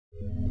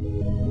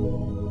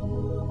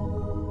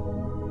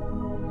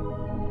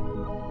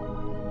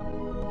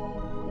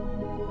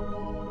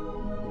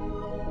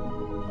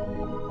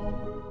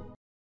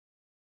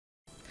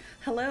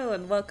Hello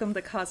and welcome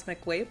to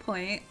Cosmic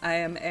Waypoint. I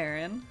am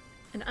Erin.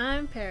 And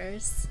I'm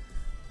Paris.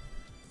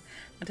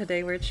 And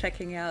today we're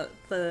checking out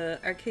the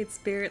Arcade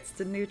Spirits,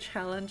 the new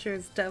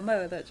Challengers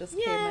demo that just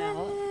came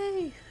out.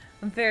 Yay!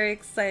 I'm very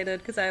excited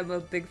because I'm a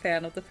big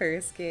fan of the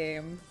first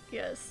game.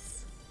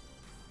 Yes.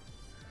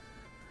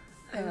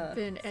 I've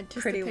been Pretty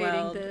anticipating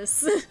wild.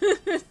 this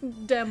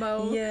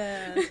demo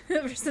Yeah.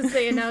 ever since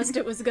they announced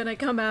it was gonna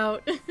come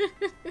out.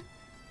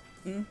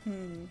 I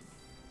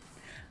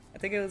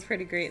think it was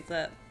pretty great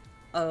that,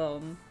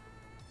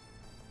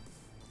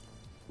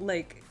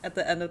 like, at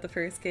the end of the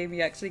first game,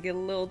 you actually get a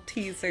little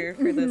teaser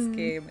for this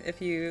game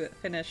if you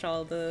finish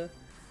all the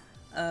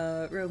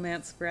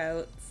romance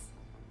routes.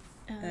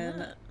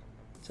 And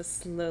just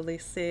slowly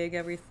seeing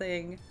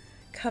everything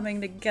coming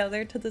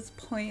together to this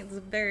point is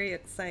very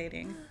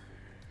exciting.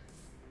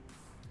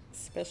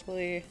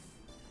 Especially,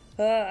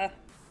 I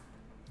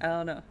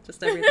don't know,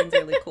 just everything's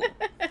really cool.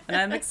 And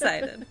I'm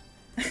excited.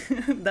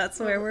 That's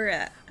where we're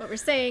at. What we're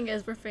saying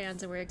is we're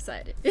fans and we're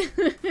excited.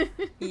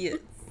 Yes.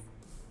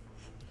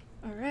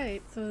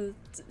 Alright, so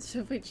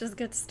should we just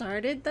get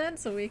started then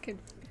so we can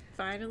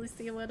finally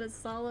see what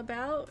it's all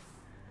about?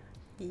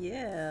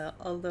 Yeah,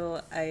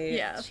 although I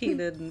Yeah.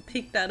 cheated and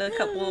peeked at a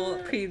couple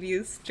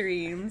preview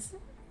streams.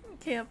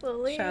 Can't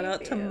believe Shout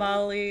out to you.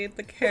 Molly,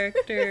 the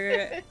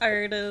character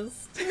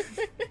artist.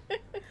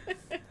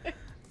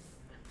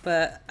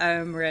 But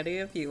I'm ready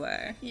if you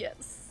are.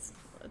 Yes,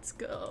 let's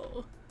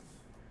go.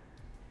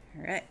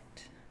 Alright.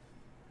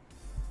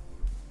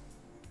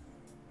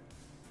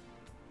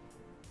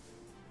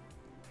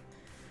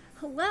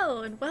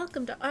 Hello and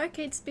welcome to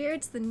Arcade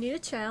Spirits, the new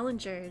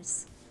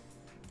challengers.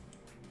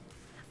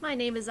 My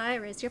name is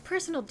Iris, your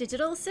personal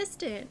digital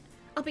assistant.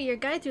 I'll be your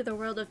guide through the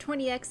world of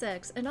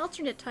 20XX, an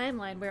alternate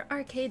timeline where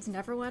arcades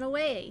never went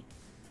away.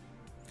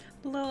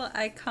 The little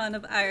icon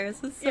of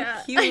Iris is so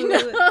I cute.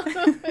 know.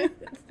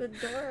 It's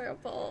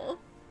adorable.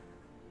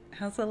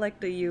 I also like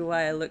the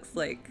UI looks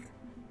like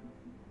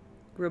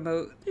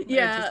remote.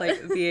 Yeah. Or just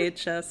like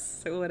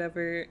VHS or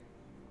whatever.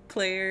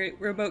 Player,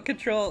 remote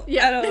control.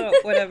 Yeah. I don't know,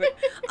 whatever.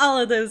 All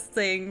of those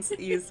things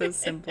use those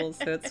symbols,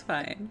 so it's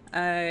fine.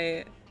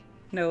 I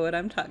know what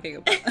I'm talking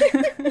about.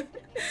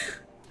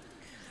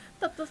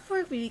 But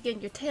before we begin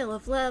your tale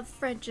of love,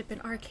 friendship,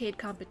 and arcade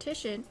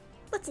competition,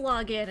 let's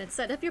log in and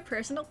set up your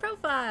personal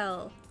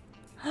profile.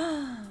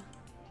 Cool.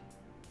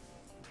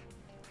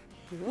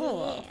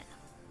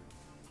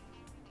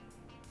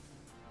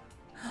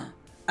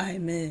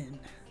 I'm in.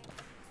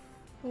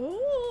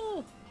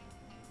 Ooh.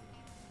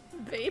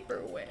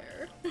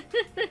 Vaporware.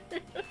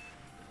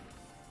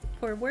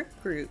 For work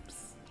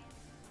groups.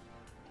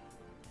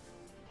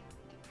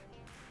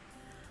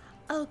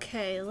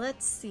 Okay,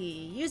 let's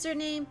see.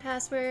 Username,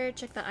 password,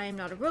 check the I am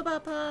not a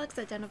robot box,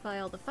 identify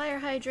all the fire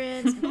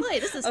hydrants. Boy,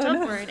 this is Oh, tough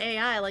no. for an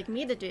AI like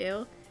me to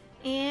do.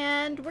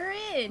 And we're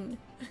in.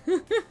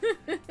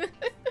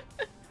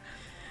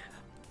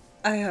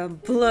 I am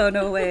blown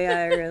away,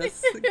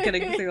 Iris,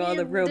 getting through all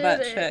the You robot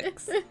did it.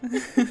 checks.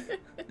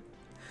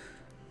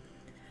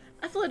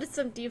 I've loaded up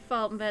some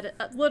default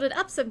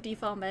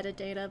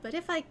metadata, but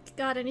if I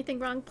got anything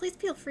wrong, please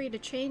feel free to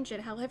change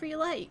it however you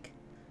like.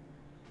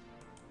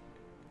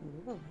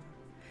 Ooh.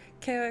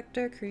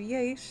 Character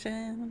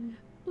creation.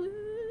 Woo.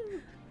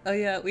 Oh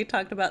yeah, we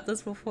talked about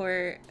this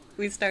before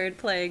we started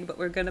playing, but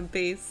we're gonna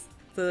base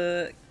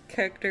the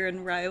character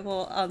and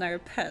rival on our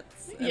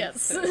pets. And Yes.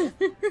 so,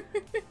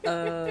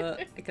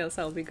 I guess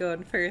I'll be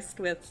going first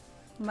with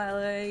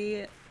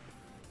my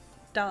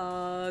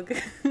dog.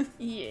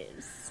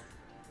 Yes.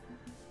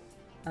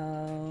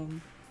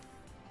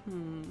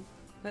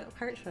 What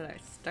part should I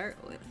start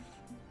with?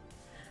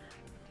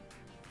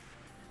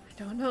 I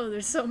don't know,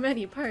 there's so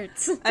many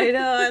parts. I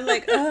know, I'm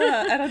like,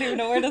 I don't even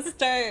know where to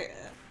start.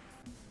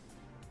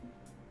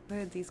 Where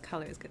did these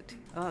colors go to?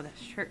 Oh, the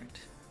shirt.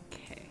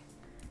 Okay.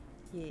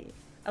 Yeah.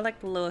 I like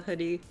the little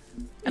hoodie.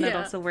 And it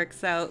Yeah. also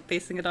works out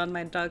basing it on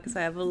my dog because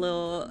I have a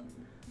little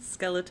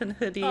skeleton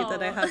hoodie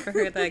that I Aw. have for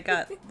her that I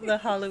got the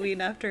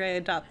Halloween after I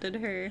adopted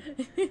her.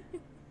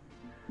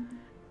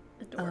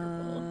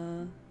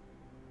 Adorable.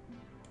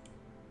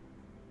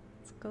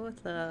 Let's go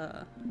with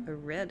a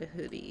red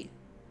hoodie.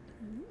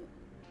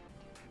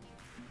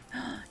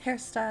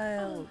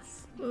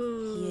 Hairstyles.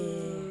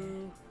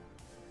 Ooh.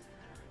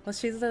 Well,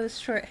 she's a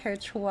short hair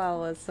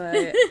chihuahua, so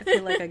I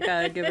feel like I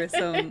gotta give her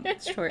some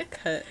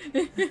shortcut.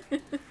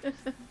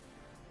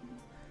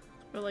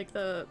 Or like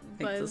the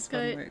Make buzz this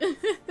one cut.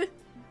 work.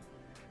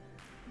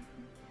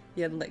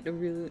 Yeah, like the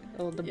really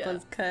old Yeah.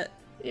 buzz cut,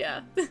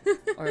 Yeah.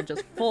 or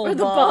just full Or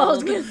the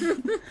bald.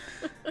 bald.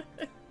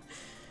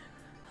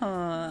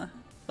 Huh.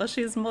 Well,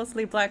 she's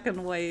mostly black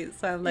and white,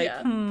 so I'm like,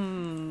 Yeah.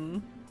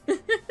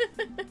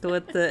 Go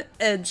with the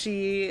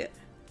edgy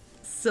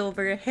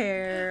silver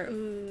hair,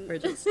 Ooh. or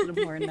just the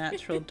more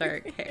natural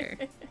dark hair.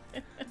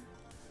 I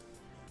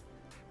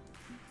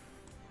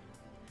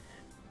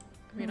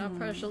mean, I'm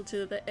partial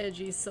to the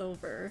edgy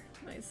silver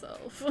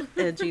myself.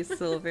 Edgy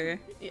silver.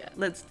 Yeah.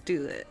 Let's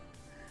do it.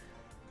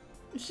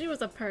 If she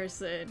was a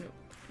person,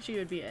 she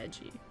would be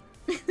edgy.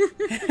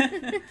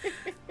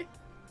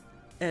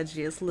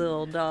 edgiest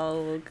little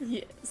dog.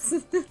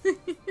 Yes.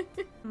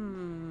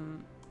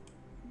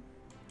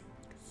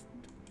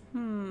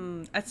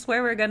 I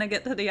swear we're gonna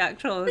get to the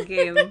actual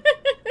game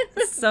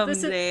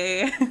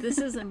someday. This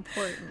is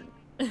important.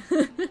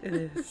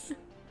 It is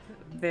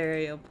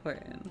very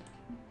important.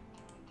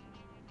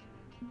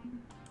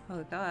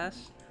 Oh gosh.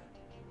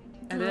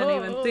 I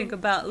didn't even think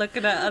about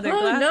looking at other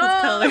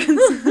glasses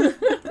colors.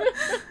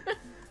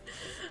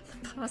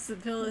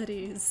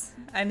 Possibilities.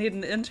 I need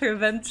an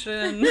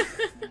intervention.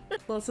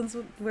 Well, since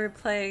we're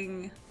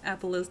playing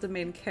Apple as the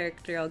main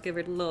character, I'll give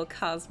her the little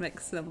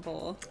cosmic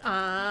symbol.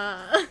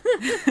 Ah.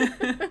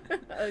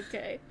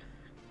 Okay.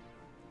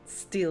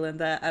 Stealing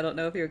that. I don't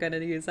know if you're gonna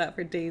use that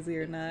for Daisy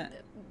or not.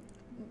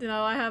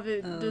 No, I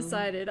haven't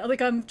decided.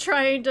 Like, I'm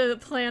trying to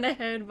plan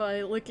ahead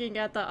by looking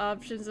at the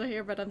options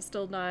here, but I'm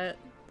still not,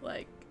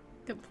 like,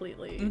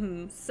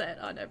 completely set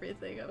on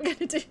everything I'm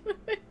gonna do.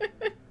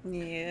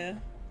 Yeah,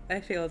 I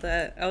feel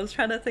that. I was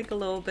trying to think a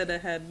little bit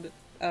ahead,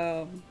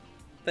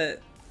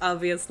 but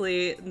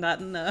obviously not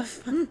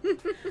enough.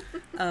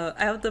 I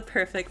have the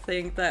perfect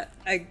thing that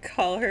I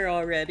call her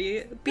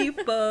already.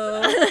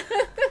 Beepo!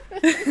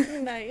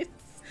 Nice.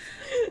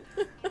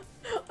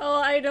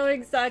 Oh, I know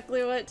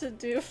exactly what to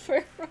do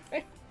for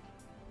her.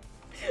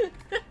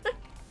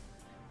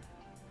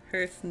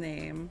 First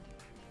name.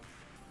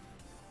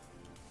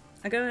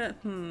 I gotta,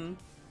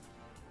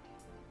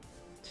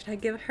 Should I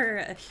give her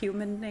a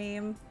human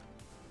name?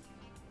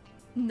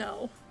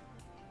 No.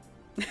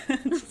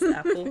 Just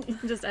Apple.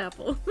 Just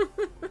Apple.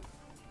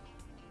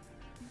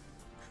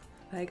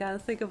 I gotta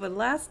think of a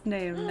last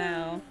name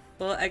now.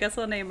 Well, I guess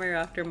I'll name her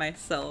after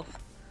myself.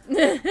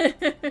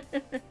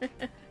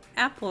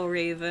 Apple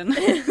Raven.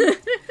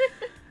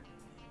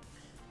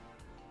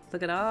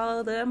 Look at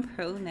all them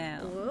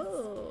pronouns.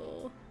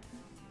 Whoa.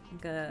 I'm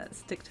gonna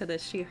stick to the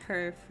she,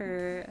 her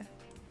for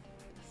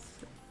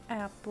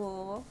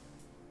Apple.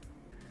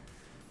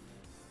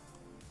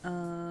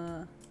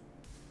 No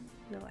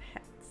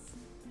hats.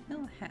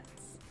 No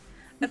hats.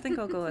 I think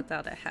I'll go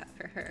without a hat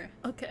for her.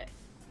 Okay.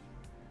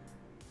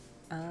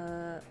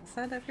 Is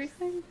that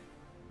everything?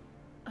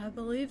 I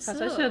believe so.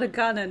 Gosh, I should have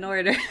gone in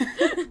order.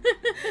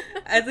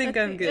 I think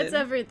I'm good. It's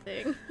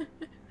everything.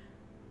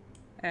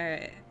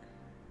 Alright.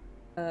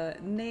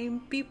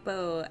 Name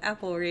Beepo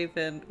Apple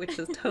Raven, which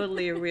is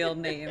totally a real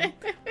name.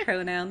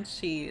 Pronoun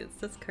she. Is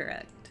this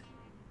correct?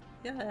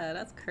 Yeah,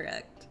 that's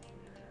correct.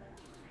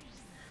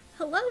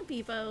 Hello,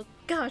 Bebo.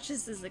 Gosh,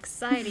 this is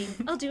exciting.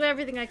 I'll do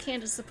everything I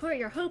can to support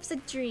your hopes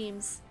and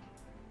dreams.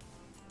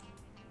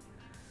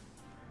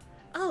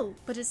 Oh,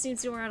 but it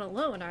seems you aren't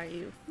alone, are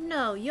you?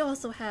 No, you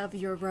also have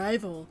your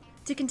rival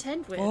to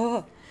contend with.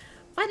 Oh.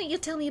 Why don't you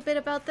tell me a bit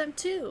about them,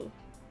 too?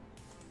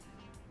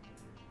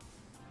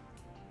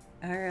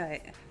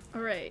 Alright.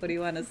 Alright. What do you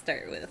want to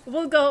start with?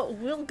 We'll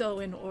go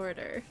in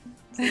order.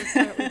 So we'll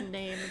start with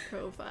name and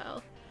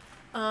profile.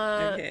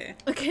 Okay.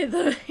 Okay,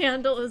 the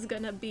handle is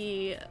gonna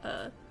be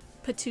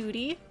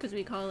Patootie, because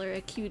we call her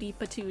a cutie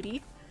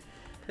Patootie.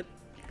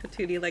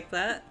 Patootie like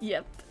that?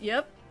 Yep.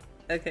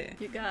 Okay.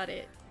 You got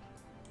it.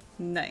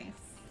 Nice.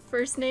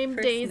 First name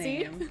Daisy.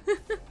 Name.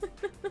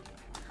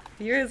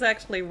 Yours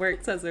actually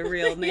works as a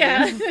real name.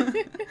 Yeah.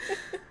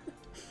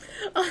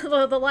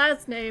 Well, the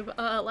last name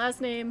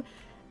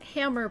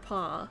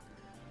Hammerpaw.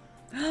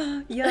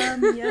 Yum,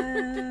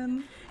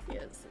 yum.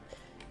 Yes.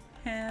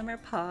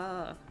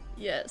 Hammerpaw.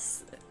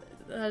 Yes.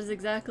 That is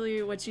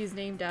exactly what she's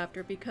named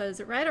after, because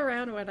right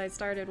around when I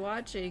started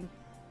watching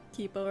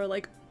Kipo, or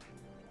like,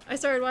 I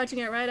started watching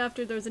it right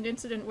after there was an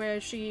incident where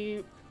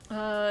she,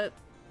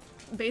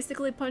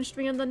 basically punched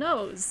me in the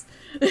nose.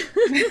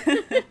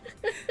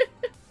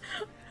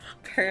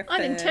 Perfect.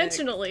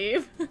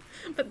 Unintentionally.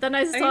 But then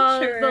I saw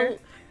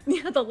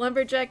the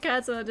lumberjack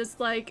cats, and I'm just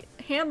like,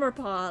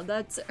 Hammerpaw,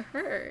 that's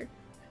her.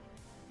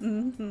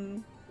 Mm-hmm.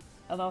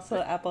 And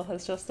also Apple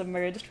has just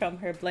emerged from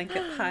her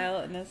blanket pile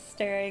and is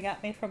staring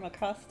at me from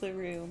across the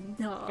room.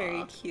 Aww.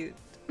 Very cute.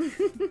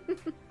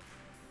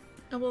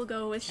 And we'll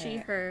go with she,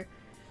 her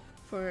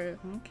for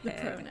the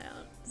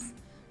pronouns.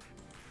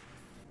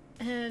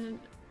 And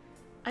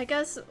I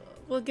guess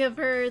we'll give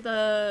her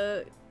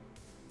the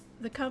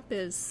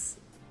compass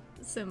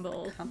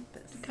symbol.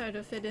 Compass. To kind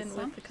of fit in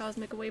with the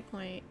cosmic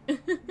waypoint.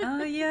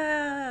 Oh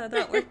yeah,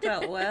 that worked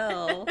out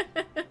well.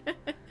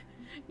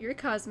 You're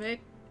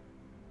cosmic.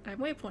 I'm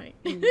waypoint.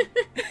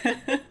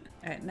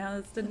 Alright, now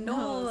it's the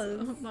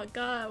nose. Oh my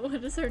god,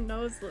 what does her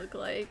nose look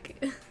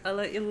like? I'll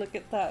let you look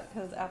at that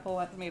because Apple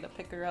wants me to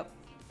pick her up.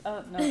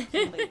 Oh no,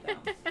 she laid down.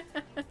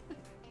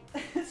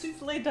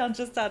 She's laid down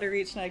just out of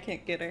reach and I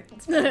can't get her.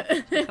 It's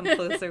fine. She'll come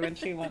closer when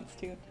she wants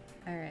to.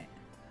 Alright.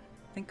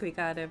 I think we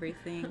got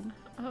everything.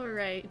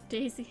 Alright,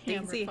 Daisy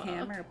Hammerpaw. Daisy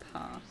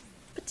Hammerpaw.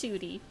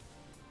 Patootie.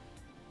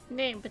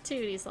 Name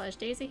Patootie /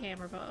 Daisy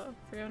Hammerpaw.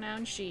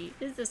 Pronoun she.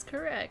 Is this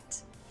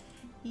correct?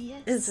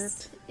 Yes. Is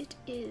it? It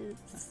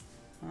is.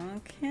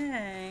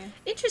 Okay.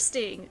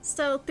 Interesting.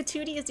 So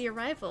Patootie is your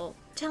rival.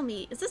 Tell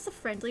me, is this a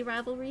friendly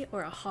rivalry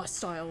or a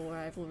hostile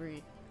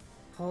rivalry?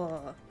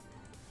 Oh.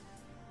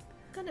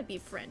 Gonna be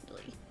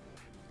friendly.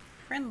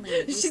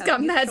 friendly. We She's have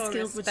got mad mutual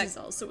skills, but respect. she's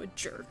also a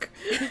jerk.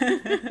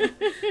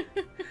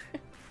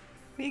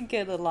 We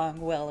get along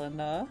well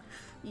enough.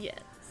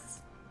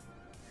 Yes.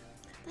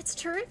 That's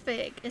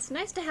terrific. It's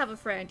nice to have a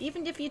friend,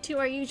 even if you two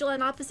are usually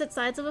on opposite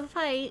sides of a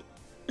fight.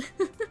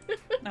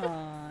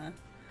 Aww.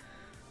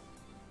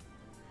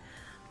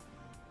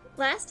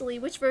 Lastly,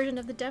 which version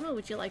of the demo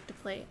would you like to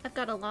play? I've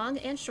got a long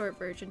and short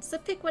version, so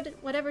pick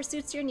whatever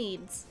suits your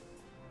needs.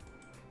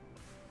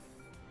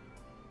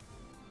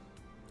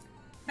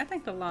 I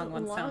think the long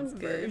one sounds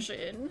good.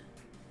 Version.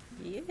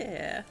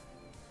 Yeah.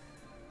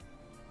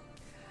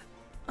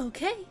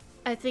 Okay,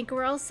 I think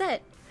we're all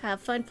set. Have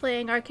fun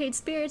playing Arcade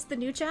Spirits, the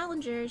new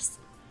challengers.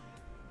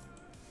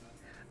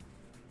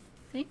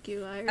 Thank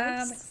you, Iris.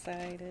 I'm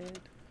excited.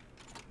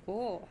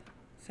 Oh,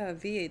 is that a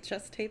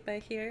VHS tape I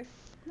hear?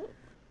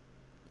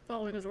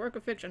 Following is a work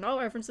of fiction. All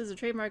references to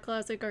trademark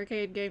classic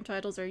arcade game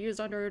titles are used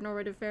under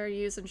normative fair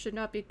use and should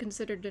not be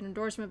considered an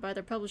endorsement by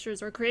their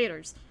publishers or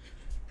creators.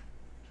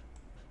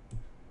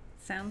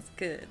 Sounds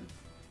good.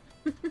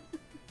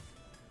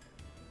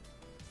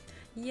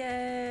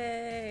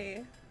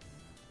 Yay!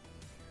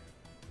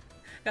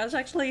 I was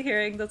actually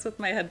hearing this with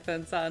my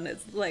headphones on.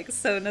 It's like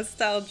so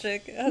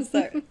nostalgic. It has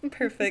that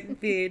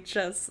perfect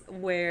VHS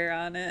wear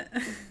on it.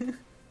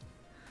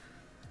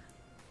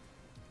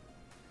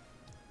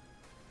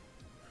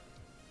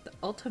 The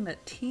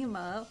ultimate team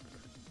up.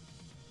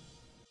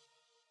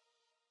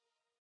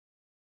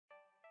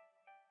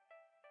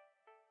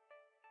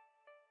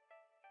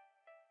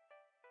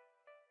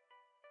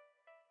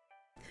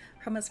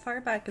 From as far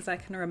back as I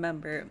can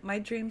remember, my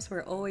dreams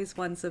were always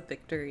ones of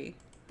victory.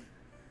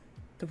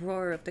 The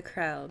roar of the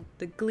crowd,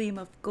 the gleam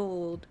of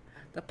gold,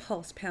 the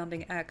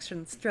pulse-pounding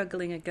action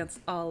struggling against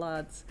all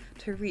odds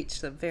to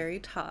reach the very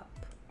top.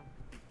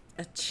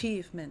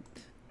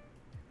 Achievement,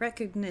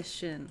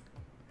 recognition,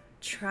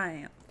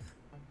 triumph.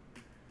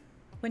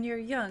 When you're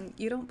young,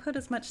 you don't put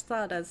as much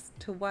thought as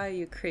to why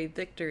you crave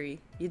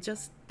victory. You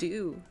just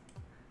do.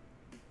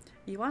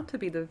 You want to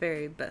be the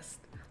very best,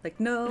 like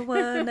no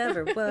one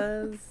ever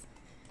was.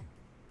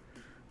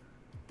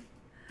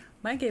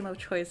 My game of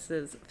choice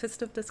is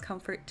Fist of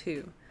Discomfort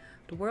 2,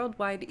 the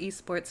worldwide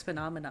esports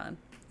phenomenon.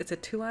 It's a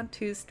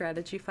 2-on-2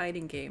 strategy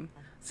fighting game,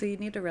 so you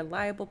need a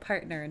reliable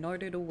partner in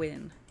order to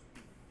win.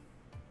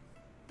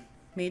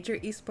 Major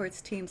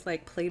esports teams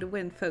like Play to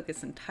Win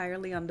focus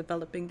entirely on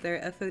developing their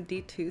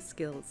FOD2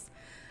 skills,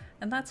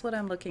 and that's what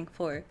I'm looking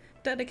for,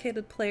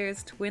 dedicated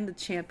players to win the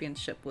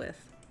championship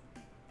with.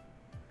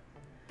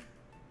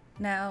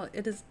 Now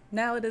it is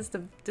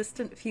the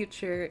distant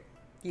future,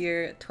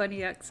 year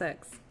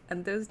 20XX,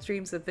 and those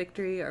dreams of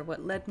victory are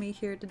what led me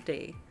here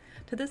today,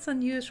 to this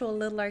unusual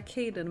little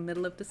arcade in the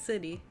middle of the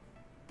city.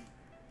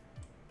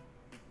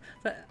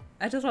 But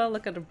I just want to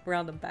look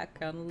around the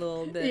background a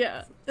little bit.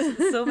 Yeah.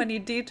 So many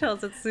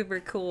details, it's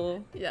super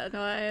cool. Yeah,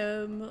 no, I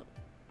am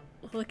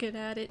looking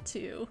at it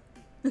too.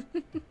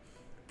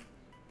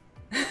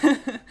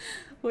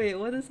 Wait,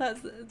 what is that?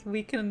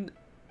 We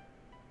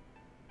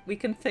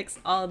can fix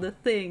all the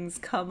things.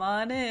 Come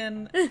on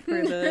in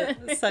for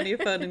the Sunny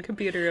Phone and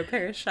Computer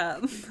Repair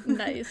Shop.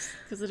 Nice,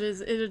 because it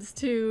is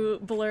too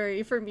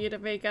blurry for me to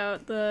make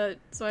out so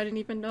I didn't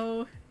even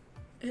know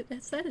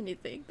it said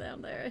anything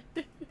down there.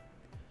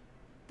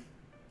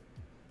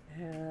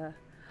 Yeah.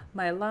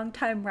 My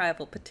longtime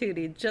rival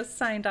Patootie just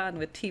signed on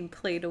with Team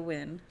Play to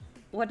Win,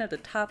 one of the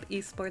top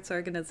esports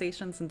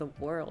organizations in the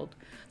world.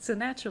 So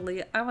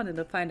naturally, I wanted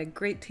to find a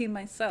great team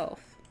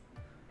myself.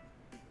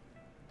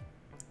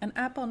 An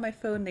app on my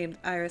phone named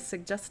Iris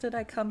suggested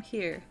I come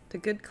here to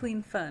Good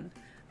Clean Fun,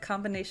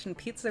 combination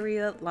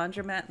pizzeria,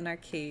 laundromat, and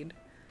arcade.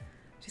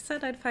 She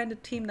said I'd find a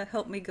team to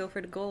help me go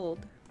for the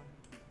gold.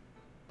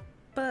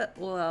 But,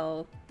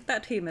 well,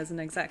 that team isn't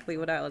exactly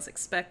what I was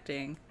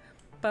expecting.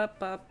 Oh,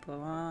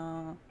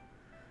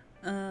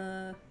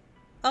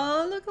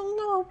 look, a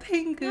little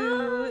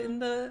Pingu in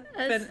the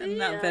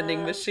not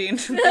vending machine.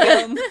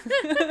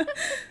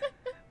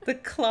 The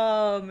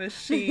claw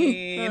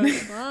machine.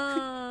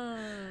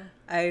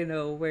 I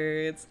know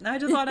words. I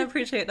just want to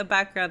appreciate the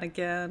background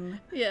again.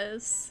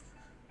 Yes.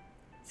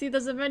 See,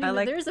 there's a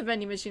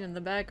vending machine in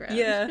the background.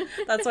 Yeah,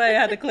 that's why I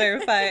had to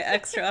clarify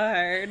extra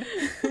hard.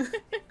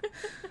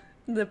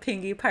 The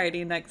Pingy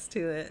party next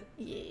to it.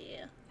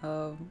 Yeah.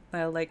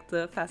 I like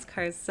the Fast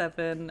Cars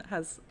 7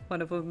 has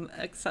one of them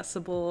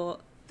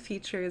accessible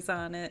features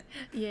on it.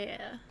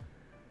 Yeah.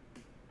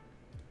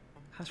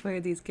 Gosh, where are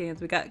these games?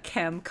 We got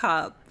Cam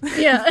Cop.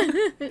 Yeah.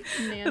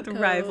 With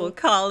rival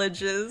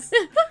colleges.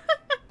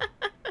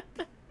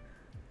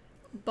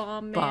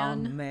 Bomb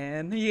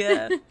Man,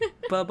 yeah.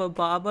 Bubba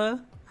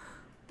Baba.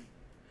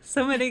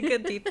 So many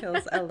good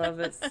details. I love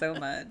it so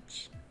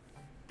much.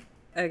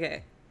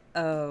 Okay.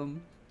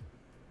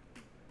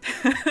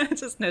 I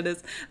just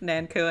noticed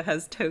Namco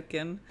has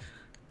token.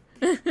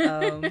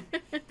 The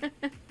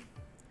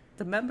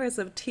members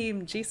of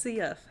Team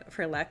GCF,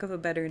 for lack of a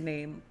better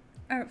name,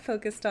 aren't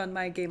focused on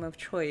my game of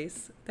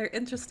choice. They're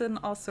interested in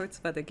all sorts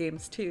of other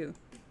games too.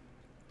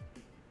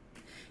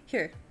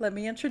 Here, let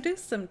me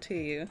introduce them to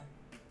you.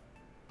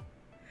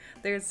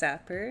 There's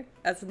Zapper.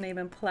 As the name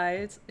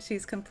implies,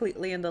 she's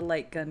completely into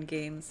light gun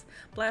games,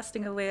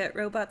 blasting away at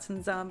robots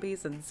and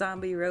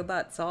zombie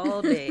robots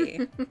all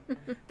day.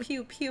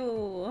 Pew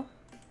pew.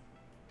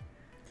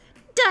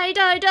 Die,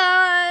 die,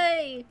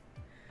 die!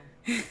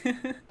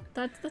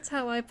 That's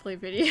how I play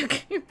video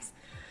games.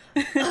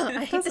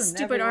 I hate this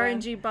stupid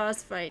RNG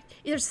boss fight.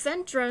 Either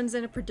send drones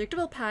in a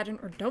predictable pattern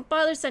or don't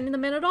bother sending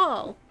them in at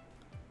all.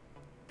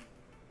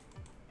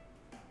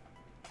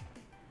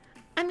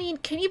 I mean,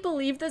 can you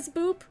believe this,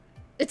 Boop?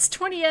 It's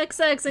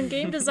 20XX and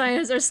game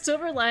designers are still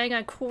relying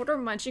on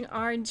quarter-munching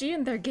RNG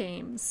in their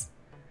games.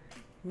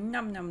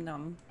 Num num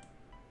num.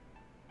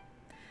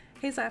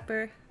 Hey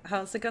Zapper,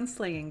 how's the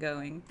gunslinging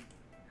going?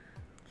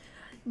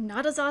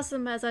 Not as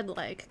awesome as I'd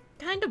like.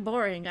 Kinda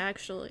boring,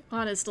 actually,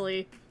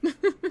 honestly.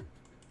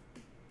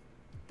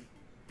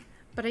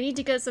 But I need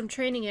to get some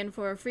training in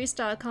for a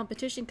freestyle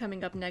competition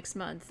coming up next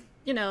month.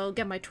 You know,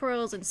 get my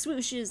twirls and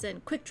swooshes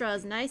and quick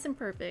draws nice and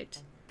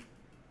perfect.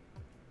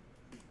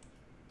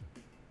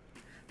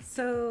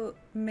 So,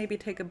 maybe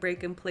take a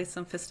break and play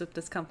some Fist of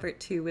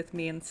Discomfort 2 with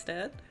me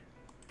instead?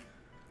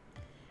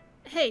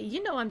 Hey,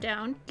 you know I'm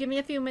down. Give me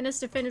a few minutes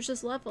to finish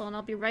this level and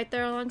I'll be right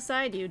there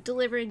alongside you,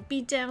 delivering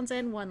beatdowns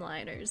and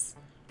one-liners.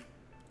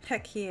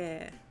 Heck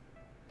yeah.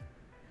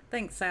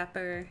 Thanks,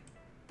 Zapper.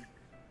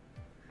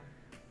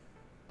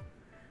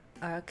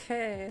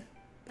 Okay.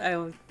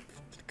 I'm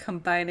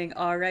combining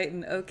alright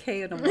and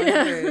okay in one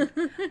word.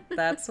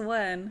 That's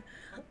one.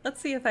 Let's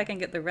see if I can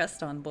get the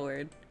rest on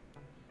board.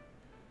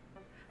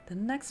 The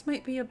next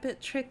might be a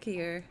bit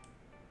trickier.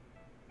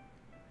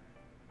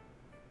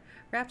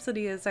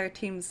 Rhapsody is our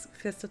team's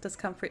Fist of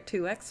Discomfort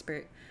 2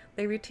 expert.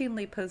 They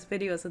routinely post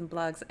videos and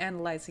blogs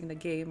analyzing the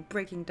game,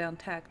 breaking down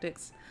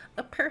tactics.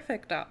 A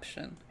perfect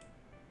option.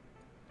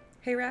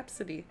 Hey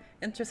Rhapsody,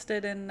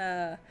 interested in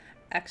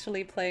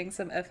actually playing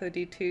some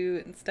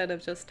FOD2 instead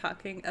of just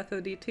talking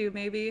FOD2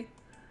 maybe?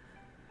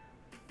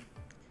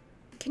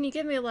 Can you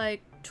give me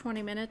like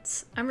 20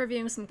 minutes? I'm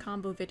reviewing some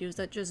combo videos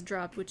that just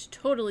dropped which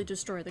totally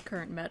destroy the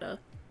current meta.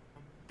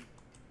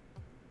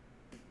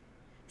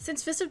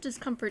 Since Fist of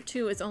Discomfort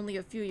 2 is only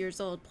a few years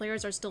old,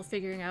 players are still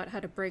figuring out how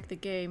to break the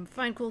game,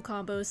 find cool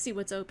combos, see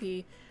what's OP.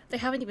 They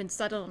haven't even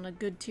settled on a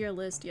good tier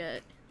list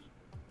yet.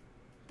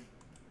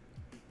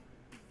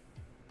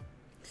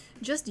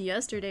 Just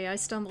yesterday, I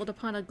stumbled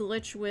upon a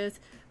glitch with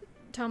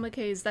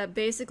Tomoke's that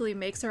basically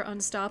makes her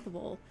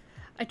unstoppable.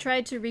 I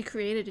tried to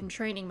recreate it in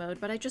training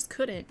mode, but I just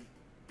couldn't.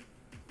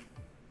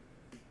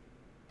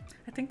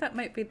 I think that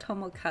might be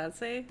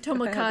Tomokaze.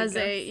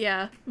 Tomokaze,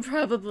 yeah,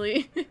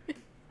 probably.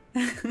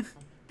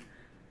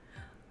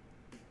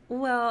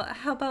 Well,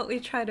 how about we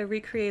try to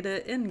recreate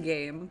it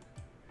in-game?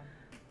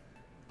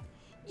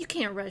 You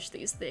can't rush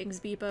these things,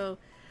 Beepo.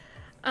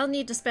 I'll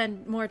need to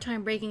spend more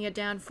time breaking it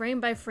down frame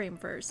by frame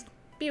first.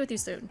 Be with you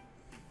soon.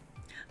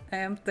 I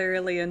am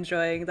thoroughly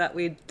enjoying that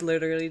we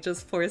literally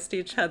just forced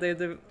each other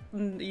to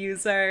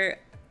use our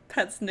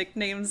pets'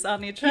 nicknames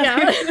on each other.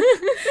 Yeah.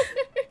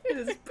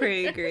 It's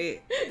pretty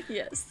great.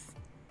 Yes.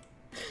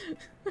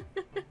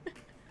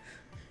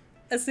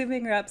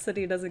 Assuming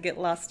Rhapsody doesn't get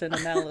lost in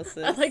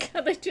analysis. I like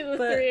how they do the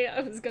three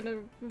I was gonna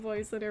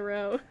voice in a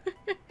row.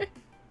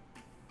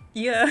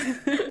 Yeah.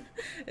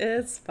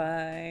 It's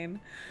fine.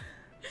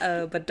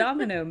 But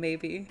Domino,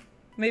 maybe.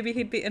 Maybe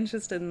he'd be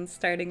interested in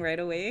starting right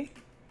away.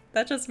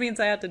 That just means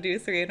I have to do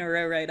 3 in a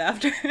row right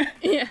after.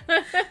 Yeah.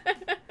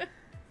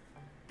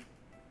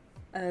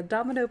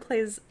 Domino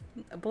plays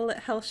bullet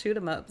hell shoot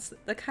 'em ups,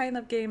 the kind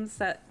of games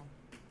that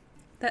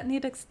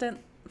need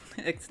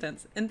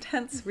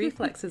intense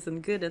reflexes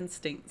and good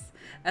instincts.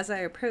 As I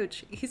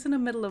approach, he's in the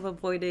middle of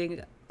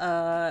avoiding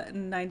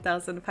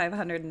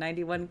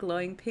 9,591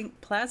 glowing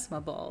pink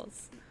plasma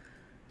balls.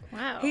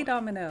 Wow. Hey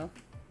Domino.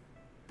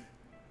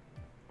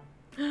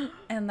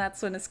 And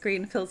that's when the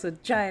screen fills with a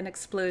giant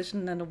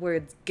explosion and the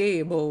words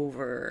 "Game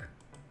over."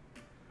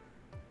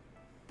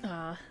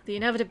 The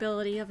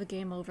inevitability of a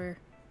game over.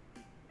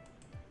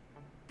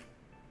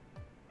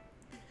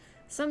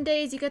 Some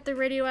days you get the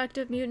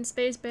radioactive mutant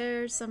space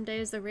bears, some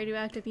days the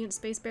radioactive mutant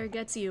space bear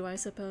gets you, I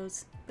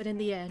suppose. But in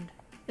the end,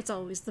 it's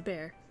always the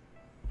bear.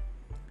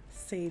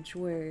 Sage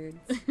words.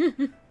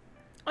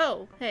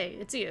 Oh, hey,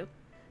 it's you.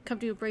 Come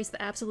to embrace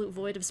the absolute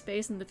void of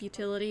space and the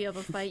futility of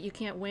a fight you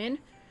can't win?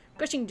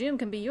 Crushing doom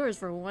can be yours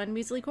for one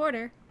measly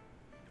quarter.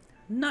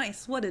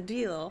 Nice, what a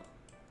deal.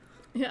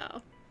 Yeah.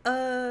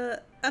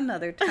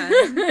 Another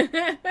time.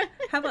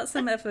 How about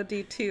some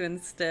FOD2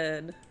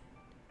 instead?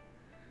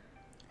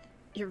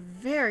 You're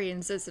very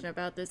insistent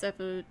about this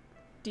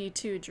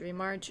FOD2 dream,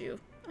 aren't you?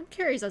 I'm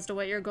curious as to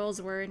what your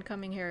goals were in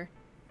coming here.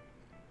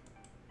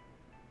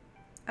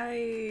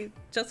 I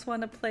just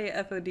want to play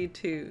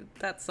FOD2,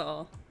 that's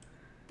all.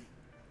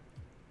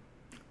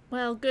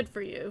 Well, good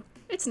for you.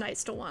 It's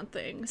nice to want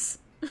things.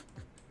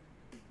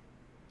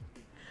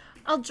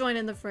 I'll join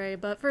in the fray,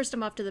 but first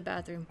I'm off to the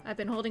bathroom. I've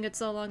been holding it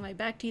so long my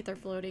back teeth are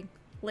floating.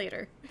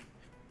 Later.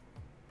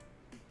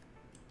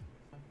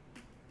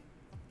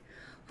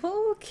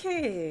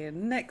 Okay,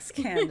 next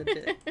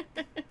candidate.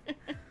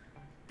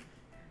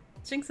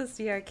 Jinx is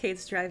the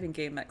arcade's driving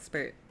game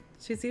expert.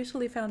 She's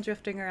usually found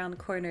drifting around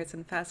corners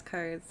in Fast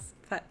Cars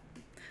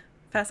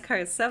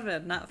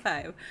 7, not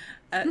 5,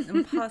 at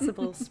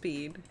impossible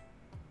speed.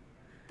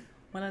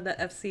 One of the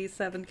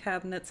FC7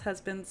 cabinets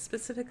has been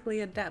specifically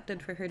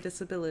adapted for her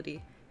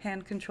disability.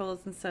 Hand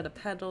controls instead of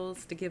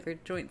pedals to give her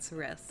joints a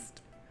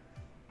rest.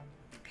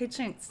 Hey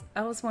Jinx,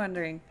 I was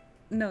wondering...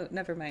 No,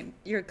 never mind.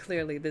 You're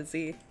clearly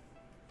busy.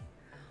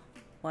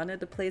 Wanted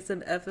to play some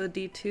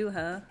FOD2,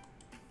 huh?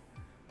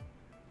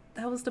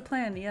 That was the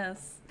plan,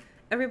 yes.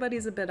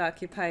 Everybody's a bit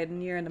occupied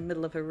and you're in the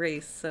middle of a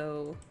race,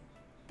 so...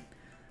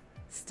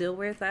 Still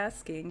worth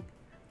asking.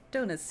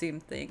 Don't assume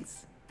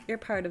things. You're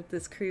part of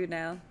this crew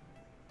now,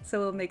 so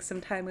we'll make some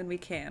time when we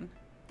can.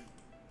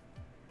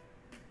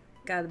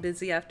 Got a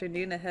busy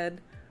afternoon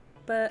ahead,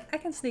 but I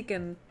can sneak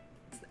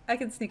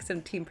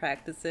some team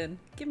practice in.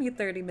 Give me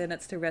 30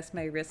 minutes to rest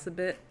my wrists a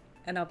bit,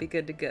 and I'll be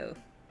good to go.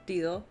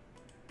 Deal?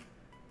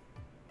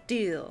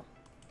 Deal.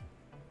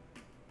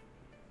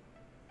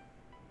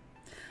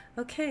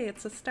 Okay,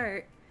 it's a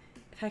start.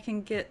 If I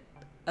can get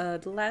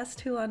the last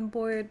two on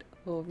board,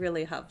 we'll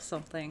really have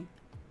something.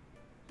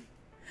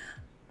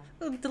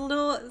 These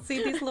little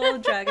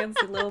dragons,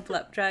 the little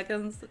blep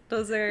dragons,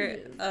 those are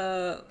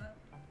the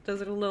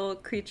little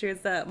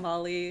creatures that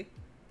Molly,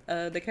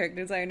 the character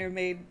designer,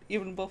 made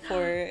even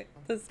before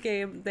this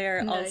game.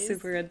 They're all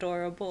super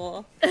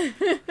adorable.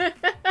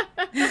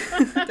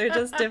 They're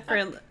just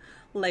different,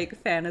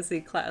 like,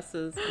 fantasy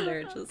classes, and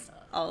they're just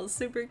all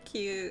super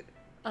cute.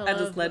 I'm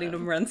just letting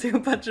them run through a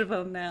bunch of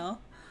them now.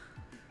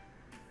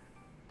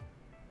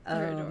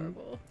 They're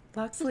adorable.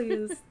 Loxley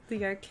is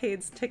the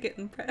arcade's ticket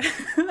and prize.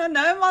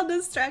 Now I'm all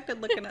distracted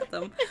looking at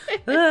them.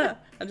 Ugh,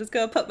 I'm just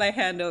gonna put my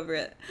hand over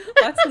it.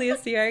 Loxley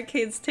is the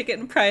arcade's ticket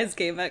and prize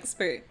game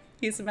expert.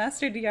 He's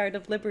mastered the art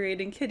of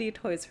liberating kitty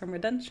toys from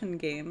redemption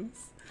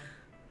games.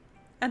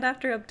 And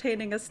after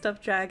obtaining a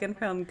stuffed dragon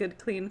from Good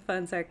Clean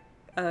Fun's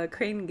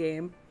crane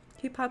game,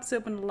 he pops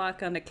open the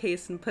lock on a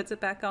case and puts it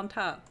back on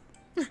top.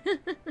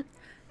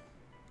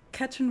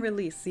 Catch and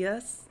release,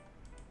 yes?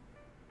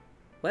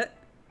 What?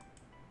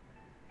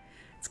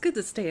 It's good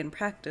to stay in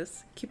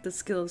practice, keep the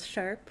skills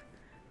sharp.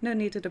 No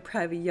need to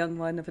deprive a young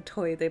one of a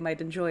toy they might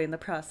enjoy in the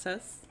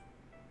process.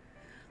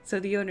 So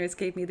the owners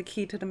gave me the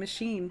key to the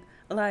machine,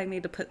 allowing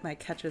me to put my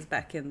catches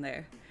back in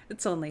there.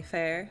 It's only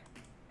fair.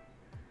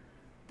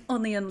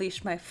 Only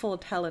unleash my full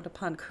talent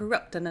upon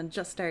corrupt and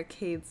unjust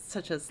arcades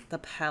such as the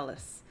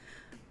Palace.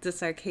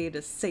 This arcade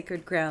is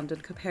sacred ground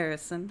in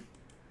comparison.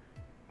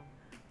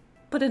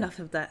 But enough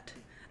of that.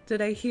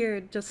 Did I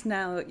hear just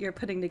now you're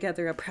putting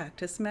together a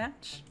practice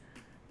match?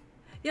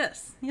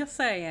 Yes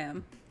I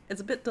am. It's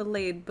a bit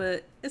delayed,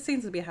 but it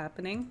seems to be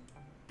happening.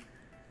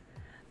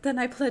 Then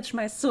I pledge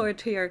my sword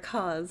to your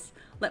cause.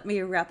 Let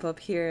me wrap up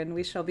here and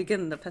we shall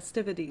begin the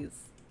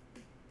festivities.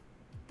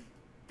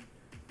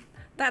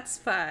 That's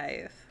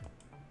 5.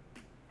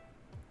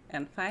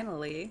 And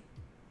finally,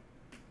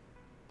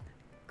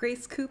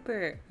 Grace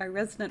Cooper, our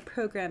resident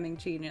programming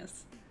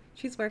genius.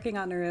 She's working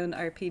on her own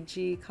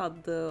RPG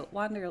called the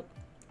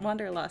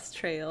Wanderlost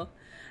Trail.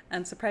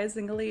 And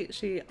surprisingly,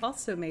 she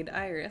also made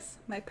Iris,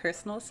 my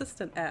personal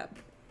assistant app.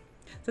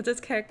 So this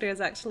character is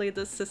actually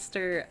the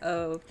sister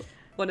of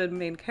one of the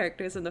main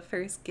characters in the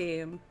first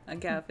game,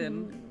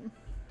 Gavin.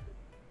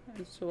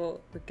 And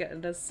so we're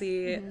getting to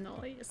see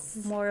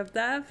more of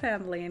that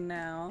family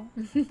now.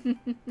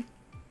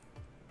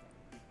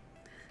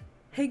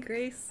 Hey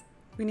Grace,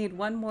 we need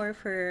one more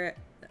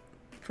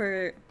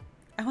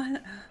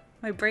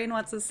my brain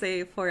wants to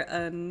say for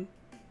an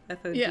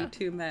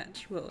FOD2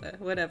 match, well,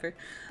 whatever.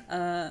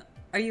 Are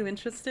you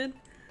interested?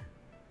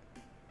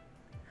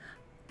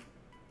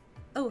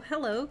 Oh,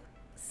 hello.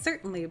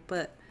 Certainly,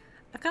 but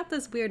I got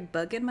this weird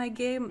bug in my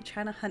game I'm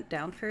trying to hunt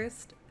down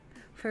first.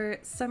 For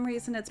some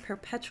reason, it's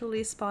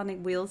perpetually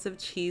spawning wheels of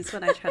cheese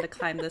when I try to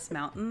climb this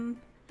mountain.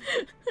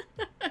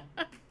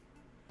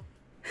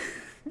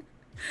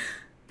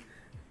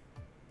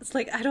 It's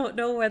like, I don't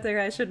know whether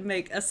I should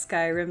make a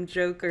Skyrim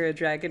joke or a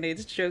Dragon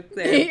Age joke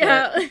there.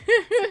 Yeah. But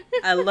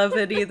I love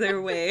it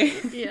either way.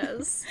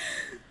 Yes.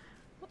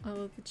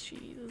 Oh, the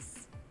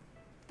cheese.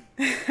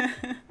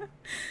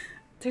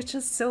 There's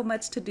just so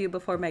much to do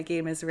before my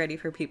game is ready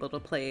for people to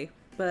play.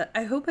 But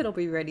I hope it'll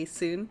be ready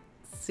soon.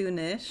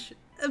 Soonish.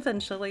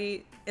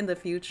 Eventually. In the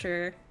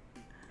future.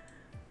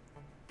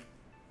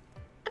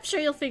 I'm sure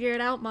you'll figure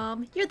it out,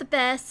 Mom. You're the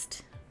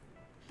best.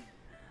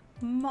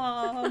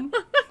 Mom.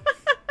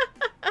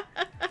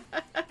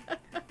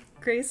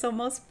 Grace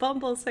almost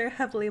fumbles her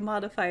heavily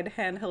modified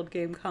handheld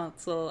game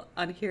console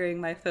on hearing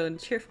my phone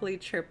cheerfully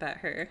chirp at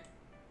her.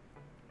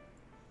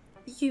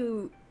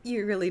 You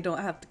really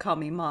don't have to call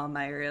me Mom,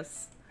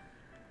 Iris.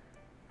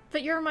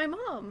 But you're my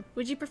mom.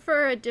 Would you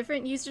prefer a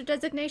different user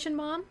designation,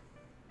 Mom?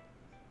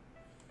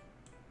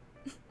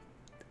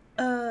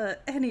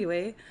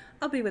 Anyway,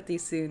 I'll be with you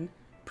soon.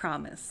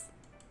 Promise.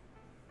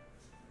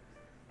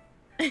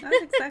 Not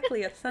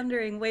exactly a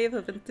thundering wave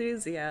of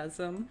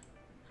enthusiasm.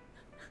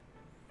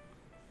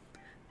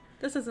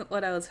 This isn't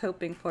what I was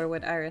hoping for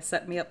when Iris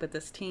set me up with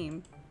this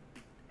team.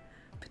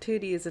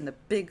 Patootie is in the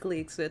big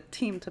leagues with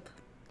team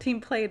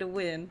play to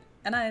win,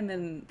 and I'm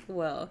in,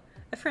 well,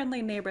 a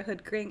friendly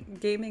neighborhood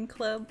gaming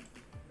club.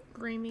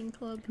 Gaming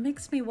club. It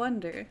makes me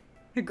wonder.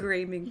 A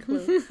gaming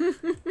club.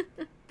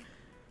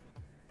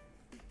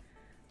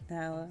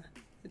 Now,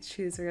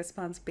 choose a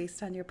response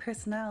based on your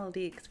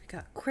personality, because we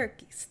got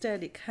quirky,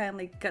 steady,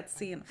 kindly,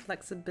 gutsy, and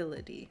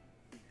flexibility.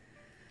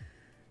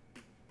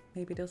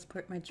 Maybe they'll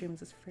support my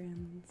dreams as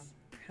friends.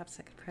 Perhaps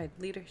I could provide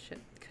leadership,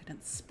 could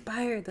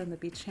inspire them to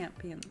be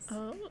champions.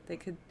 Oh. They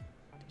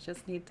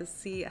just need to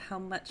see how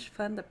much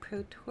fun the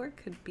Pro Tour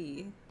could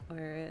be. Or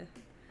are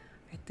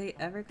they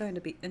ever going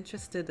to be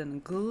interested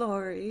in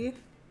glory?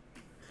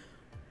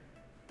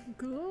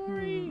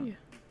 Glory!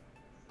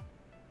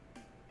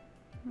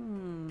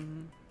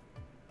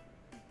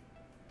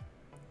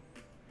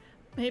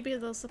 Maybe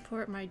they'll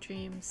support my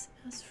dreams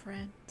as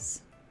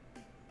friends.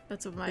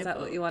 That's what my Is that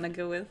what you want to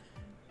go with?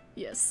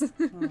 Yes.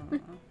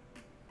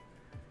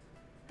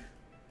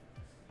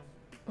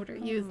 What are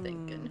you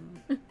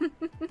thinking?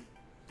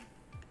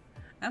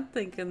 I'm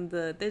thinking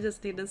they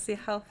just need to see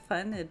how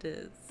fun it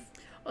is.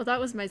 Oh, that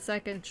was my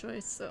second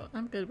choice, so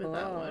I'm good with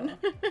that one.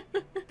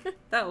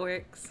 That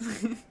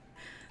works.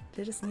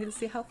 They just need to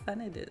see how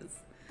fun it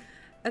is.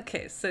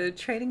 Okay, so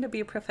training to be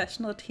a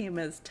professional team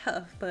is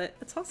tough, but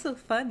it's also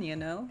fun, you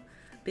know?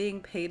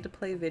 Being paid to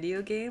play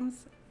video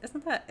games,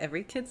 isn't that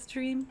every kid's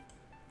dream?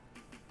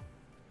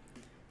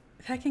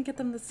 If I can get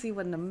them to see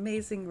what an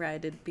amazing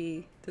ride it'd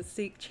be to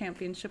seek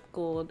championship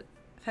gold,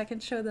 if I can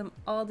show them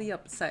all the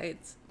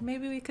upsides,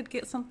 maybe we could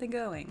get something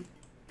going.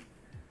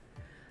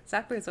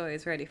 Zapper's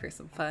always ready for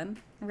some fun.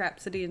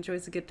 Rhapsody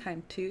enjoys a good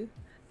time too.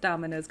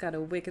 Domino's got a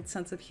wicked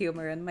sense of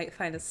humor and might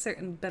find a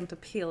certain bent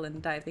appeal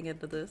in diving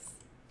into this.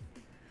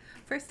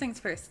 First things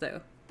first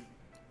though,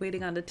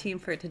 waiting on the team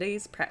for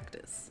today's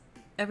practice.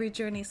 Every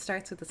journey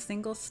starts with a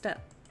single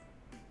step.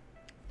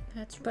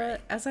 That's right.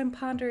 But as I'm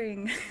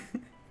pondering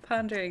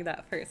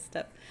that first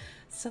step,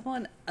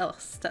 someone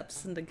else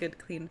steps into good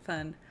clean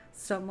fun.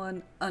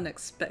 Someone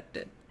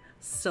unexpected.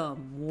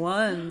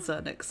 Someone's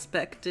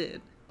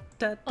unexpected.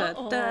 Da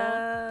da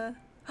da.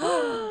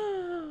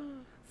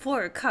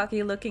 Four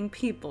cocky-looking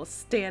people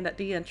stand at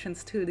the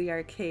entrance to the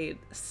arcade,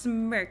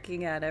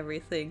 smirking at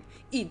everything,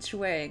 each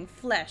wearing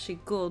flashy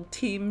gold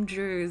team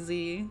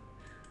jersey.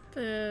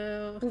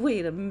 Boo.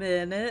 Wait a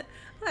minute,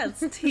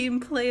 that's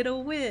team play to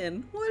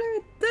win. What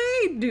are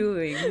they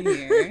doing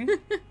here?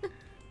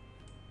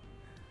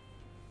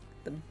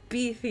 The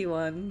beefy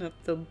one of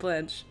the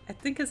bunch, I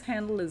think his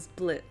handle is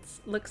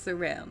Blitz, looks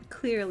around,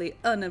 clearly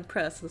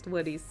unimpressed with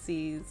what he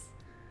sees.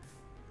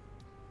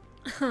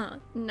 Huh,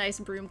 nice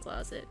broom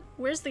closet.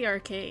 Where's the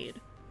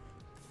arcade?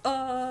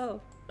 Oh!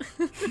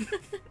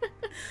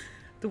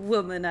 The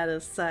woman at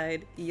his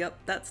side. Yup,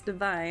 that's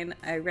Divine.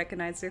 I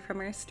recognize her from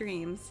her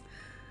streams.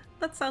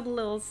 Lets out a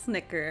little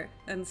snicker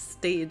and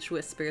stage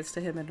whispers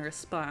to him in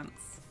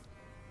response.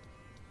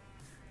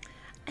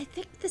 I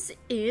think this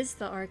is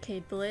the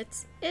arcade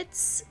Blitz.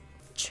 It's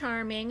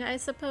charming, I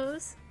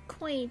suppose.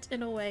 Quaint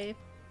in a way.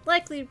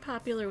 Likely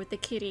popular with the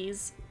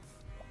kiddies.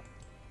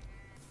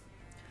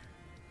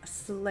 A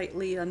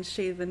slightly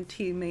unshaven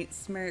teammate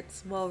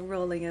smirks while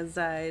rolling his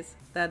eyes.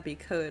 That'd be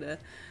Coda,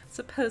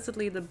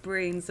 supposedly the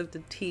brains of the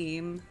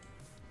team.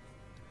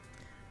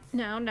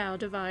 Now,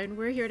 Divine,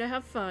 we're here to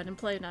have fun and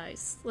play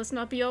nice. Let's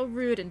not be all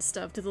rude and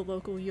stuff to the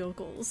local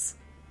yokels.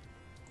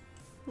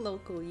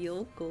 Local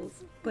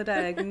yokels? But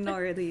I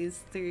ignore these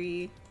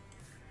three.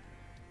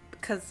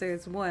 Because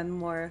there's one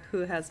more who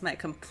has my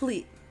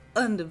complete,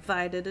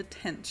 undivided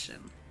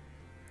attention.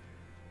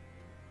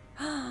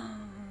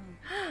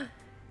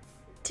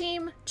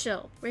 Team,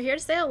 chill. We're here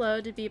to say hello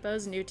to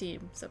Beepo's new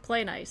team, so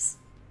play nice.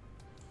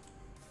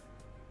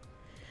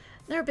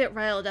 They're a bit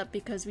riled up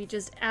because we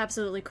just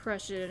absolutely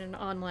crushed it in an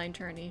online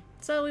tourney,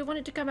 so we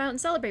wanted to come out and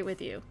celebrate with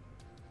you.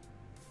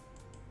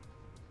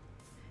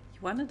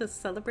 You wanted to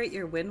celebrate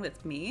your win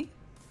with me?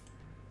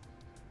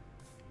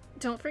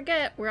 Don't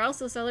forget, we're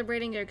also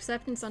celebrating your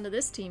acceptance onto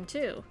this team,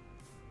 too.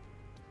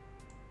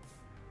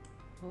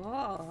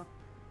 Oh.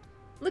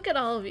 Look at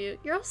all of you.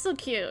 You're all so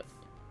cute.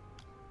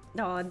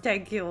 Oh,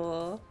 thank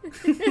you.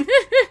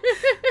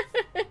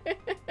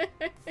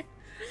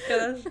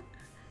 Gosh.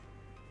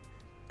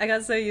 I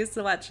got so used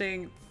to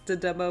watching the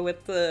demo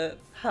with the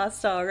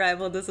hostile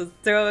rival, this is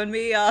throwing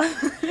me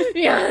off.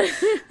 Yeah.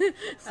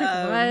 It's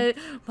like,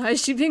 why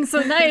is she being so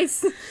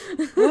nice?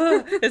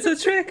 Oh, it's a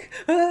trick.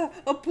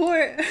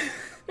 Abort.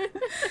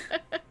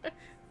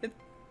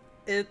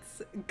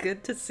 It's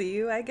good to see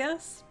you, I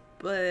guess,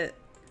 but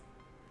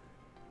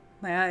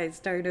my eyes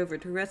dart over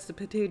to the rest of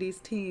Patootie's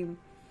team.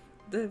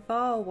 They've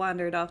all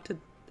wandered off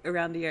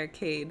around the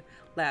arcade,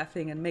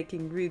 laughing and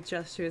making rude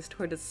gestures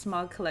toward a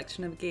small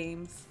collection of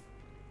games.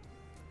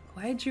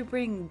 Why'd you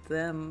bring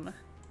them?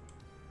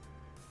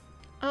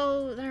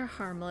 Oh, they're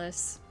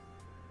harmless.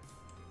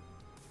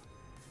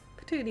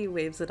 Patootie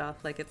waves it off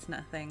like it's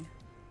nothing.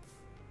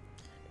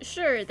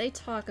 Sure, they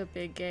talk a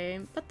big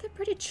game, but they're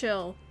pretty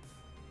chill.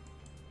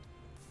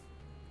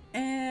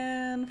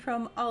 And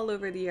from all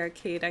over the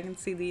arcade, I can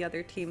see the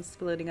other teams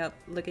splitting up,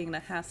 looking to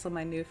hassle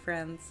my new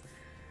friends.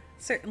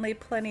 Certainly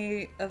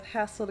plenty of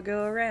hassle to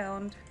go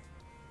around.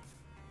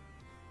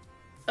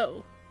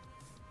 Oh.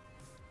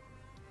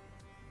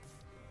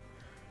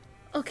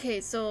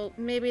 Okay, so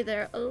maybe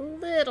they're a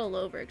little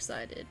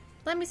overexcited.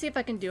 Let me see if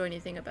I can do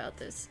anything about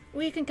this.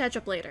 We can catch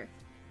up later.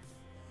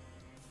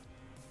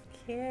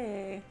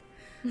 Okay.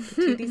 The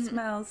 2D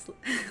smiles,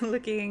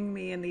 looking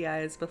me in the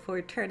eyes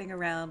before turning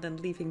around and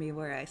leaving me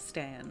where I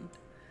stand.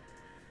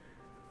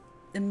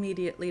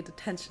 Immediately, the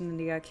tension in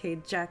the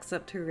arcade jacks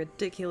up to a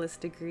ridiculous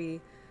degree.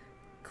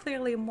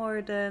 Clearly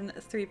more than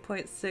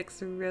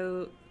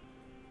 3.6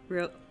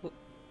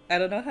 I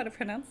don't know how to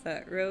pronounce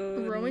that.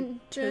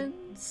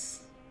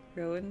 Roentgens?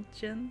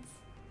 Roentgens?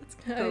 Let's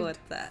go with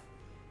that.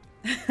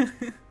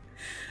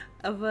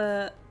 of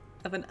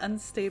an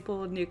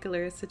unstable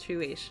nuclear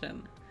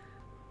situation.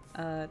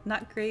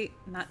 Not great,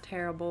 not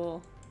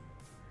terrible.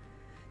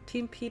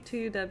 Team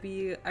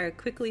P2W are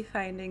quickly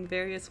finding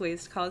various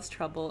ways to cause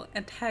trouble,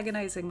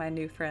 antagonizing my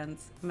new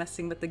friends,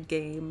 messing with the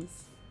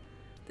games.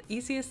 The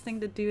easiest thing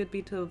to do would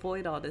be to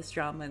avoid all this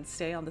drama and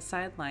stay on the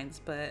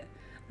sidelines, but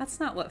that's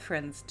not what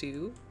friends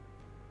do.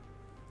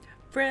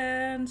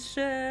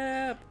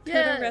 Friendship to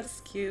the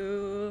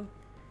rescue.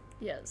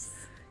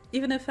 Yes.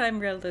 Even if I'm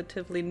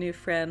relatively new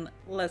friend,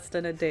 less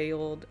than a day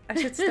old, I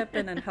should step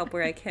in and help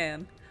where I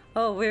can.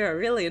 Oh, we're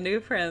really new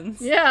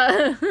friends.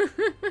 Yeah.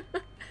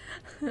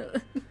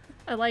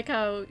 I like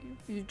how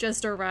you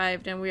just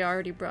arrived and we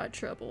already brought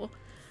trouble.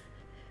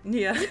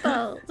 Yeah.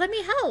 People, let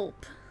me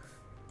help.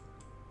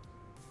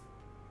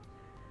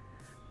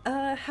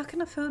 How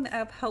can a phone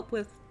app help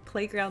with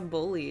playground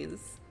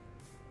bullies?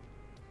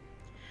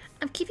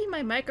 I'm keeping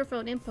my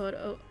microphone input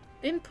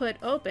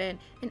open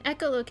and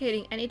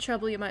echolocating any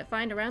trouble you might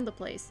find around the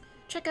place.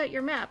 Check out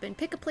your map and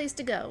pick a place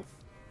to go.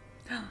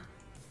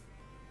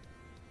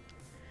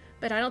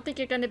 But I don't think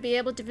you're going to be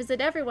able to visit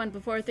everyone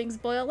before things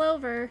boil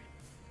over.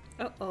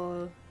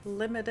 Uh-oh.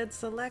 Limited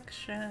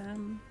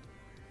selection.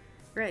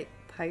 Right.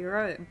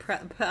 Prioritize.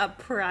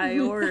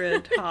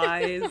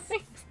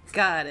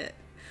 Got it.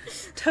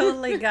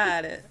 Totally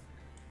got it.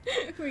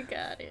 We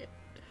got it.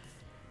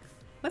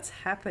 What's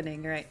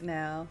happening right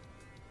now?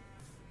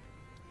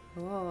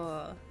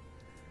 Oh.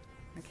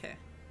 Okay.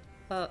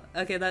 Well,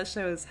 okay, that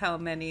shows how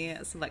many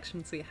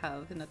selections we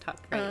have in the top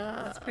right.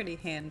 That's pretty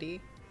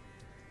handy.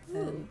 Ooh.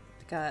 And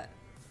got,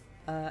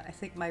 I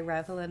think my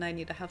rival and I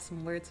need to have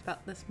some words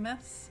about this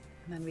mess.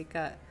 And then we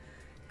got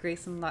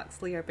Grace and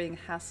Loxley are being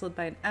hassled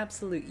by an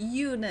absolute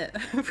unit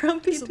from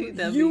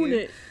P2W.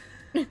 Unit.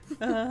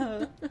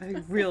 A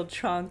real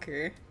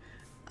chonker.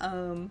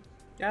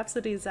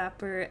 Rhapsody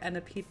Zapper and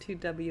a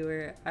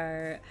P2Wer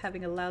are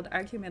having a loud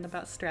argument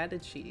about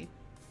strategy.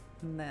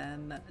 And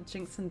then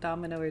Jinx and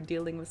Domino are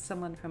dealing with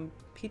someone from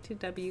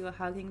P2W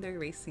hogging their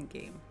racing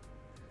game.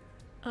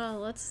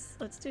 Let's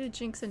do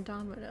Jinx and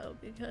Domino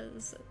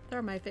because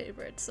they're my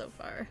favorites so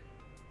far.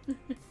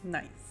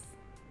 Nice.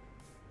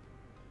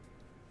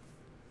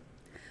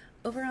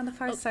 Over on the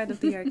far side of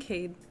the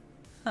arcade.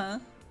 Huh?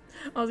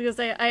 I was gonna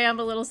say, I am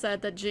a little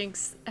sad that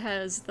Jinx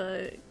has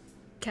the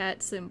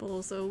cat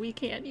symbol, so we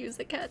can't use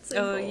the cat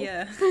symbol. Oh,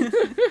 yeah.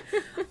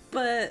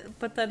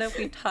 but then if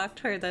we talk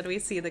to her, then we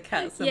see the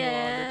cat symbol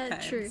all the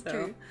time. True, so.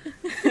 true.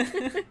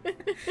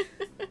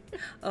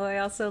 Oh, I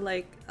also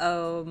like,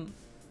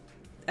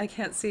 I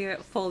can't see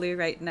it fully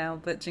right now,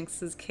 but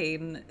Jinx's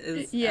cane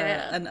is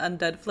an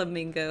undead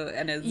flamingo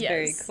and is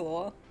very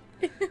cool.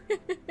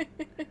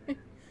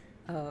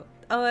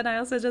 Oh, and I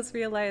also just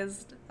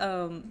realized,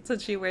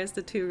 since she wears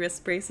the 2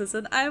 wrist braces,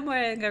 and I'm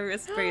wearing a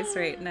wrist brace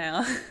right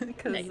now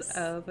because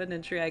of an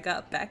injury I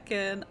got back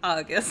in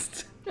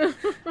August.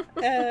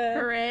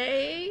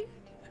 Hooray!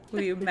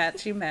 We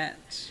matchy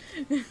match.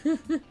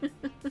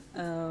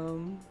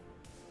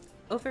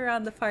 Over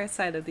on the far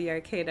side of the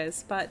arcade, I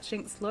spot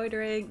Jinx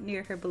loitering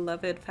near her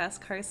beloved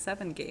Fast Car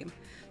 7 game,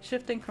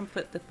 shifting from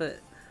foot to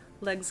foot,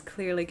 legs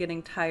clearly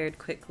getting tired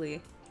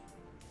quickly.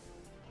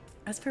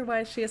 As for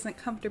why she isn't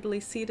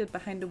comfortably seated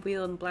behind a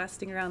wheel and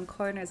blasting around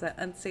corners at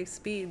unsafe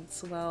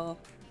speeds, well,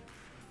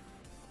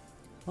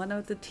 one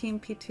of the Team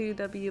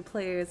P2W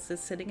players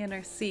is sitting in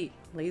her seat,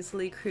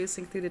 lazily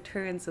cruising through the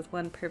turns with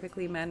one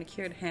perfectly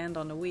manicured hand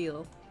on the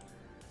wheel.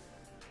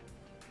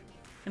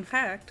 In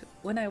fact,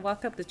 when I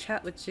walk up to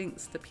chat with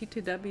Jinx, the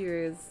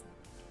P2W is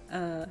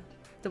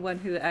the one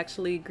who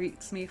actually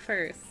greets me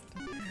first.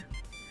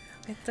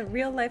 The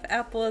real-life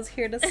apple is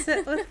here to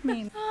sit with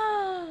me.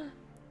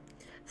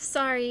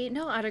 Sorry,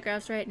 no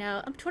autographs right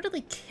now. I'm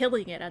totally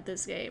killing it at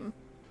this game.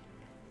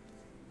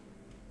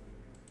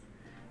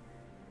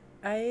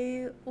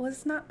 I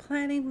was not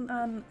planning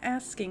on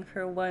asking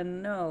for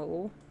one,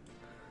 no.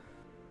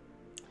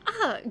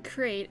 Ah,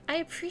 great. I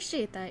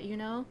appreciate that, you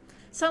know?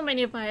 So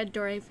many of my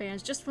adoring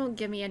fans just won't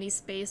give me any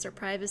space or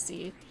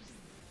privacy.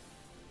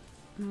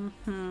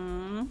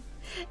 Mm-hmm.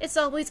 It's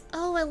always,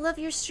 oh, I love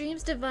your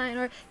streams, Divine,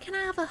 or can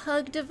I have a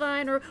hug,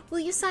 Divine, or will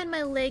you sign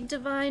my leg,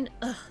 Divine?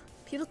 Ugh.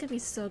 People can be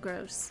so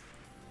gross.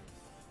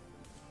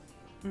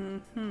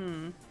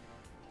 Mm-hmm.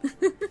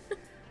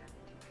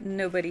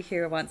 Nobody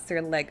here wants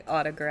their leg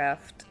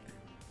autographed.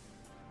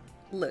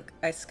 Look,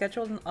 I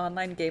scheduled an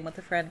online game with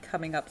a friend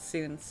coming up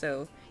soon,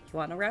 so you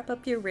want to wrap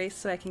up your race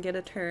so I can get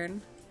a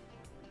turn?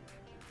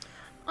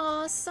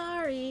 Aw,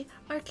 sorry.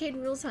 Arcade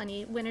rules,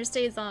 honey. Winner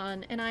stays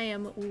on, and I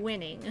am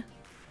winning.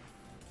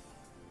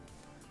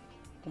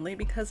 Only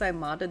because I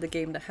modded the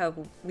game to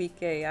have weak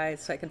AI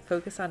so I can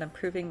focus on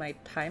improving my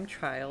time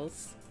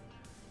trials.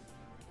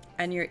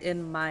 And you're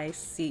in my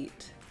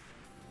seat.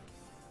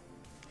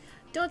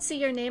 Don't see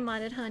your name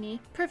on it, honey.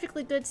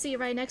 Perfectly good seat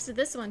right next to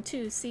this one,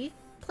 too, see?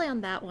 Play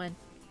on that one.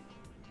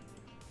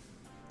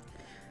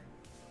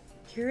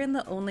 You're in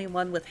the only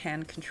one with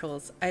hand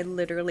controls. I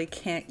literally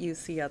can't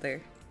use the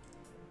other.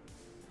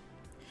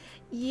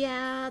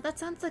 Yeah, that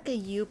sounds like a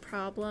you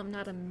problem,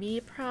 not a me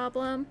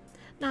problem.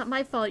 Not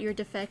my fault you're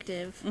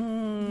defective. Whoa!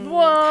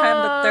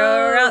 Time to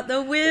throw her out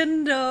the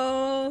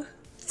window!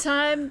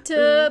 Time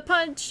to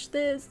punch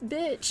this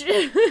bitch!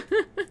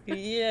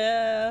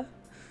 Yeah.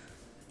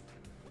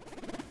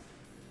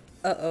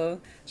 Uh-oh.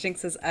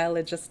 Jinx's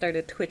eyelid just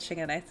started twitching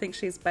and I think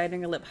she's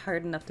biting her lip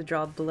hard enough to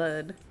draw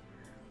blood.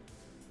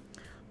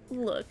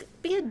 Look,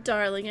 be a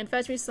darling and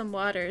fetch me some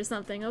water or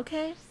something,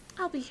 okay?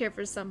 I'll be here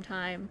for some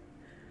time.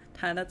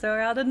 Time to throw her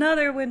out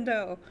another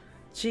window!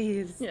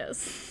 Jeez.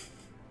 Yes.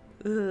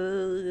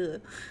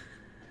 Ugh.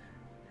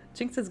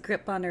 Jinx's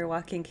grip on her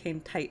walking cane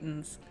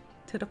tightens,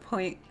 to the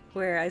point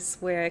where I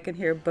swear I can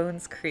hear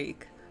bones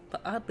creak,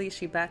 but oddly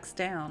she backs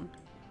down.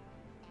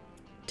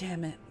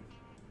 Damn it.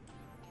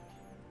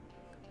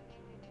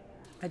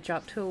 I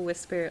drop to a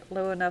whisper,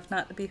 low enough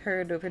not to be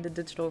heard over the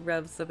digital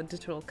revs of a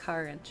digital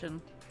car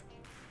engine.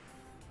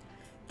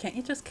 Can't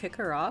you just kick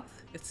her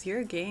off? It's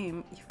your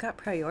game. You've got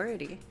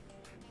priority.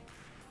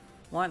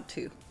 Want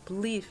to.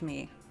 Believe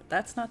me. But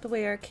that's not the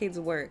way arcades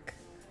work.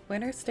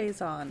 Winner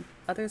stays on.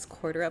 Others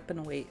quarter up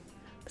and wait.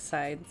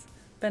 Besides,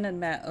 Ben and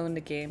Matt own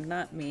the game,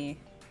 not me.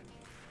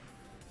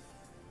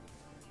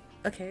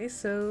 Okay,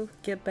 so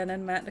get Ben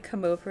and Matt to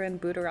come over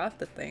and boot her off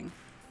the thing.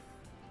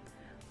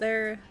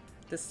 They're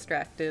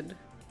distracted.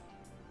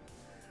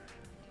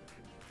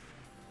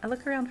 I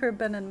look around for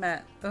Ben and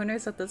Matt,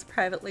 owners of this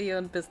privately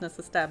owned business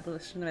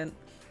establishment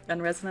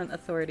and resident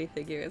authority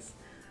figures.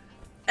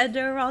 And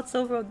they're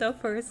also from the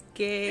first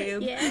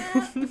game.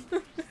 Yeah.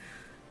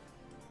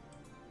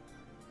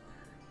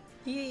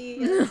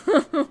 Yeah.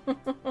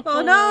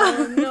 Oh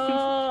no!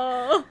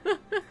 No!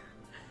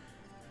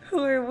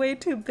 Who are way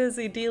too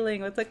busy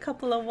dealing with a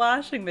couple of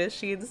washing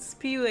machines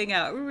spewing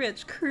out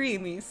rich,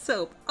 creamy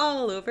soap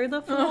all over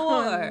the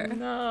floor. Oh,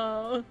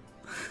 no.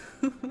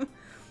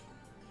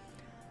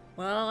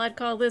 Well, I'd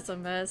call this a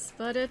mess,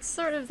 but it's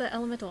sort of the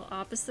elemental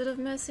opposite of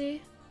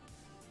messy.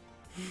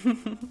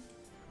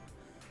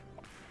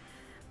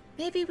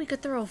 Maybe we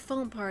could throw a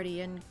foam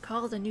party and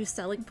call it a new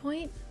selling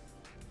point?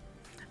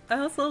 I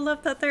also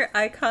love that their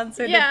icons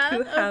are Yeah, the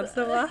two halves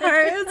of a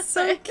heart. It's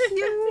so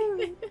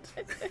cute.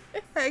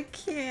 I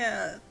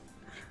can't.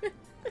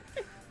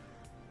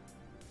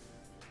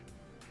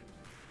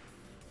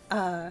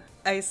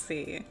 I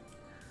see.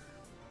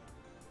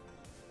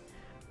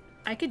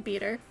 I could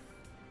beat her.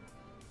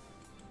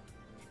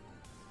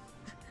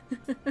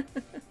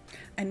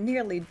 I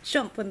nearly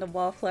jump when the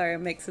wallflower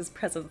makes his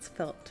presence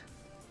felt.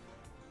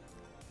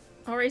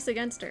 I'll race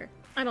against her.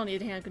 I don't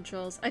need hand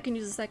controls. I can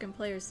use a second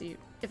player seat.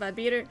 If I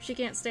beat her, she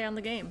can't stay on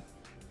the game.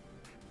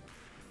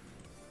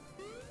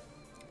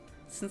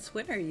 Since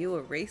when are you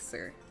a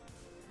racer?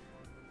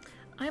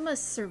 I'm a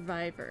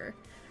survivor.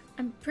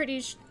 I'm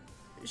pretty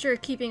sure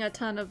keeping a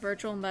ton of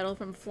virtual metal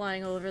from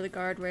flying over the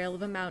guardrail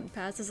of a mountain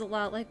pass is a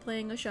lot like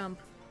playing a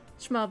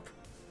shmup.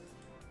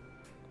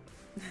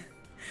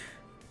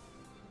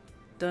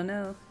 Don't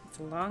know. It's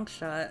a long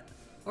shot.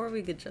 Or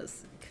we could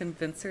just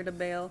convince her to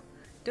bail.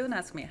 Don't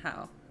ask me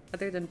how,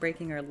 other than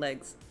breaking her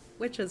legs,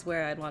 which is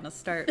where I'd want to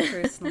start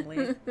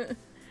personally.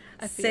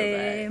 I feel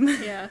Same.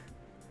 that. Yeah.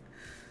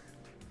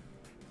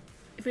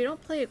 If we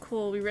don't play it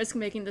cool, we risk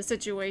making the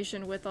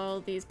situation with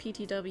all these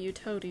PTW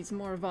toadies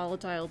more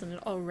volatile than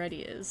it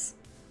already is.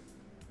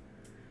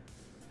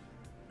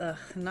 Ugh,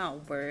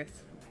 not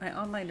worth. My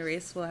online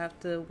race will have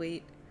to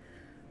wait.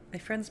 My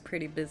friend's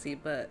pretty busy,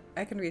 but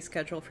I can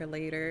reschedule for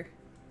later.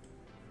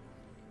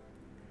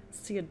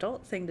 It's the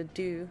adult thing to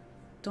do.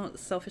 Don't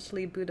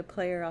selfishly boot a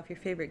player off your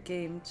favorite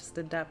game, just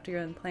adapt your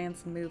own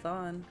plans and move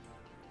on.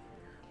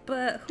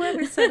 But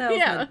whoever said I was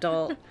Yeah. an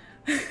adult,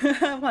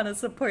 I want to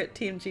support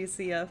Team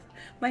GCF,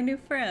 my new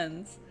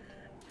friends.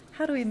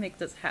 How do we make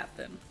this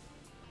happen?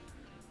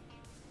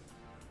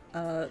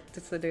 So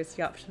there's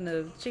the option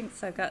of,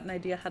 Jinx, I've got an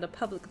idea how to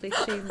publicly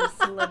shame the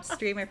celeb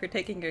streamer for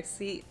taking her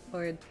seat,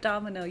 or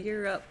Domino,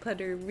 you're up, put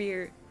her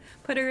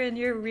in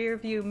your rear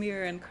view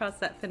mirror and cross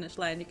that finish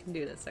line, you can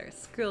do this, or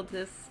screw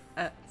this,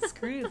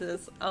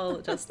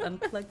 I'll just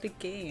unplug the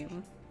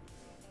game.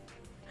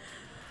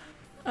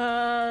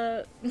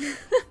 I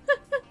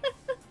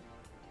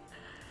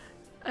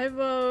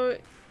vote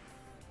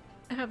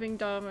having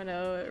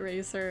Domino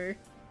race her.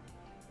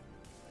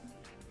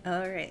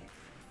 Alright.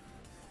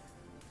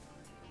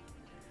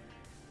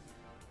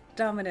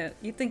 Domino,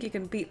 you think you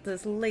can beat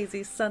this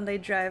lazy Sunday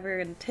driver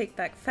and take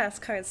back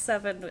Fast Car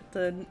 7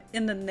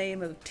 in the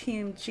name of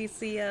Team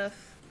GCF?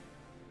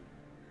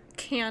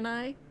 Can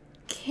I?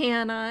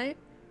 Can I?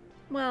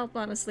 Well,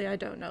 honestly, I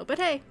don't know. But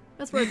hey,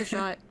 that's worth a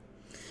shot.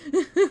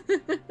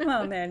 Come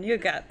on, man, you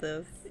got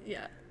this.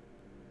 Yeah.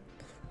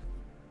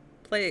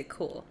 Play it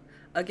cool.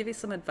 I'll give you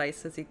some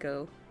advice as you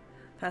go.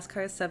 Fast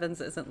Car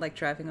 7's isn't like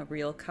driving a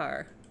real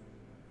car.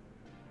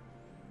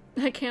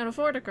 I can't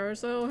afford a car,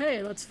 so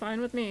hey, that's fine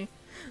with me.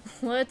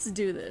 Let's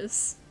do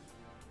this.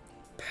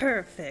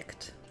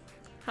 Perfect.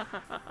 Ha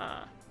ha ha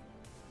ha.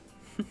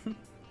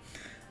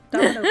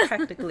 Domino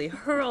practically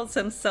hurls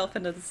himself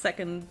into the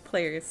second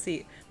player's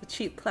seat, the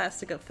cheap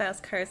plastic of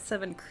Fast Car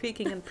 7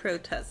 creaking in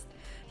protest.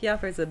 He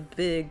offers a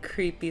big,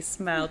 creepy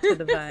smile to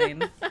the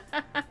vine.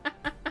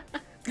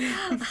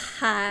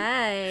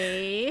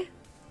 Hi.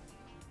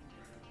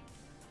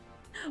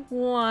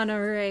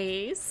 Wanna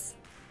race?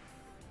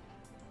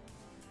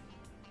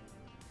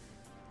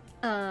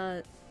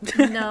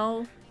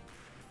 No.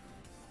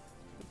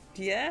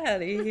 Get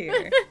out of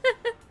here.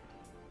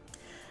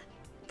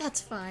 That's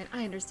fine,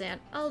 I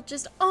understand. I'll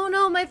just... Oh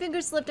no, my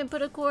finger slipped and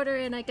put a quarter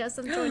in. I guess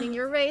I'm joining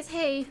your race.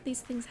 Hey, these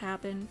things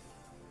happen.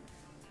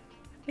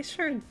 They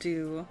sure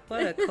do.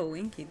 What a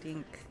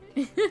coinky-dink.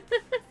 He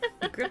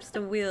grips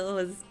the wheel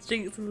as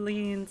Jinx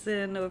leans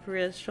in over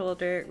his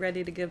shoulder,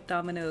 ready to give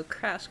Domino a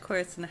crash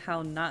course in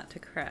how not to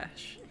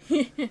crash.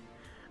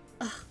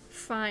 Ugh,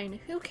 fine.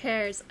 Who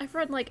cares? I've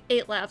run like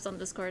 8 laps on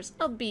this course.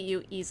 I'll beat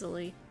you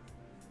easily.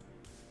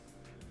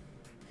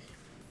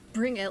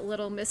 Bring it,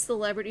 little Miss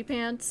Celebrity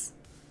Pants.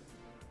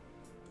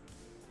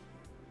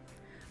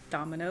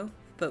 Domino,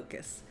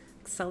 focus.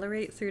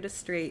 Accelerate through the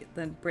straight,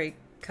 then brake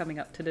coming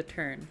up to the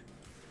turn.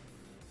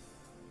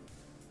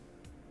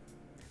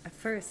 At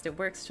first, it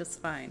works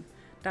just fine.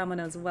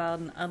 Domino's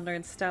wild and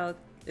unlearned style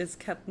is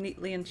kept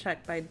neatly in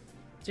check by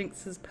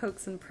Jinx's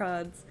pokes and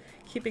prods,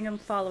 keeping him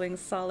following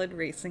solid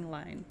racing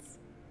lines.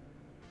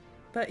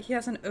 But he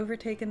hasn't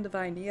overtaken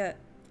Divine yet,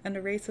 and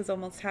the race is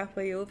almost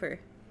halfway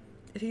over.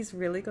 If he's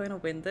really going to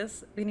win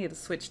this, we need to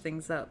switch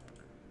things up.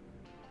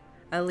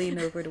 I lean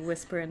over to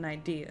whisper an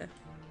idea.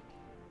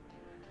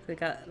 We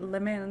got Le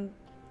Mans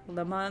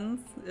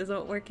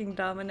isn't working,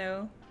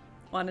 Domino.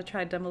 Want to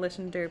try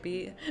Demolition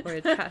Derby? Or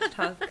Trash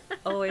Talk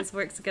always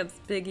works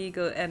against big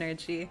ego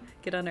energy.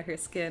 Get under her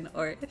skin.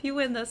 Or if you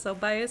win this, I'll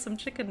buy you some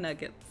chicken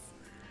nuggets.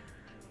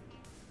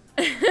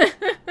 I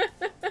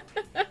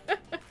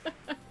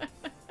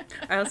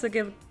also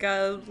give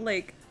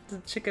like the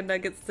chicken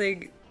nuggets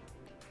thing.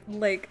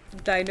 Like,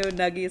 Dino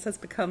Nuggies has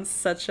become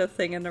such a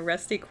thing in the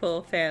Rusty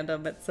Quill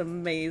fandom. It's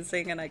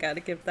amazing, and I gotta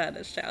give that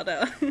a shout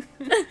out.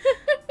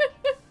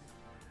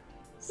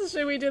 So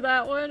should we do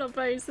that one? I'll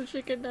buy you some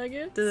chicken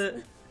nuggets.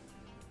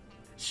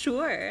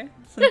 Sure,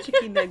 some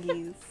chicken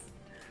nuggies.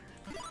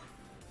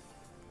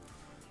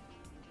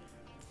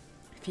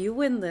 If you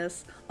win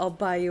this, I'll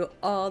buy you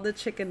all the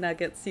chicken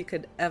nuggets you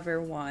could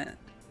ever want.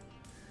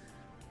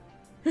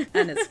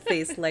 And his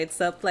face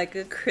lights up like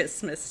a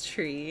Christmas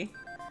tree.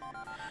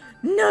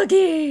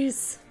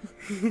 Nuggies!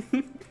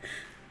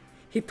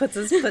 He puts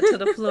his foot to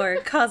the floor,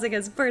 causing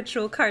his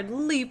virtual car to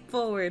leap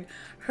forward,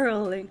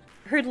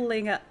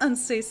 hurtling at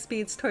unsafe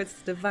speeds towards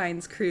the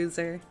Divine's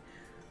cruiser.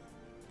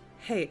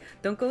 Hey,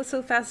 don't go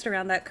so fast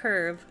around that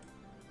curve.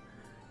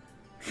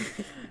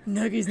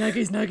 Nuggies,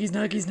 nuggies, nuggies,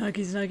 nuggies,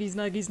 nuggies, nuggies,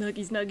 nuggies,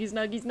 nuggies, nuggies,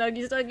 nuggies,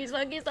 nuggies, nuggies,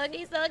 nuggies,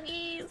 nuggies,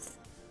 nuggies.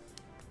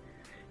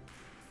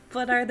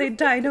 But are they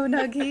Dino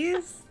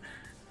Nuggies?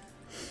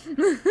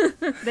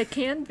 They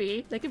can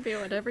be. They can be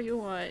whatever you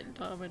want,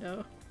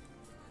 Domino.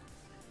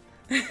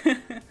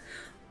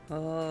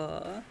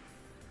 Oh.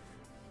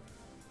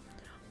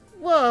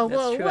 Whoa,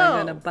 That's whoa, true. whoa.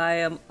 I'm gonna buy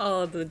him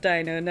all the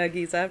Dino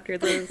Nuggies after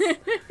this.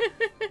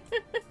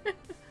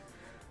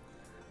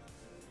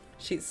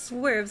 She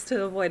swerves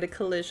to avoid a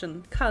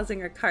collision,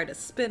 causing her car to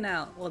spin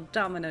out, while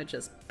Domino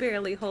just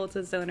barely holds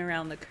his own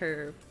around the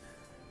curve.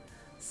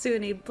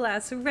 Soon he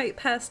blasts right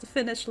past the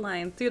finish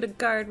line, through the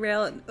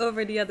guardrail and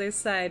over the other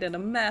side in a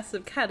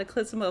massive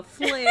cataclysm of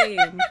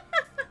flame.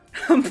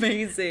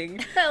 Amazing.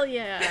 Hell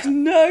yeah.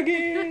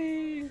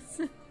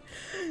 Nuggies!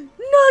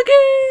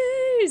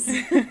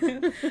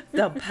 Nuggies!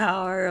 The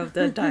power of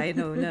the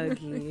Dino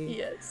Nuggie.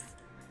 Yes.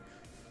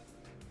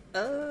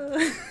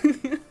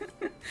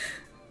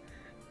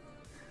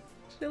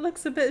 She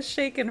looks a bit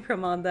shaken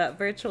from on that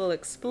virtual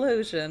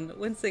explosion,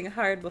 wincing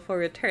hard before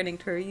returning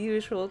to her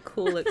usual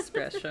cool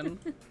expression.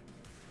 A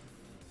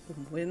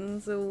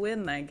win's a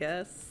win, I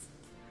guess.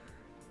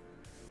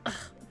 Ugh,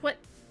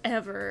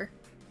 whatever.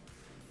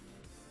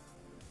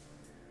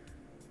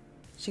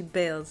 She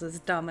bails as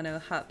Domino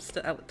hops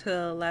out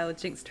to allow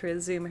Jinx to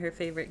resume her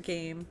favorite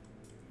game.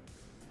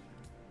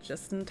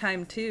 Just in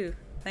time, too.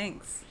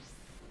 Thanks.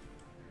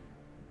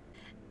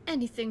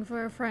 Anything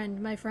for a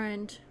friend, my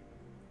friend.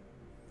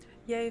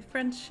 Yay,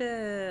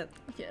 friendship!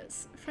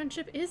 Yes,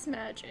 friendship is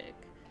magic.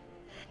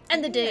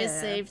 And the day is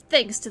saved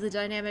thanks to the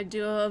dynamic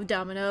duo of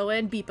Domino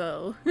and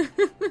Beepo.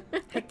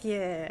 Heck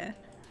yeah!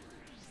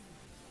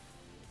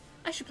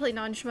 I should play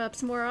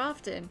non-shmups more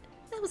often.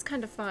 That that was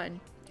kind of fun.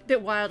 A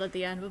bit wild at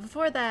the end, but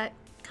before that,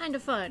 kind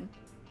of fun.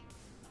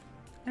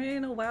 I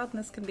mean,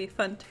 wildness can be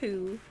fun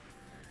too.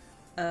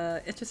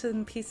 Interested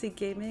in PC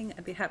gaming?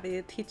 I'd be happy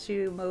to teach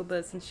you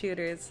MOBAs and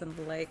shooters and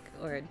the like,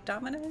 or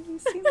Domino, you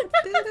seem a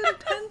bit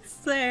intense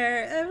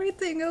there.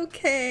 Everything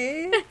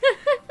okay?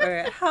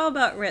 Or how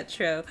about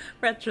retro?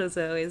 Retro's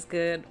always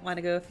good. Want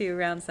to go a few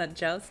rounds at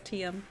Joust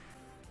TM?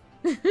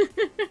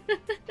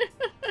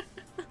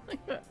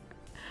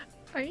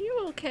 Are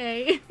you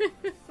okay?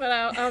 But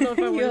I don't know if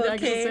I would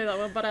actually say that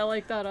one, but I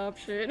like that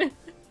option.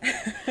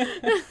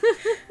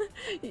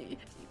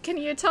 Can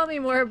you tell me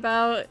more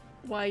about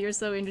why you're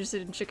so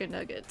interested in chicken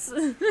nuggets?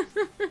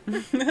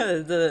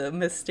 The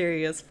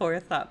mysterious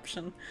fourth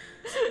option.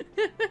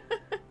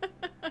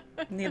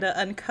 Need to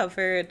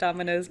uncover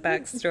Domino's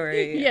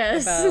backstory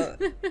about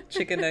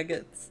chicken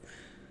nuggets.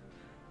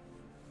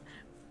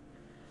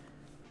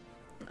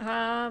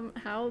 How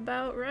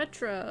about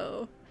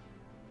retro?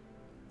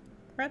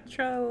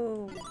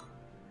 Retro!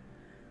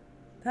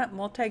 That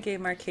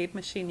multi-game arcade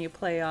machine you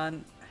play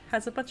on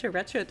has a bunch of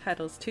retro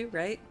titles too,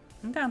 right?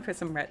 I'm down for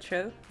some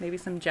retro. Maybe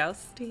some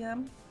Joust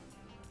TM.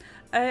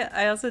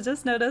 I also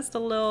just noticed a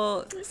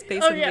little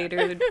Space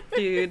Invader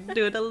dude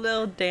doing a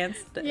little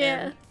dance at the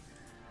end.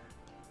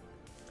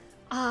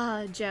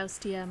 Ah,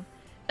 Joust TM.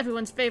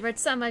 Everyone's favorite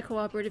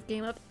semi-cooperative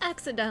game of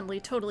accidentally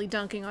totally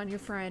dunking on your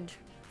friend.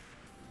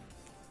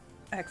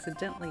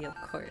 Accidentally, of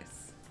course.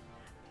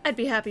 I'd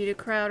be happy to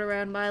crowd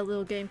around my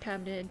little game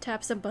cabinet and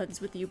tap some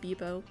buttons with you,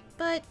 Bebo,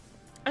 but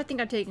I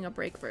think I'm taking a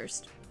break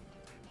first.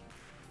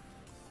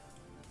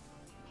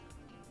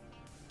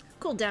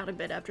 Cool down a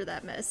bit after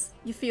that mess.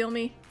 You feel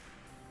me?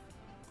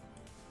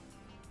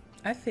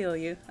 I feel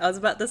you. I was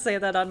about to say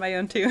that on my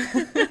own too.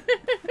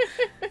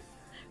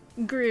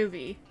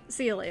 Groovy.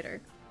 See you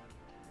later.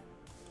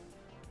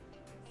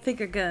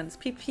 Finger guns.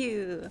 Pew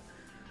pew.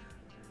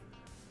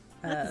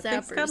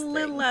 Things got a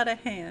little thing. out of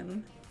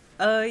hand.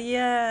 Oh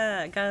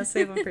yeah, gotta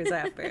save them for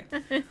Zapper.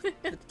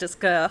 Just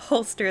gotta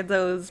holster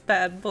those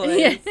bad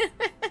boys.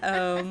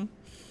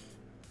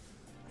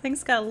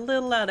 Things got a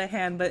little out of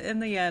hand, but in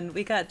the end,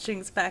 we got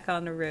Jinx back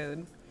on the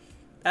road.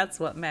 That's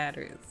what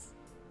matters.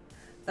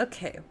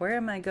 Okay, where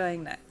am I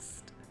going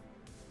next?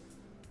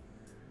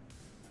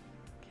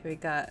 Okay, we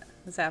got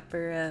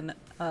Zapper and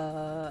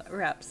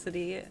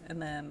Rhapsody, and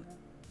then...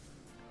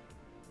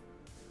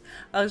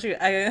 Oh shoot,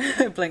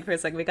 I blinked for a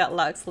second. We got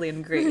Loxley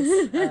and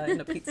Grace in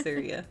the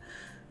pizzeria.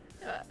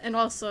 And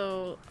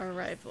also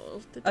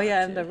Arrival. Oh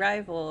yeah, and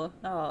Arrival.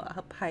 Oh,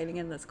 up hiding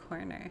in this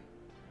corner.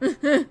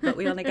 But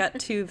we only got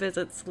 2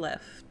 visits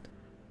left.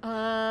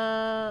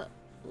 Let's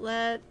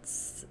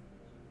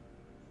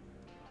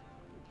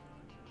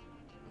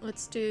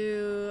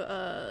do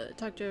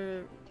talk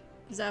to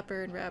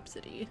Zapper and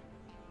Rhapsody.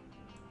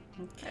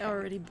 Okay. I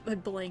already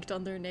had blanked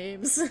on their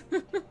names.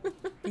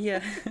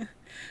 Yeah.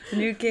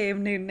 New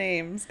game, new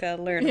names.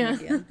 Gotta learn them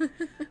again.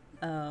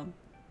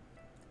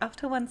 Off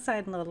to one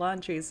side in the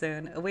laundry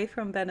zone, away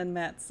from Ben and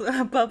Matt's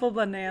Bubble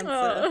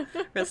Bonanza.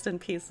 Rest in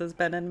pieces,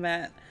 Ben and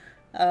Matt.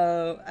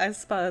 I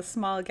saw a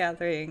small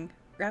gathering,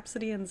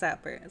 Rhapsody and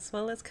Zapper, as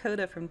well as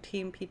Coda from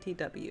Team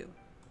PTW. Did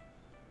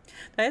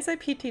I say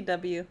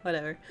PTW?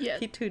 Whatever. Yeah.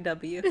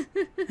 P2W.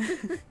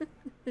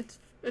 It's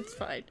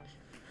fine.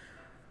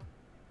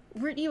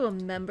 Weren't you a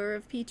member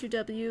of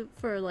P2W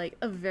for like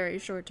a very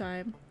short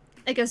time?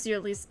 I guess you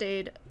at least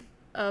stayed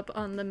up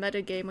on the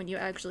metagame when you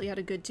actually had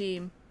a good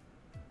team.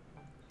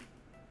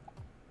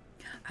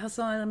 I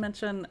also want to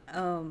mention,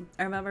 I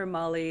remember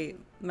Molly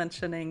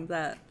mentioning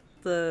that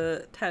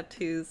the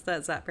tattoos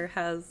that Zapper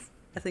has,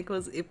 I think it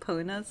was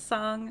Epona's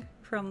song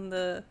from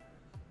the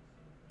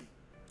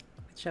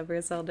whichever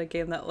Zelda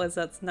game that was,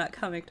 that's not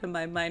coming to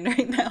my mind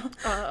right now.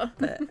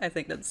 But I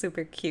think that's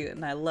super cute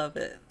and I love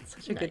it. It's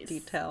such a good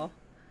detail.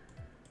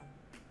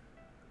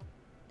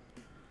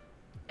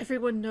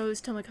 Everyone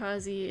knows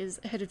Tamikaze is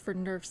headed for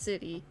Nerf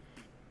City.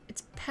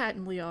 It's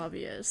patently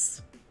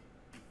obvious.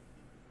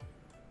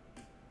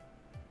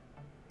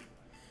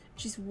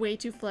 She's way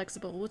too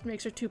flexible, which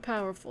makes her too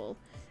powerful.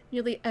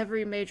 Nearly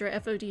every major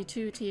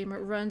FOD2 team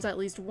runs at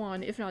least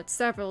one, if not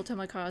several,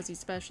 Tamikaze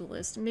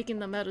specialists, making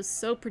the meta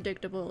so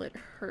predictable it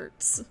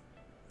hurts.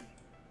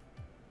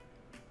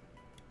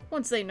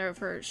 Once they nerf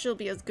her, she'll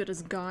be as good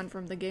as gone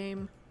from the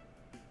game.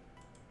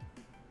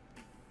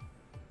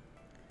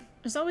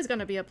 There's always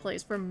gonna be a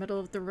place for a middle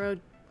of the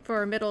road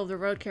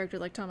character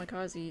like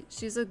Tamikaze.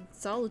 She's a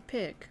solid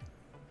pick.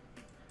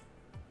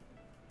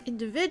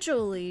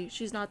 Individually,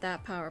 she's not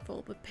that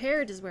powerful, but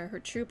paired is where her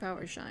true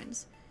power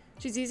shines.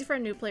 She's easy for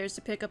new players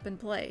to pick up and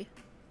play.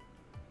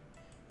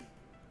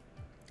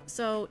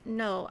 So,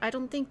 no, I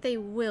don't think they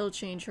will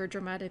change her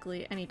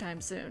dramatically anytime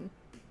soon.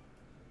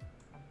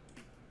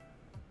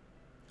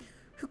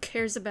 Who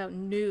cares about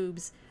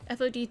noobs?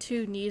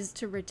 FOD2 needs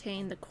to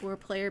retain the core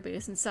player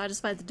base and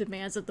satisfy the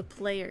demands of the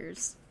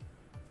players.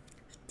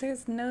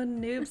 There's no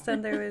noobs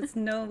and there is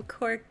no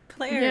core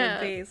player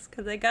base,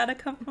 because they gotta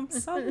come from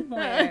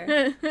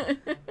somewhere.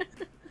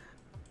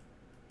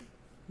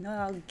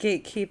 No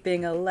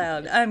gatekeeping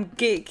allowed. I'm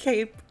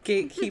gatekeeping.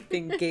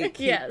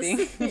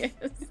 Yes, yes.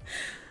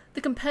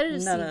 The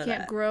competitive None scene of can't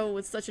that. grow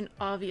with such an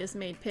obvious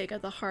made pick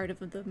at the heart of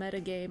the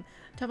metagame.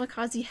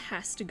 Tamakaze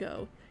has to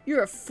go.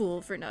 You're a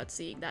fool for not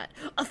seeing that.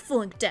 A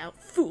flunked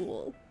out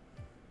fool.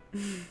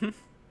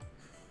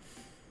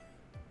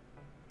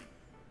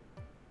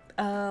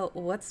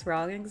 What's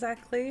wrong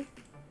exactly?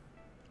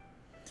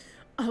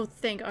 Oh,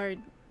 thank our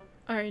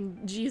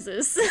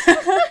Jesus.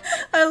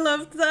 I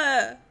loved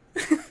that.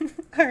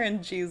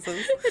 Aaron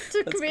Jesus. It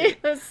took That's me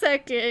great. a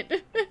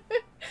second.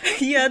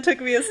 Yeah, it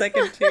took me a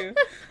second too.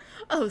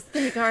 Oh,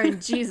 thank our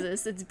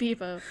Jesus. It's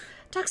Bebo.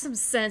 Talk some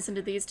sense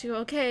into these two,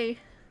 okay?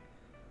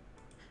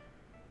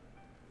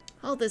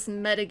 All this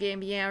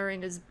metagame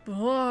yammering is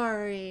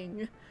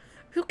boring.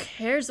 Who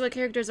cares what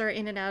characters are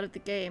in and out of the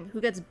game?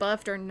 Who gets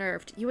buffed or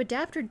nerfed? You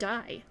adapt or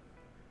die.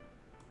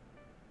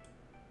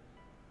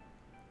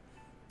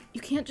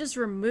 You can't just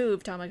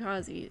remove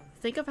Tamakaze.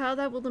 Think of how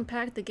that will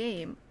impact the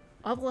game.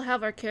 All we'll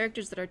have are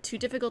characters that are too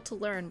difficult to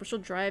learn, which will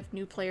drive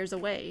new players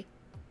away.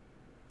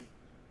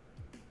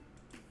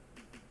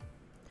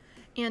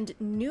 And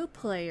new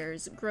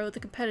players grow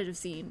the competitive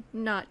scene,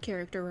 not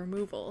character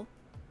removal.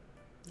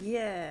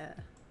 Yeah.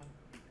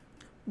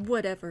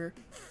 Whatever,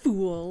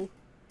 fool.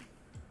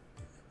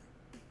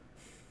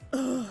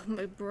 Ugh,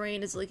 my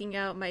brain is leaking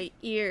out my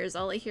ears.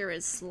 All I hear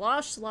is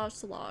slosh, slosh,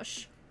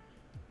 slosh.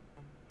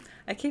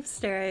 I keep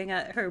staring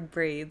at her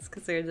braids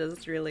because they're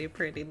just really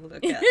pretty to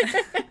look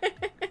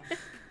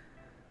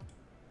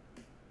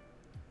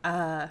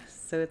at.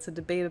 So it's a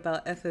debate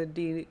about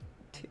FOD2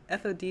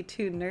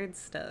 nerd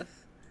stuff.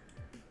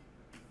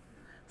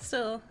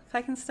 Still, if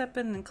I can step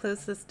in and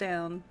close this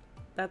down,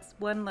 that's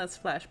one less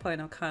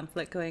flashpoint of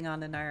conflict going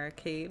on in our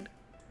arcade.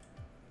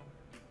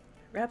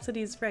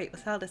 Rhapsody's right.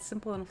 Without a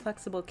simple and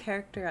flexible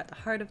character at the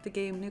heart of the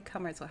game,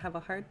 newcomers will have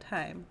a hard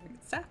time.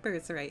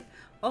 Zapper's right.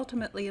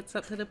 Ultimately, it's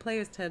up to the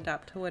players to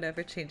adapt to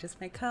whatever changes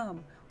may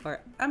come.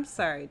 Or, I'm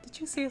sorry, did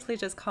you seriously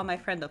just call my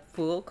friend a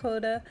fool,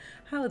 Coda?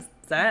 How is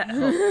that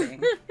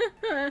helping?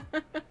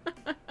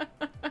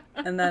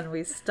 And then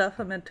we stuff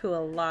him into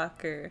a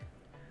locker.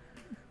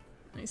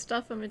 I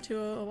stuff him into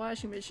a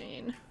washing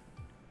machine.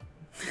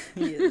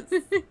 Yes.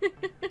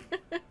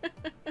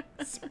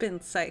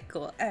 Spin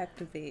cycle,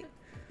 activate.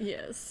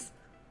 Yes.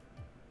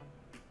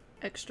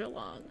 Extra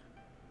long.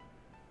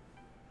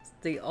 It's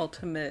the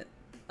ultimate,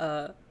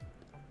 oh,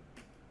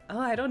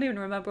 I don't even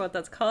remember what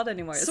that's called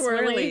anymore.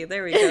 Swirly. Swirly.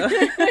 There we go.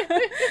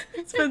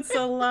 It's been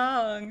so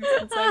long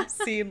since I've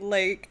seen,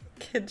 like,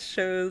 kids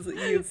shows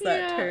use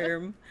that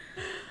term.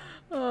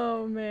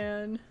 Oh,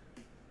 man.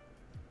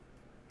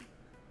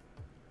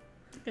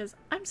 Because,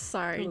 I'm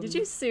sorry, did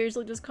you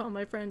seriously just call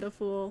my friend a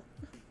fool?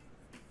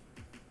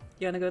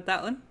 You wanna go with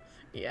that one?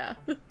 Yeah.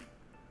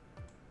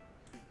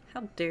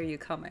 How dare you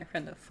call my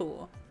friend a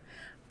fool?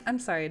 I'm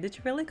sorry, did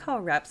you really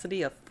call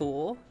Rhapsody a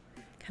fool?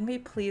 Can we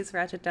please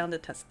ratchet down the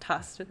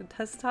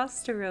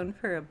testosterone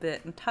for a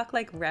bit and talk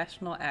like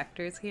rational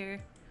actors here?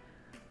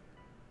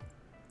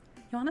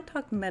 You want to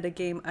talk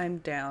metagame, I'm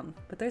down,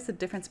 but there's a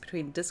difference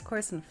between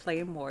discourse and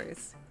flame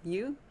wars.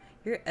 You're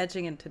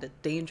edging into the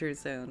danger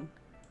zone.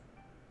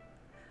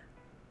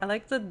 I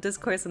like the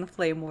discourse and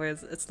flame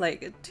wars. It's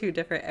like two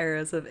different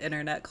eras of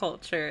internet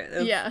culture.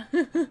 Yeah.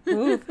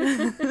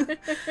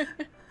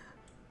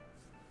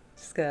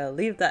 Just gonna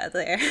leave that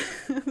there.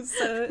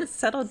 So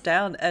settle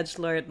down,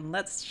 edgelord, and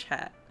let's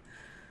chat.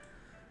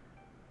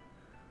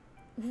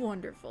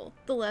 Wonderful.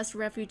 The last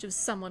refuge of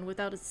someone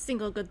without a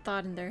single good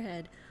thought in their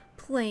head.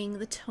 Playing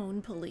the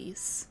tone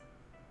police.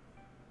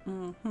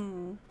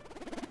 Mm-hmm.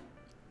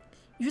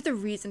 You're the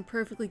reason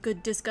perfectly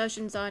good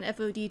discussions on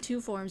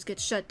FOD2 forums get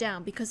shut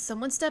down because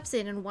someone steps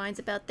in and whines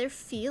about their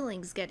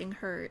feelings getting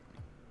hurt.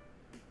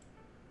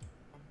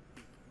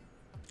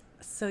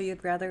 So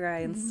you'd rather I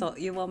insult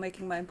you while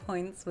making my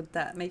points? Would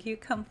that make you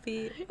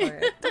comfy?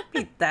 Or don't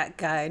be that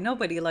guy.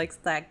 Nobody likes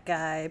that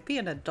guy. Be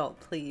an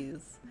adult,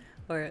 please.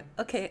 Or,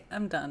 okay,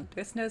 I'm done.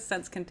 There's no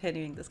sense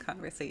continuing this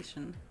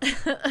conversation.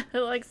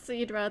 Like, so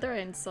you'd rather I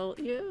insult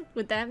you?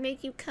 Would that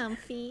make you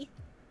comfy?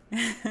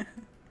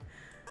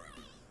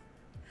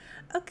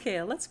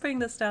 Okay, let's bring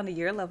this down to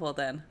your level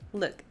then.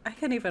 Look, I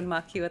can't even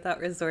mock you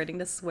without resorting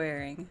to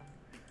swearing.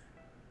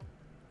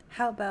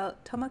 How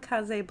about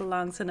Tomikaze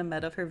belongs in a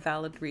meta for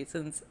valid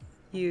reasons,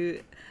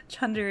 you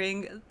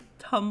chundering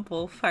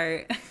tumble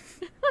fart.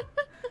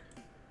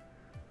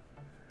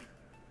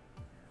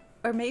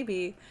 Or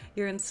maybe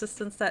your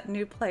insistence that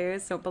new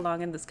players don't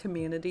belong in this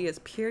community is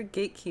pure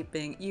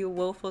gatekeeping, you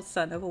woeful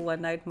son of a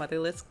one-eyed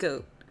motherless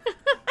goat.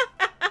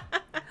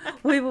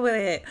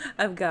 Wait,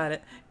 I've got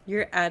it.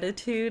 Your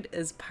attitude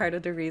is part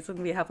of the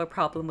reason we have a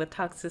problem with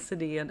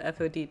toxicity in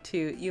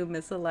FOD2, you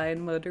misaligned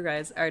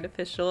motorized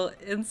artificial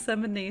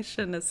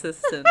insemination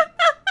assistant.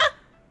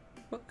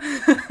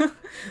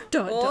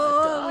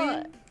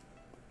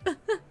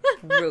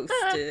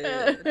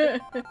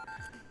 Roasted.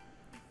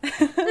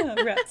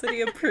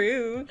 Rhapsody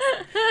approved.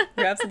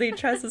 Rhapsody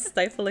tries to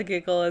stifle a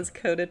giggle as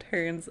Coda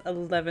turns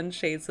 11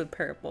 shades of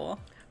purple.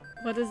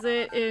 what is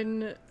it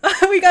in...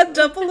 We got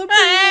double approval!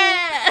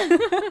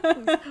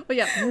 Oh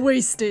yeah,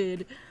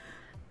 wasted.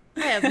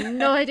 I have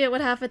no idea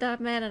what happened to that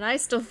man, and I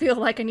still feel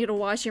like I need to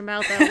wash your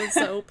mouth out with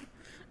soap.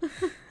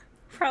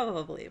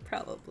 Probably.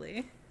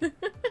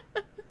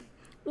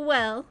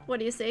 Well, what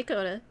do you say,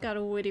 Coda? Got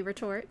a witty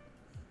retort.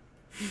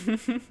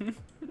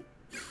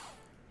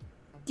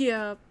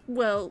 Yeah,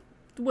 well,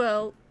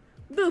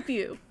 boop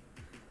you.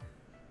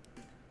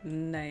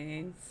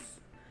 Nice.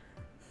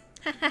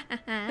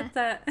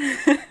 That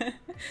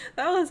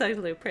that was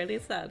actually pretty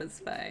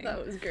satisfying.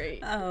 That was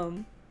great.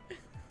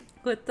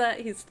 With that,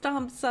 he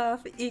stomps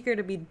off, eager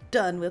to be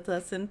done with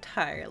us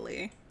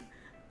entirely.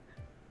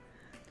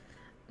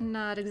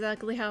 Not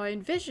exactly how I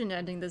envisioned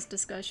ending this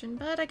discussion,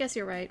 but I guess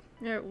you're right.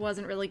 It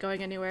wasn't really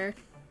going anywhere.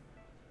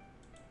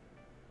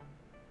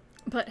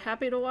 But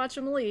happy to watch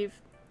him leave.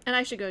 And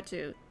I should go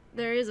too.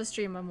 There is a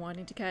stream I'm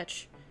wanting to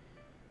catch.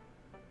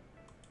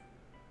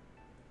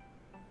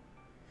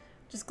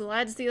 Just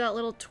glad to see that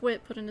little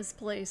twit put in his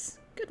place.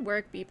 Good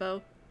work,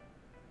 Beepo.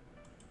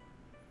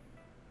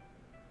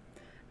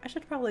 I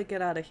should probably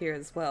get out of here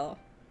as well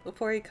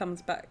before he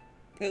comes back.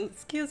 Oh,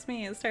 excuse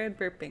me, I started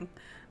burping.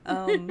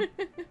 Oh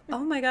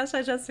my gosh,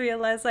 I just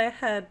realized I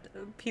had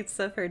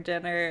pizza for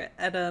dinner,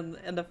 and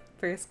in the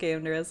first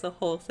game there was a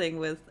whole thing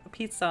with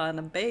pizza on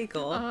a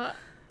bagel.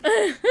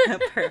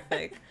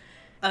 Perfect.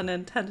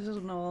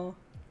 Unintentional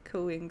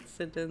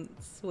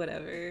coincidence,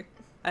 whatever.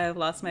 I have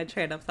lost my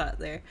train of thought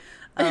there.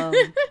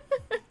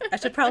 I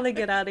should probably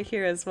get out of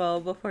here as well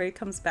before he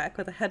comes back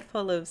with a head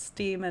full of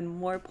steam and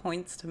more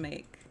points to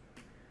make.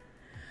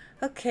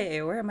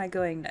 Okay, where am I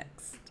going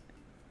next?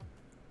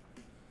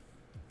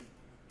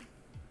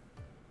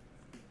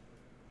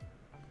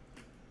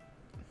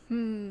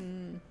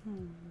 Do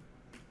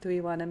we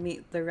want to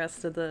meet the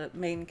rest of the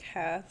main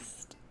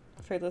cast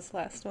for this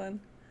last one?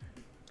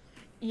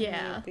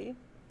 Yeah. Maybe.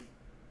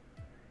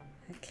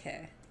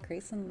 Okay,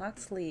 Grayson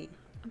Loxley.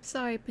 I'm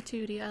sorry,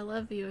 Patootie. I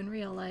love you in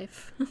real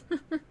life.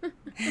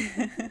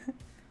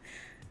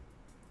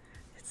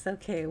 It's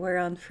okay, we're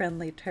on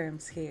friendly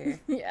terms here.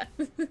 Yeah.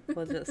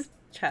 We'll just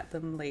chat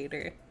them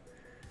later.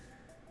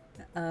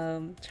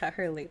 Chat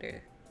her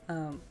later.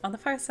 On the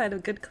far side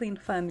of good clean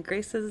fun,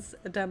 Grace is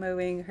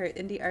demoing her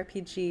indie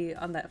RPG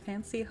on that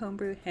fancy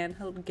homebrew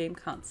handheld game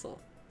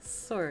console.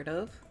 Sort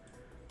of.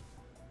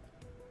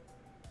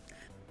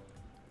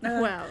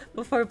 Wow.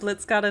 Before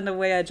Blitz got in the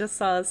way, I just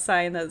saw a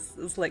sign that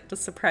was like the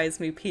surprise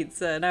me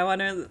pizza, and I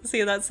want to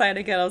see that sign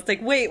again. I was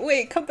like,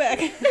 wait, come back.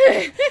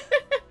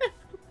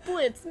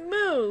 Blitz,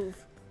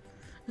 move!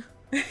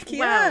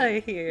 Get out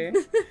of here.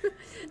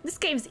 This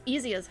game's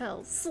easy as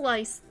hell.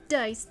 Slice,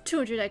 dice,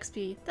 200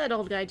 XP. That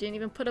old guy didn't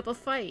even put up a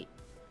fight.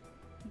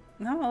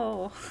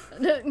 No.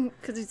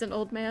 Because he's an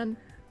old man.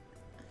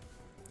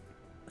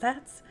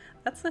 That's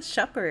a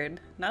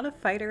shepherd, not a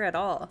fighter at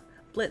all.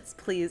 Blitz,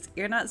 please.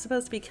 You're not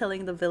supposed to be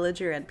killing the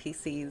villager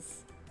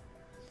NPCs.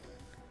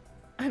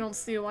 I don't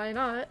see why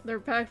not. They're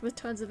packed with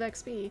tons of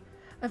XP.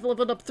 I've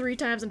leveled up 3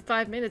 times in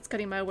 5 minutes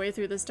cutting my way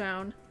through this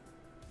town.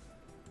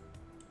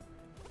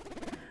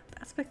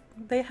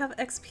 They have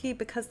XP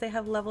because they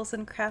have levels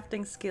and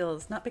crafting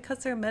skills, not because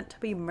they're meant to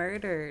be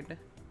murdered.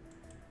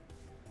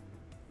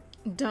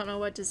 Don't know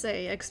what to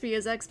say. XP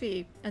is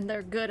XP, and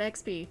they're good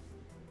XP.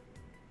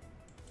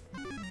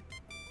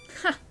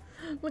 Ha!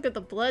 Look at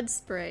the blood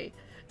spray.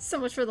 So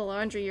much for the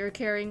laundry you're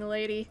carrying,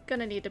 lady.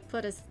 Gonna need to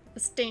put a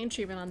stain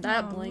treatment on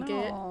that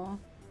blanket. No.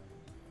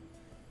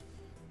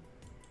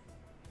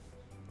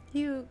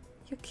 You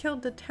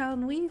killed the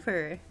town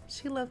weaver.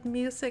 She loved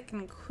music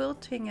and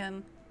quilting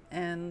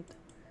and...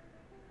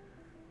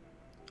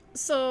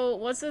 So,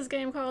 what's this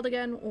game called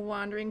again?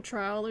 Wandering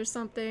Trial or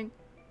something?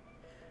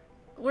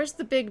 Where's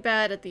the big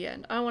bad at the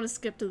end? I want to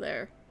skip to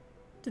there.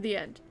 To the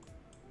end.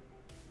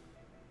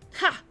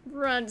 Ha!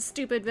 Run,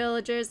 stupid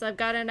villagers. I've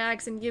got an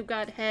axe and you've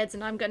got heads,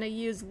 and I'm gonna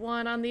use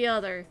one on the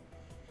other.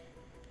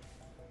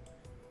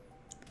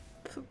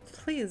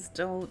 Please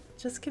don't.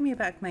 Just give me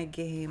back my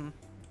game.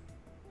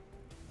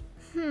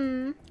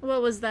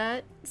 What was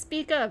that?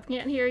 Speak up.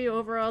 Can't hear you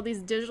over all these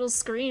digital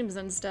screams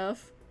and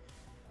stuff.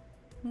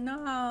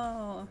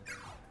 No.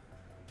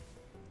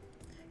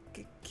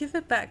 Give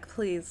it back,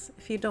 please,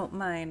 if you don't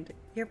mind.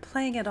 You're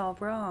playing it all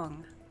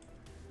wrong.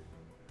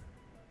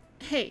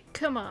 Hey,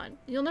 come on.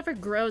 You'll never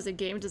grow as a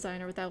game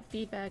designer without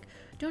feedback.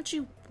 Don't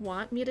you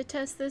want me to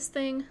test this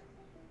thing?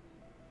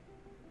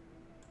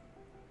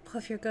 Well,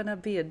 if you're gonna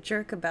be a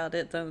jerk about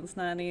it, then it's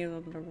not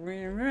even...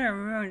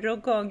 You're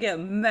gonna get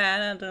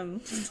mad at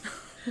them.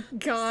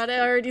 God, I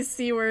already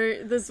see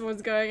where this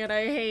one's going and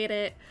I hate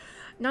it.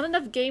 Not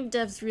enough game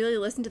devs really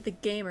listen to the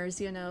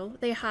gamers, you know.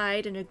 They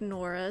hide and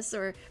ignore us,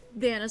 or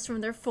ban us from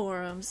their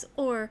forums,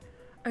 or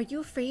are you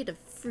afraid of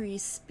free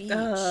speech? Give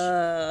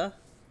them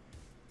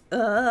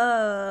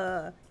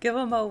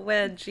a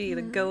wedgie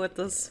to go with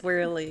the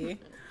swirly.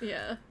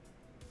 Yeah.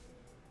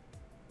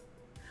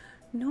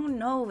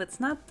 No, it's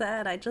not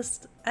that.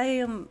 I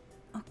am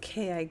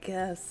okay, I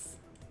guess.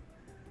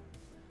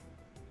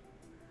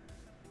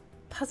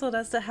 Puzzled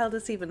as to how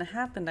this even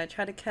happened, I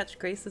try to catch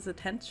Grace's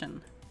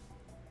attention.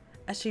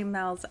 as she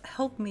mouths,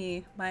 "Help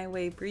me," my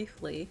way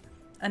briefly,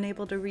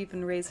 unable to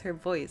even raise her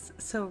voice,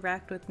 so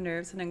racked with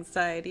nerves and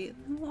anxiety.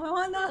 I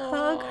wanna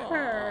hug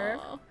her.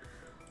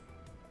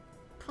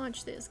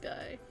 Punch this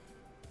guy.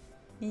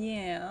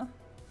 Yeah.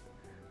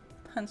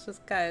 Punch this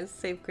guy,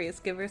 save Grace,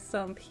 give her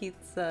some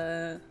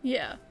pizza.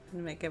 Yeah.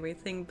 And make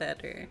everything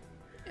better.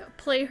 Yeah,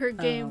 play her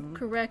game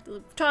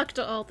correctly. Talk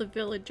to all the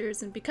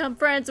villagers and become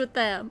friends with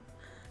them.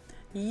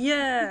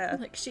 Yeah!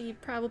 Like she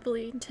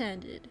probably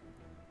intended.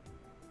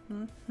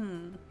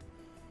 And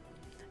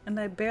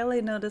I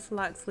barely noticed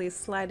Loxley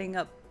sliding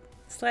on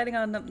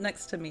up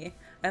next to me.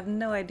 I have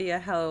no idea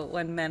how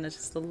one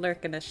manages to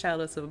lurk in the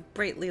shadows of a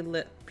brightly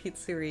lit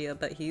pizzeria,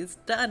 but he's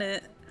done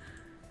it.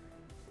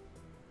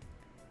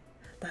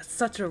 That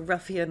such a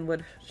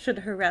ruffian should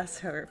harass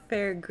her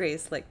fair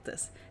Grace like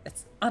this.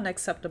 It's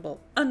unacceptable.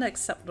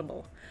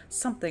 Unacceptable.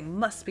 Something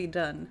must be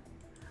done.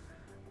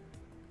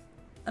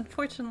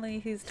 Unfortunately,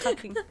 he's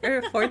talking.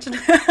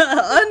 Unfortunately,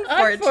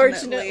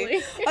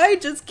 I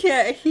just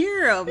can't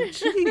hear him.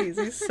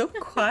 Jeez, he's so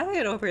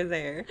quiet over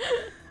there.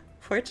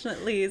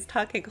 Fortunately, he's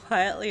talking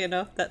quietly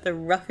enough that the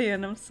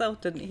ruffian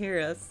himself didn't hear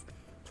us.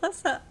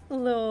 Plus that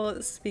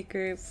little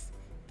speaker's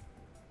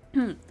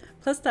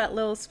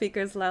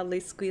loudly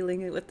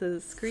squealing with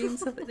the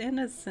screams of an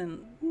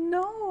innocent.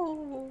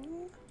 No.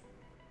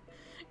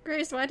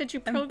 Grace, why did you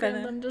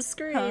program them to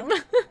scream?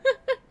 Huh?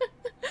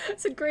 I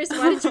said, Grace,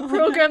 why did you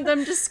program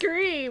them to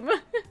scream?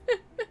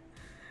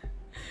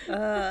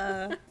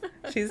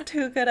 She's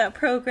too good at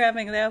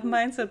programming. They have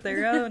minds of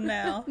their own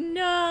now.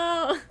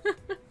 No.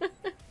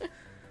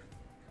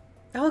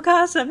 Oh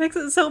gosh, that makes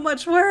it so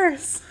much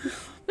worse.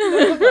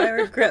 I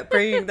regret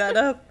bringing that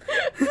up.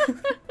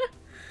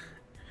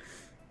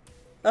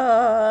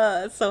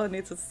 Someone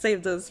needs to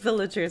save those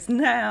villagers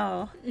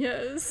now.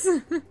 Yes.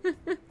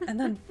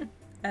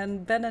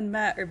 And Ben and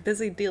Matt are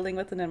busy dealing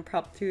with an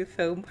impromptu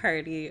foam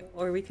party,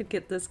 or we could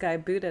get this guy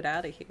booted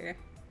out of here.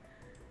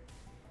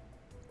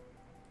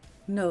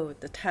 No,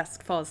 the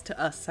task falls to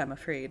us, I'm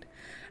afraid.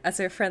 As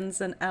our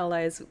friends and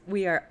allies,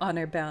 we are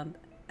honor-bound,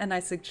 and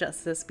I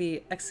suggest this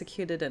be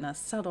executed in a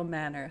subtle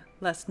manner,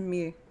 lest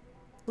mere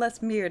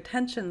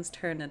tensions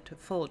turn into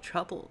full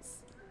troubles.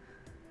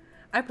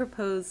 I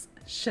propose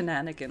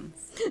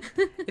shenanigans.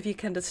 If you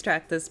can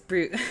distract this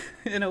brute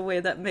in a way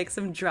that makes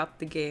him drop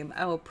the game,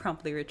 I will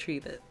promptly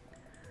retrieve it.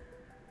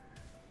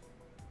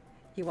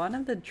 You want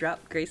him to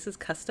drop Grace's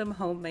custom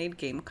homemade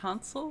game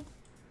console?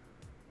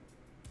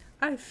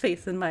 I have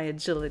faith in my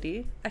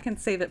agility. I can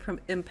save it from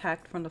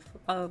impact from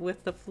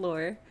with the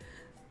floor,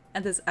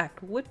 and this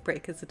act would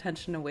break his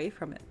attention away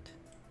from it.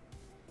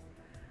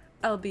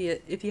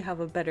 Albeit, if you have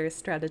a better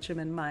stratagem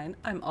in mind,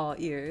 I'm all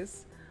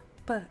ears.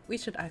 But we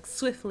should act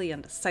swiftly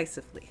and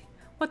decisively.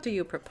 What do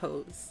you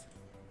propose?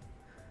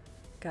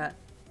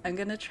 I'm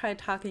gonna try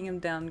talking him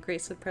down.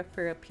 Grace would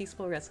prefer a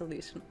peaceful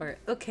resolution. Or,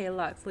 okay,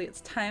 Loxley, it's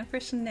time for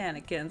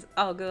shenanigans.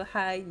 I'll go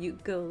high, you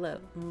go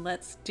low.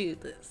 Let's do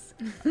this.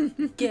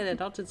 Get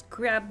it, I'll just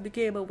grab the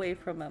game away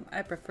from him.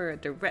 I prefer a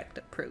direct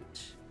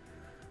approach.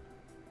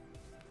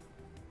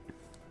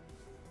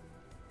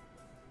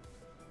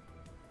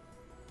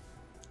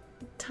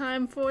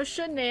 Time for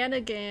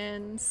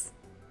shenanigans.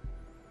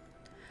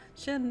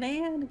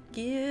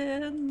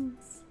 Shenanigans.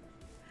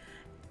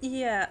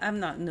 Yeah, I'm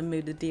not in the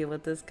mood to deal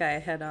with this guy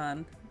head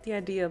on. The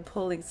idea of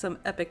pulling some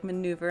epic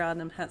maneuver on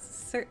him has a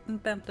certain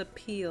bent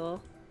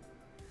appeal.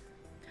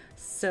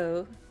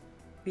 So,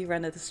 we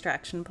run a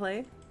distraction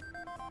play?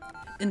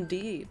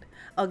 Indeed.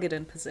 I'll get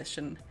in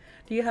position.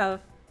 Do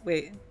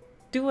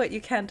what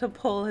you can to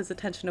pull his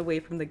attention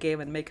away from the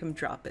game and make him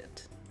drop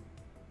it.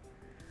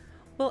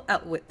 We'll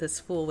outwit this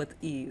fool with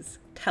ease.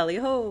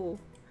 Tally-ho!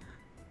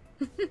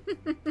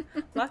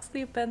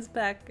 Loxley blends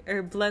back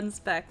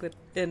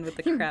in with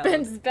the crowd.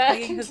 Bends back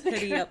his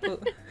hoodie up.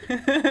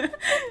 It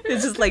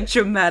just like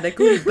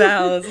dramatically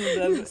bows and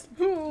then just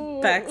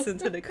backs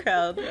into the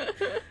crowd.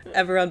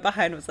 Everyone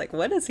behind was like,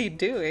 what is he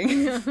doing?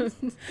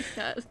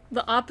 Yeah,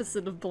 the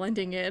opposite of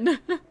blending in.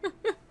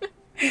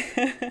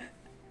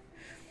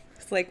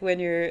 It's like when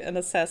you're in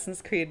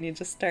Assassin's Creed and you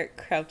just start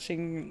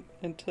crouching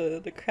into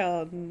the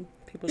crowd and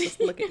people just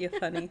look at you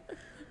funny.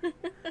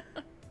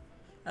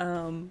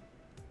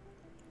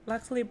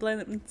 Loxley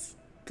blends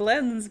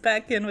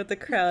back in with the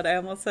crowd. I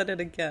almost said it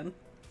again.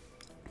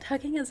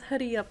 Tugging his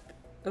hoodie up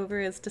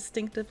over his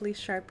distinctively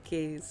sharp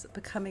gaze,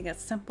 becoming a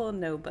simple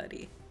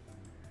nobody.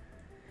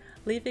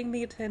 Leaving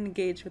me to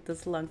engage with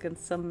this lunk in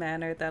some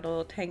manner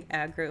that'll tank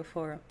aggro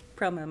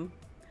from him.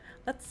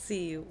 Let's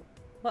see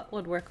what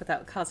would work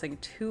without causing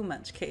too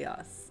much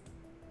chaos.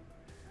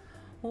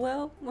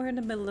 Well, we're in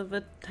the middle of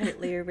a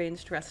tightly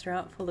arranged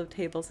restaurant full of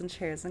tables and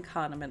chairs and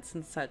condiments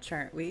and such,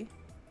 aren't we?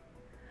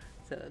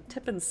 So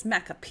tip and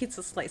smack a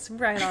pizza slice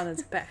right on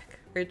his back.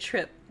 Or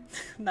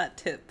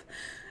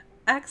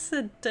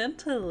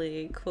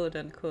accidentally, quote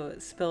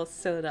unquote, spill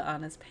soda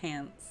on his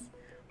pants.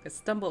 Or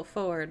stumble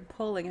forward,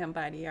 pulling him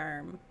by the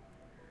arm.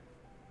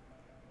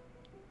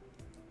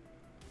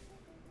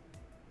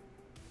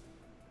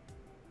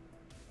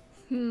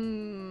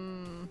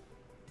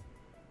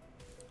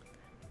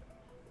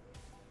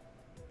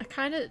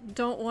 kind of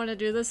don't want to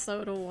do the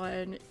soda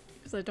one,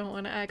 because I don't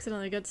want to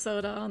accidentally get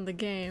soda on the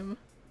game.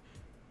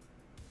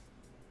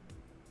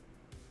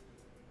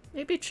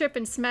 Maybe trip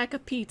and smack a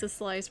pizza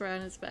slice right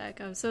on his back.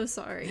 I'm so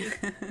sorry,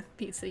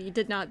 pizza. You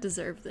did not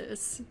deserve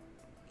this.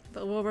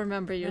 But we'll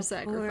remember your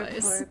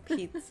sacrifice. Poor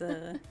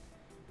pizza.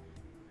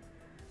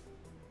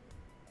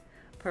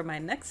 For my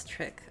next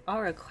trick,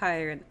 I'll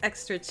require an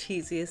extra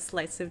cheesy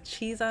slice of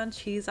cheese on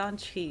cheese on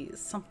cheese.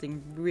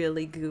 Something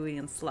really gooey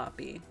and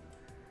sloppy.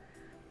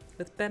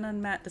 With Ben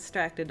and Matt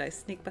distracted, I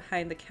sneak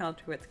behind the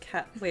counter with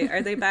Cat. Wait,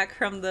 are they back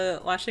from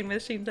the washing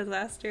machine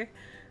disaster?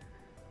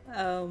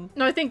 No,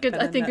 I think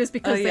it's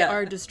because they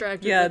are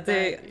distracted. Yeah,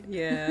 with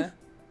yeah,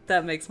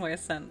 that makes more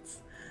sense.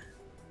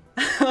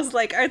 I was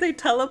like, are they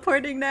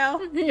teleporting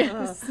now?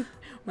 Yes,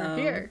 we're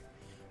here.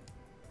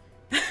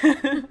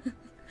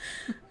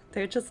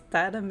 They're just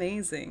that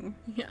amazing.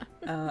 Yeah.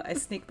 I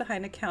sneak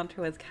behind a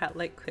counter with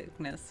cat-like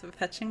quickness,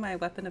 fetching my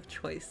weapon of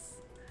choice.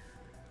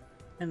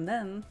 And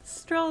then,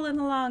 strolling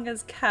along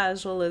as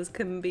casual as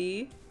can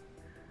be.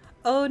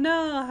 Oh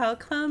no, how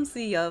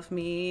clumsy of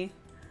me.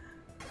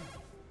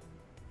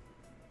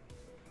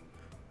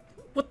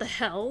 What the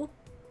hell?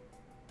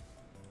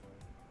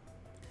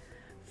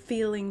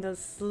 Feeling the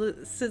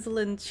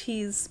sizzling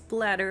cheese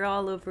splatter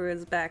all over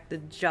his back, the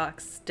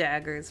jock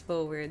staggers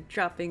forward,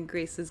 dropping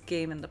Grace's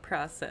game in the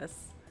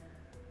process.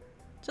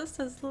 Just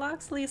as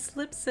Loxley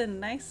slips in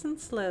nice and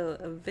slow,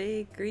 a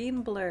vague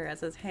green blur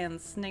as his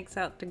hand snakes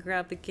out to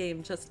grab the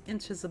game just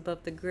inches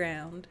above the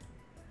ground.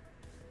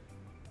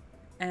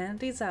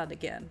 And he's out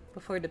again,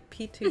 before the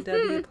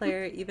P2W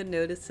player even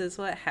notices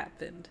what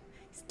happened.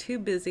 He's too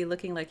busy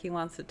looking like he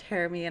wants to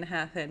tear me in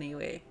half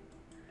anyway.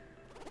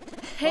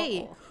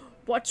 Hey,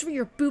 watch where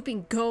you're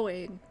booping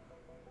going.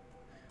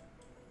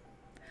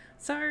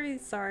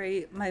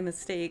 Sorry, my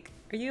mistake.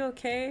 Are you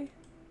okay?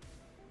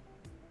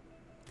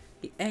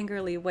 He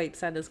angrily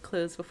wipes at his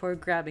clothes before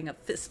grabbing a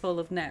fistful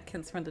of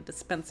napkins from the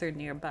dispenser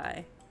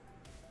nearby.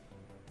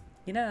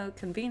 You know,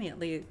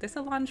 conveniently, there's a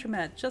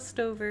laundromat just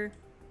over.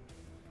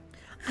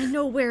 I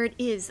know where it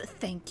is,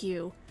 thank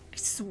you. I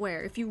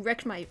swear, if you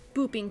wrecked my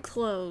booping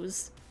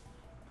clothes.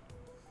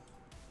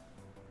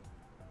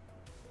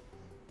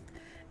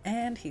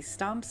 And he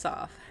stomps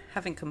off,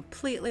 having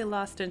completely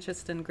lost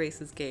interest in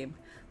Grace's game.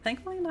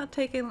 Thankfully not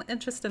taking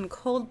interest in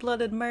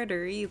cold-blooded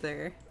murder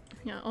either.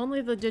 Yeah,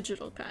 only the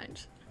digital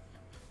kind.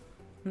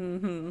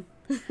 Mm-hmm.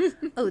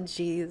 Oh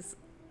jeez.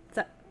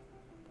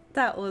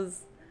 That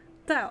was...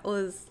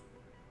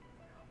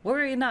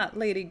 Worry not,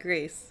 Lady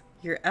Grace.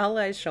 Your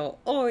ally shall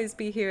always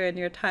be here in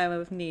your time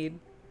of need.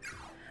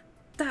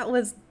 That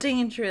was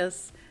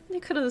dangerous. You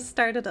could have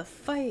started a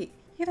fight.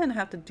 You didn't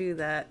have to do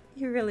that.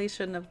 You really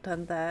shouldn't have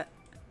done that.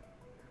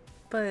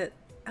 But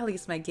at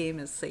least my game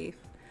is safe.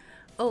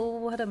 Oh,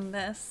 what a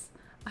mess.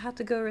 I have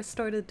to go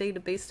restore the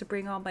database to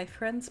bring all my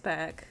friends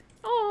back.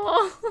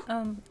 Oh.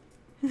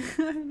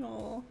 I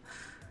know.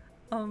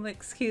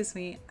 Excuse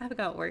me. I've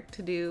got work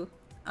to do.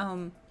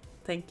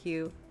 Thank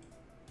you.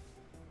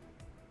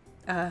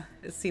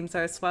 It seems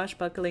our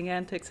swashbuckling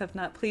antics have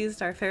not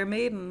pleased our fair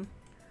maiden.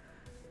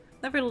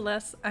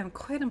 Nevertheless, I'm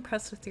quite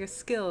impressed with your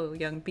skill,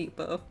 young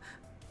Beepo.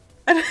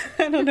 I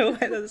don't know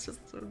why that's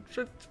just so...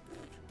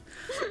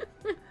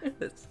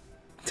 It's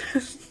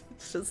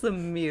just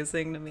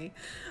amusing to me.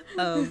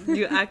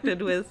 You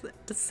acted with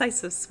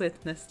decisive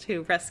swiftness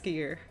to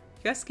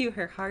rescue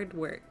her hard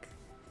work.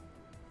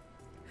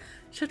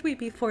 Should we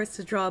be forced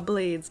to draw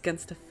blades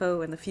against a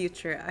foe in the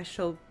future, I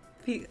shall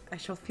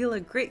feel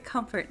a great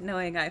comfort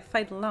knowing I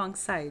fight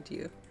alongside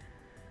you.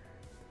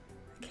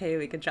 Okay,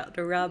 we could drop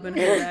the Robin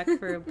Hood back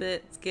for a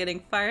bit. It's getting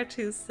far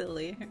too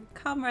silly.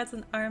 Comrades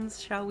in arms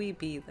shall we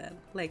be then?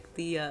 Like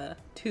the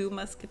two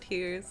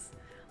musketeers?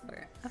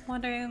 Or I'm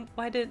wondering,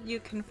 why didn't you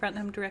confront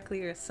him directly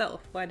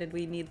yourself? Why did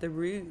we need the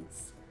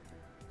ruse?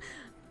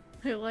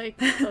 I like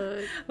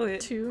the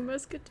two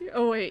musketeers.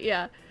 Oh wait,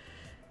 yeah.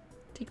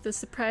 Take the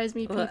surprise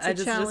me pizza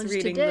challenge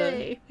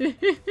today.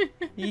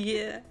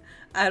 Yeah.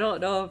 I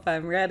don't know if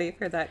I'm ready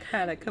for that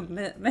kind of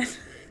commitment.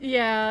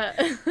 Yeah.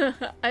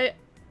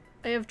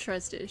 I have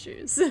trust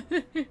issues.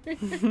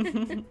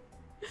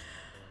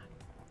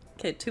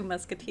 Okay, two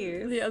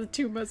musketeers. Yeah, the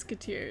two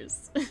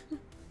musketeers.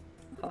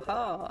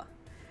 Ha-ha.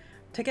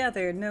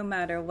 Together, no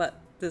matter what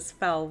this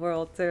foul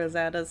world throws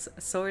at us,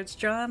 swords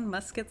drawn,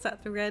 muskets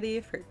at the ready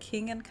for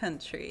king and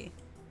country.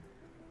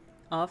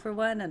 All for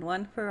one and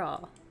one for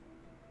all.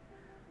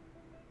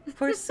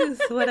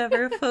 Forsooth,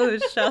 whatever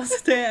foes shall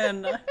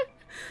stand.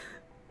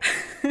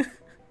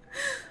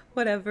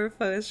 Whatever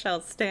foes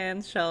shall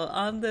stand shall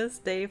on this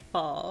day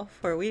fall,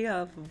 for we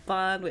have a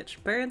bond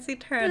which burns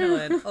eternal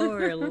and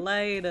o'er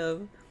light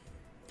of...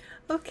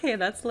 Okay,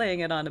 that's laying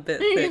it on a bit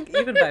thick,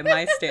 even by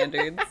my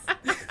standards.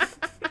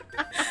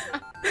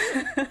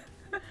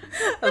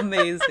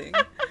 Amazing.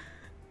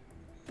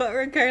 But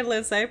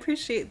regardless, I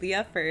appreciate the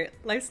effort.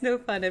 Life's no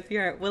fun if you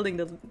aren't willing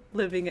to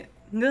living it.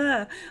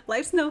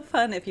 Life's no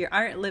fun if you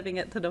aren't living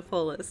it to the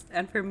fullest.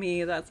 And for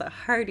me, that's a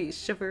hearty,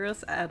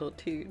 chivalrous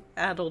attitude.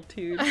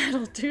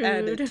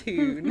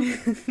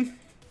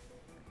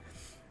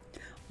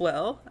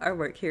 Well, our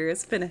work here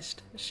is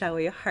finished. Shall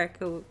we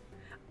hearken?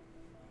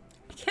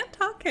 I can't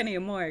talk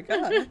anymore,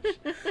 gosh.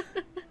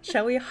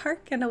 Shall we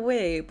hearken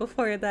away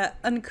before that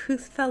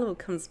uncouth fellow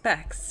comes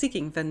back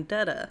seeking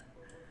vendetta?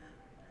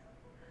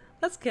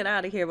 Let's get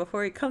out of here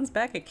before he comes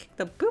back and kick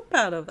the boop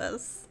out of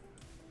us.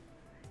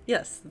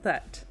 Yes,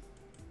 that.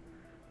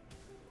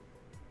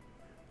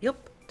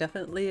 Yup,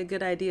 definitely a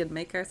good idea to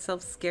make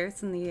ourselves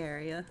scarce in the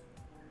area.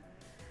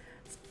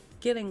 It's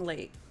getting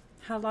late.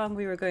 How long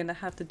we were going to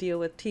have to deal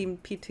with Team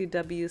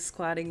P2W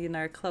squatting in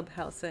our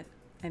clubhouse.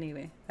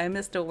 Anyway, I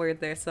missed a word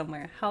there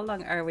somewhere. How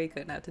long are we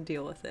going to have to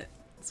deal with it?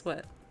 That's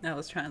what I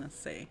was trying to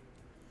say.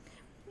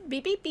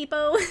 Beep beep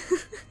beepo.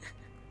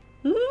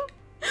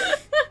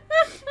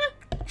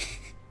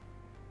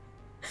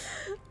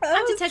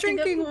 I'm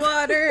drinking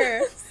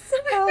water.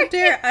 How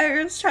dare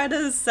Iris try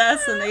to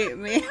assassinate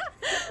me?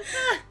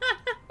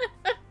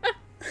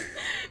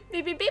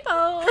 Beep beep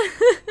beepo.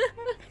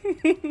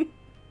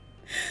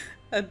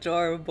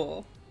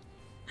 Adorable.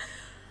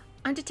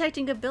 I'm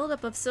detecting a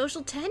buildup of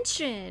social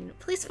tension.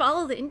 Please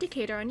follow the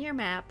indicator on your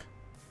map.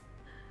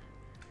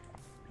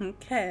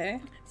 Okay.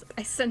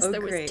 I sensed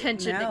there was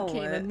tension now that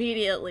came what?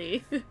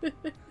 immediately.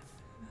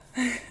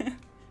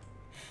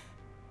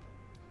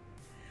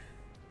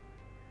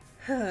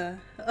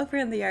 Over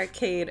in the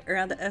arcade,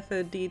 around the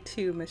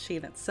FOD2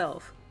 machine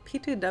itself,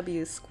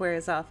 P2W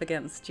squares off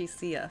against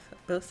GCF,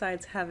 both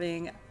sides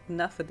having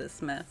enough of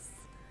this mess.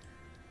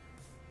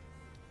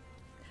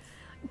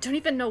 Don't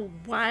even know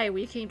why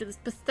we came to this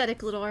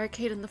pathetic little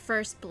arcade in the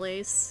first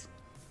place.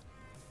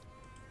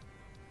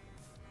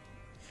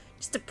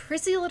 Just a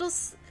prissy little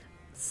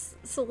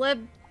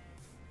celeb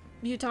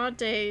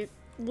mutante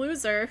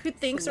loser who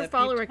thinks her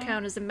follower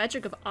count is a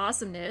metric of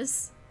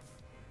awesomeness.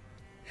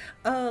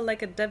 Oh,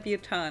 like a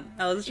debutante.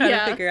 I was trying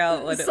to figure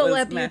out what it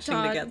was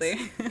mashing together.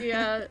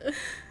 Yeah.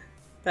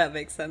 That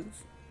makes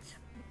sense.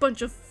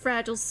 Bunch of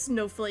fragile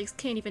snowflakes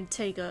can't even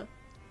take a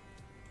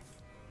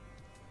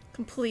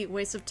complete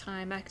waste of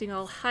time acting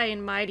all high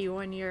and mighty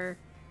when you're...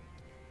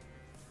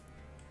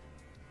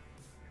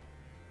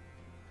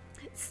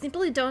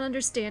 Simply don't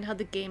understand how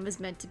the game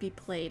is meant to be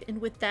played, and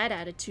with that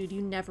attitude,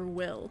 you never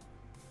will.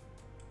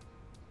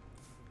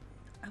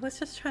 I was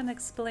just trying to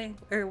explain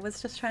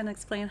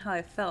how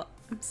I felt.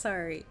 I'm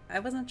sorry. I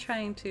wasn't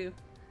trying to...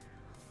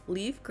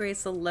 Leave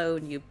Grace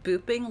alone, you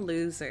booping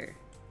loser.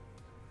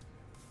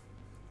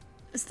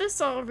 Is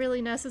this all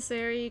really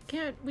necessary?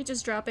 Can't we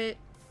just drop it?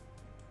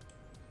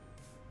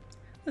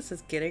 This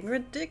is getting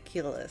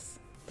ridiculous.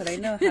 But I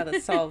know how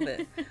to solve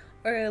it.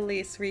 Or at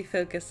least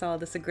refocus all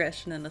this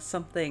aggression into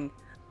something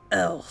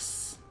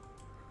else.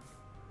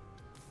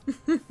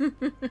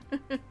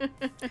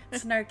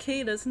 It's an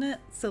arcade, isn't it?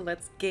 So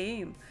let's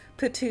game.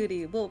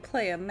 Patootie, we'll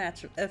play a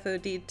match of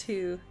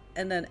FOD2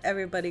 and then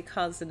everybody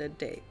calls it a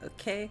day,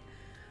 okay?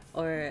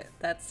 Or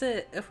that's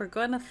it. If we're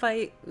going to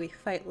fight, we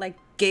fight like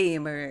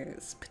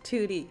gamers.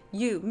 Patootie,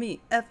 you, me,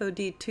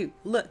 FOD2,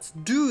 let's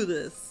do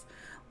this.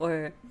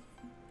 Or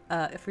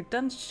if we're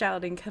done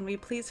shouting, can we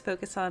please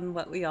focus on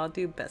what we all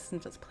do best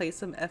and just play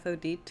some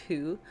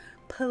FOD2,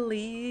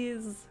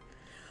 please?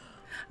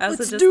 I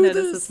also just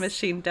noticed this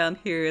machine down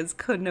here is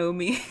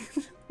Konami.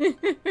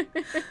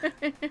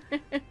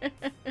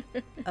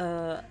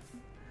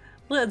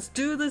 Let's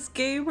do this,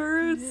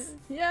 gamers!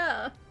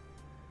 Yeah.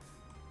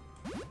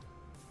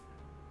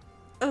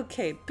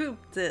 Okay, boop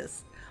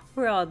this.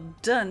 We're all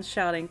done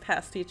shouting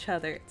past each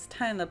other. It's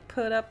time to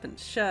put up and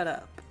shut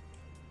up.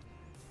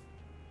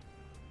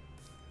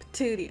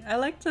 Patootie. I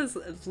like this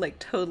like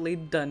totally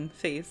done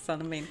face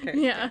on a main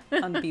character.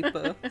 On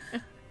Beepo.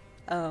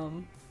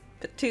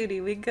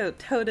 Patootie, we go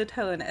toe to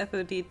toe in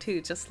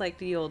FOD2 just like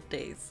the old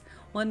days.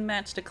 One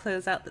match to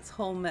close out this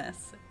whole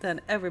mess. Then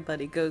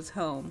everybody goes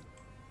home.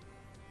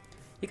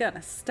 You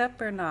gonna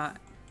step or not?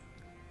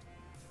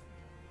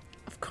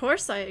 Of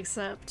course I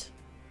accept.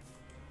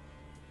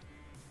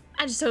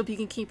 I just hope you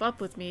can keep up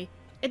with me.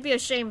 It'd be a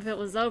shame if it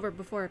was over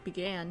before it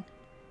began.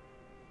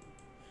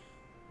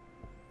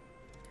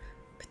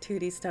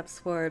 Patootie steps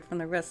forward from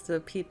the rest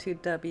of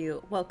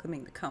P2W,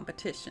 welcoming the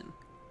competition.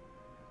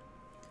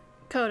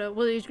 Koda,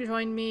 will you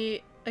join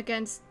me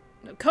against...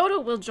 Koda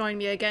will join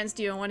me against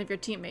you and one of your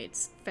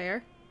teammates.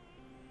 Fair?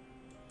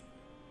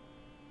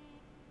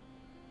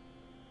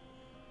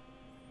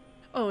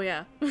 Oh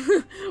yeah.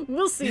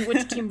 We'll see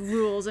which team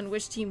rules and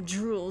which team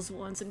drools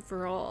once and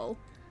for all.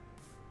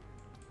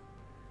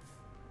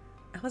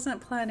 I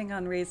wasn't planning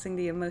on raising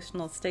the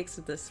emotional stakes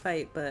of this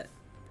fight, but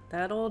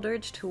that old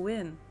urge to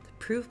win, to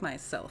prove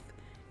myself,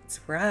 it's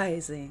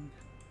rising.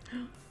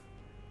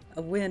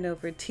 A win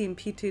over Team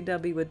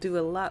P2W would do a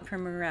lot for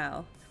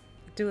morale,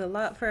 do a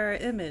lot for our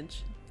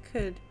image,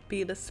 could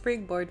be the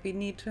springboard we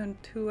need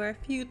into our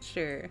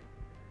future.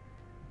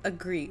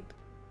 Agreed.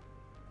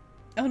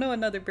 Oh no,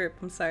 another burp,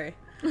 I'm sorry.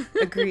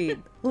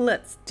 Agreed.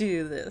 Let's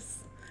do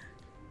this.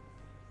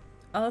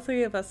 All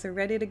three of us are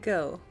ready to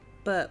go,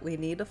 but we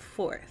need a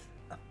fourth.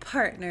 A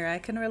partner I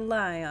can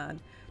rely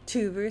on.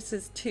 2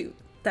 versus 2.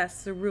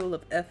 That's the rule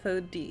of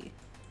FOD.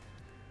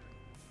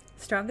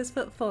 Strongest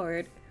foot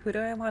forward. Who do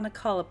I want to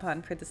call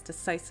upon for this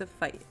decisive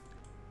fight?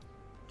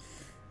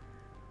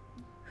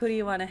 Who do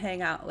you want to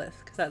hang out with?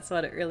 Because that's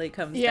what it really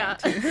comes down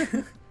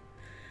to.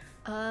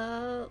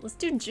 Let's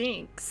do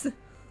Jinx.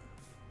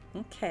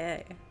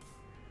 Okay.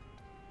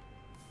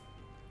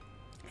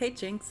 Hey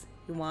Jinx,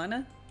 you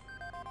wanna?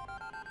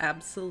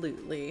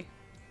 Absolutely.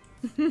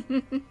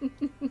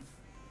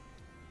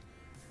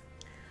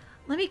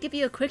 Let me give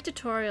you a quick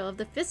tutorial of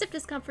the Fist of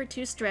Discomfort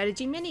 2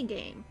 strategy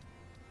minigame.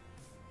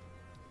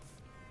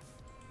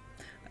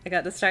 I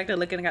got distracted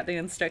looking at the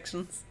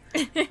instructions.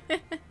 It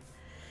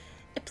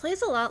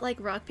plays a lot like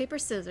rock, paper,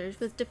 scissors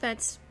with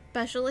defense,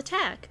 special,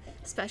 attack.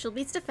 Special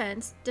beats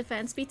defense,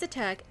 defense beats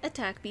attack,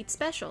 attack beats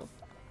special.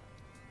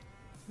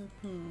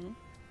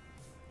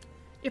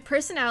 Your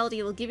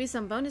personality will give you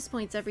some bonus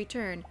points every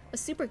turn. A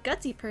super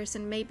gutsy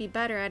person may be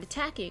better at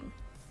attacking.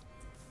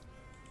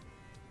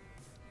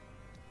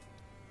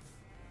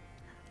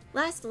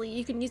 Lastly,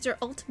 you can use your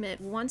ultimate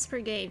once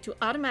per game to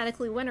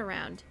automatically win a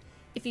round.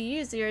 If you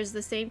use yours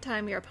the same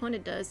time your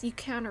opponent does, you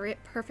counter it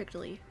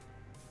perfectly.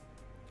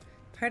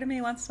 Part of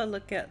me wants to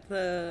look at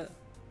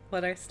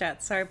what our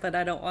stats are, but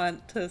I don't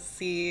want to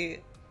see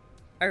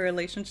our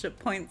relationship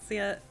points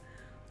yet.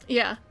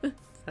 Yeah.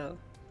 So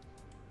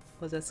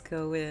we'll just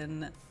go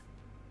in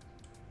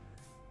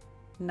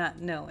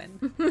not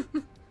knowing.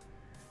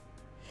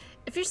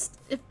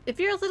 If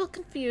you're a little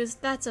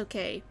confused, that's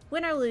okay.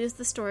 Win or lose,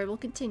 the story will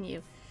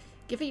continue.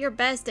 Give it your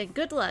best and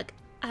good luck.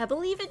 I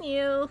believe in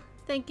you.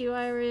 Thank you,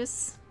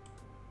 Iris.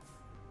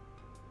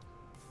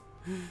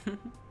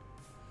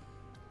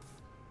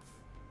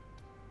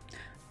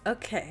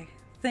 Okay,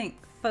 think,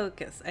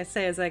 focus. I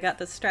say as I got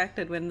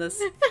distracted when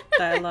this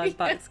dialogue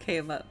box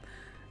came up.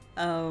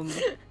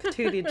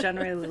 Patootie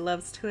generally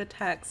loves to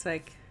attack, so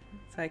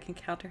I can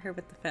counter her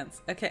with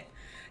defense. Okay,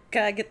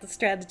 gotta get the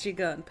strategy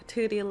going.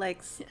 Patootie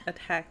likes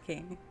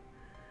attacking.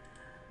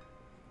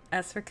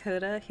 As for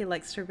Coda, he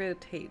likes to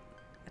rotate.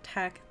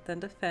 Attack, then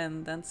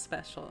defend, then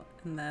special.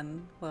 And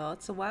then, well,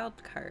 it's a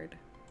wild card.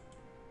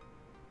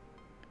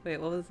 Wait,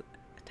 what was it?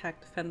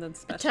 Attack, defend, then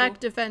special? Attack,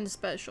 defend,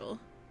 special.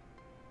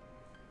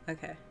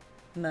 Okay.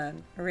 And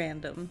then,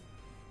 random.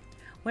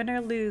 Win or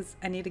lose,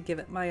 I need to give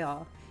it my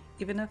all.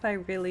 Even if I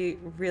really,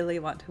 really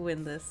want to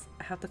win this,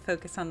 I have to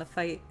focus on the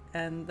fight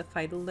and the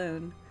fight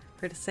alone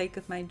for the sake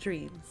of my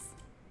dreams.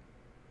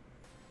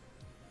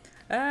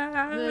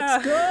 Ah!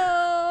 Let's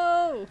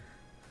go!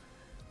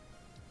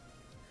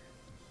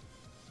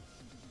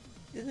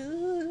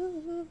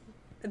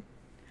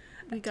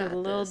 We got a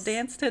little this.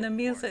 dance to the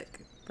music,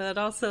 but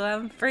also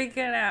I'm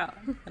freaking out.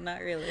 But not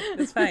really.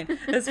 It's fine.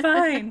 It's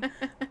fine.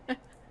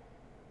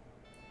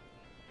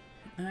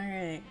 All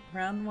right,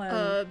 round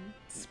one.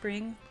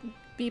 Spring.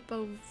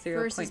 Beepo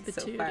 0 versus points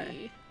so far.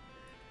 Patootie.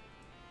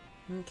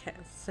 Okay,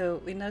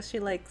 so we know she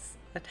likes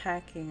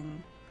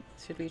attacking.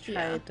 Should we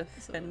try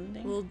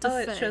defending? So we'll Oh,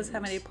 it defend. shows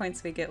how many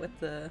points we get with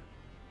the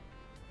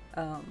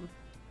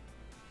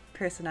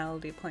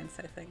personality points,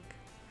 I think.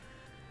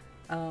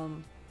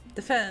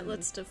 Defend.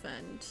 Let's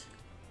defend.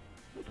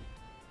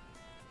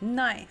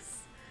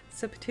 Nice.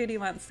 So Patootie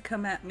wants to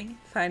come at me.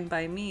 Fine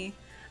by me.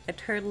 I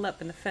turtle up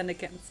and defend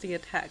against the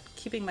attack,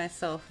 keeping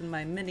myself and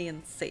my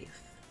minions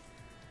safe.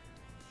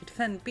 Your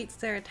defend beats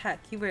their attack.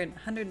 You earn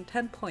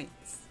 110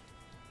 points.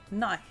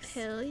 Nice.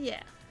 Hell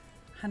yeah.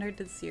 100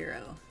 to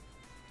 0.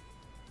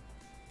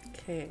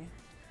 Okay.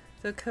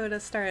 So Coda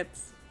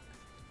starts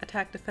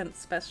attack, defense,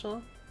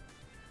 special.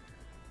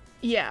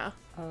 Yeah.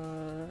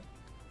 So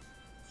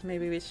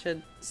maybe we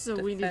should So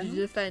defend? we need to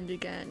defend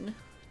again.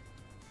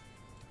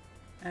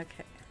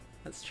 Okay.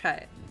 Let's try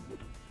it.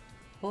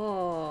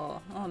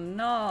 Oh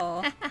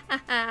no.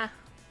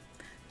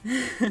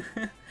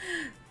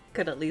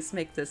 Could at least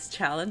make this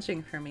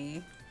challenging for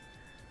me.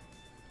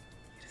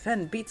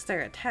 Defend beats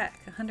their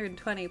attack.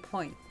 120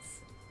 points.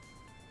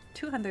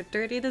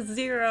 230 to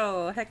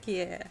 0. Heck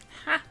yeah.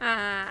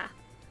 Haha.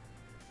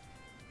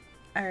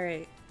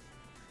 Alright.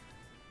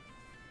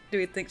 Do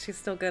we think she's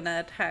still gonna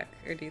attack,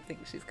 or do you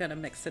think she's gonna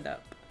mix it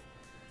up?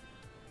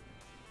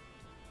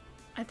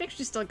 I think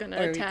she's still gonna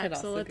Or we attack, could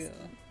so also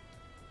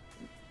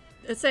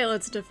let's say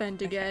let's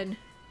defend again.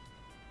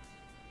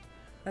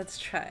 Let's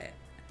try it.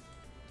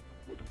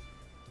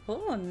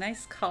 Oh,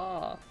 nice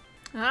call.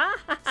 Ah,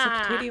 So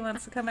Patootie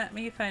wants to come at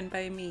me, fine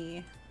by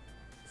me.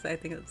 So I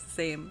think it's the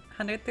same.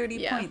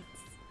 130 points.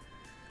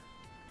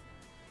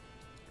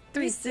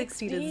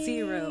 360 to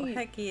 0.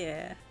 Heck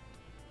yeah.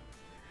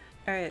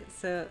 Alright,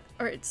 so...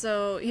 Alright,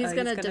 so he's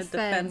gonna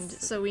defend, defend.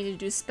 so we need to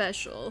do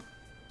special.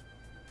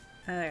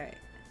 Alright.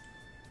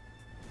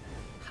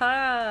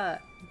 Ha!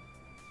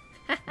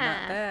 Not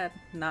bad.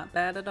 Not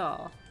bad at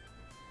all.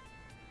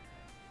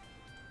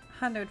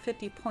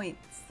 150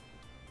 points.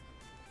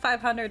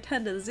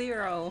 510 to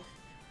 0.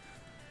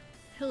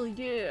 Hell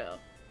yeah.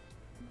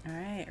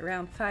 Alright,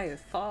 round 5,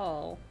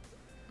 fall.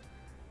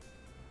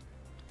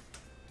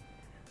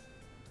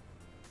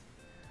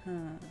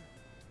 Could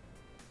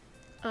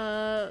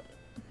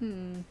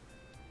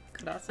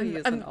also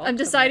use an I'm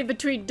deciding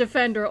between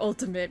defend or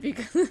ultimate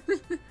because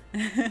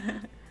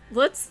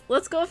let's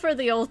go for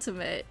the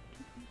ultimate.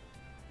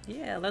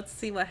 Yeah, let's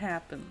see what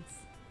happens.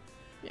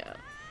 Yeah.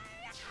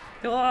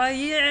 Oh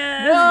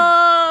yeah!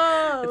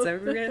 Whoa! It's a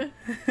risk.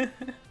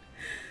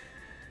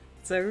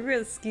 It's a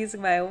risk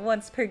using my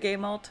once per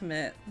game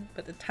ultimate,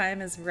 but the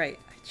time is right.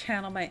 I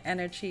channel my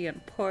energy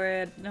and pour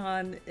it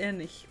on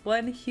in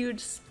one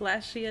huge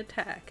splashy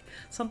attack.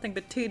 Something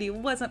Batootie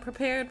wasn't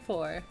prepared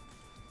for.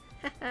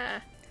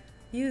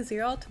 Use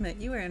your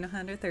ultimate. You earn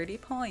 130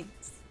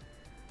 points.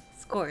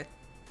 Score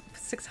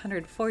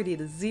 640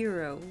 to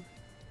 0.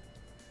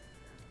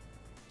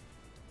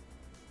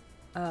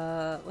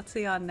 What's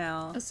he on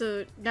now?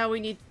 So now we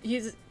need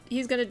he's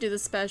gonna do the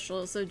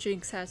special, so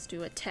Jinx has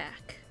to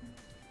attack.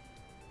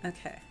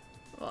 Okay.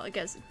 Well, I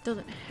guess it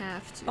doesn't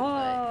have to.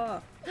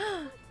 Oh!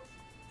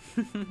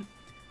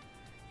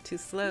 Too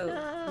slow.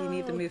 No. We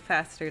need to move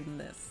faster than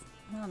this.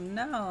 Oh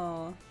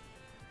no.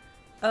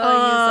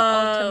 Oh, use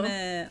the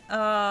ultimate.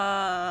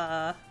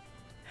 Ah.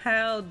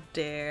 How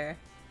dare.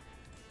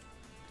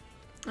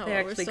 Oh, They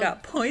well, actually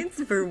got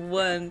points for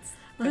once.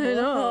 I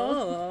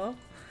know. Oh.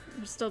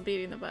 We're still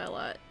beating them by a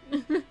lot.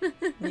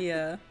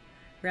 Yeah.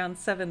 Round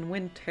 7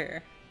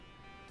 winter.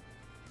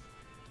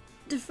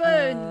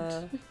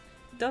 Defend!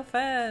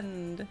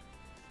 Defend!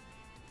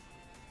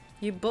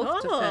 You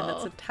both defend.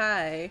 It's a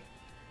tie.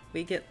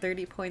 We get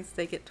 30 points,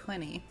 they get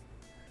 20.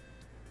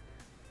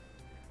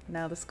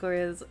 Now the score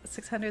is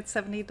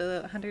 670 to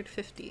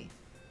 150.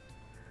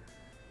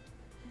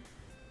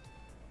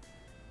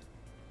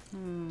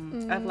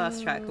 I've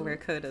lost track of where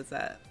Coda's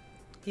at.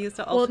 He used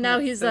the ultimate, Well, now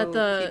he's so at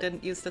the... he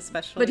didn't use the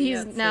special But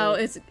he's yet, now, so...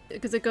 it's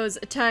because it goes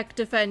attack,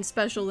 defend,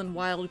 special, and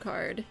wild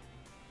card.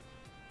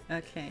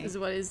 Okay. Is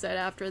what he said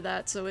after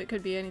that, so it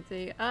could be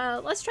anything.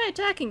 Let's try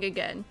attacking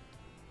again.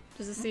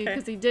 Just to see,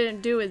 because he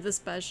didn't do it the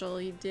special,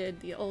 he did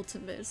the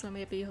ultimate, so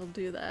maybe he'll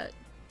do that.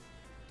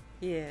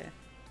 Yeah.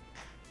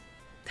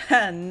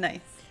 Nice.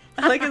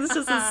 I like it's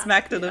just a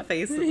smack to the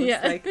face. It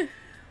looks like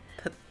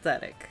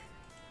pathetic.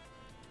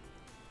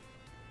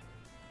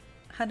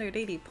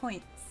 180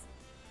 points.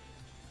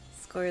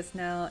 Score is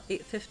now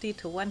 850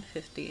 to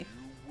 150.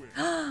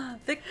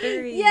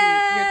 Victory!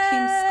 Yay! Your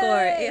team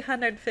score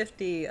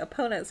 850.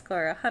 Opponent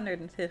score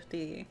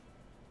 150.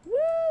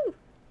 Woo!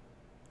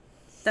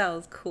 That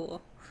was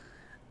cool.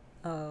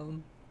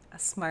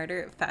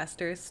 Smarter,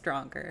 faster,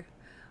 stronger.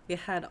 We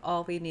had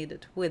all we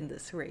needed to win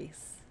this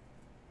race.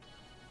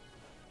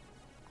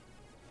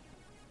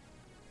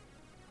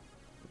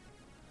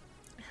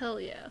 Hell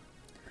yeah.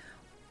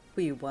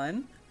 We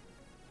won.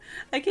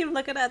 I keep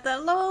looking at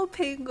that little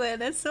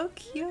penguin. It's so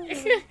cute.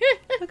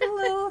 Look at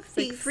little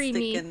feet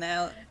sticking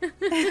out.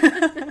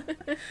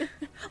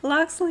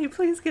 Loxley,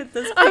 please get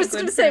this penguin. I was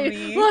gonna say,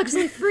 me.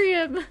 Loxley, free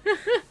him.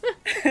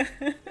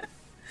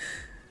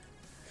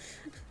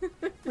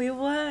 We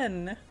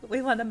won.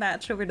 We won a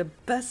match over the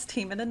best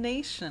team in the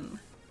nation.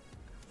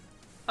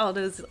 All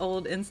those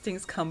old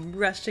instincts come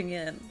rushing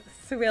in.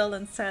 Thrill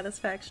and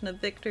satisfaction of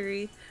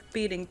victory.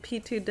 Beating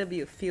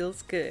P2W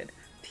feels good.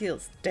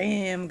 Feels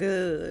damn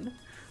good.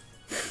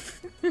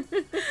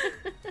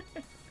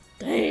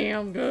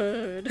 Damn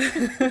good.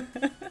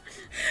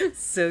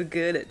 So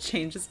good it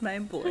changes my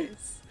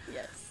voice.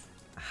 Yes.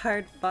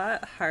 Hard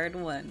fought, hard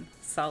won.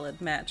 Solid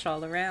match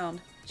all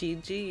around.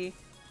 GG.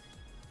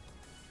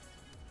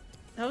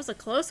 That was a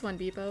close one,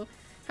 Beepo.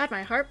 Had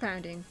my heart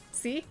pounding.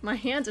 See? My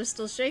hands are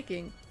still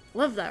shaking.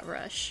 Love that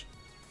rush.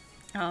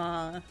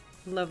 Aw,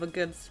 love a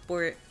good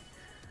sport.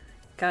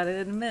 Gotta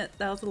admit,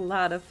 that was a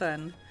lot of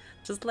fun.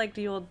 Just like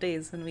the old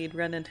days when we'd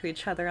run into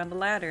each other on the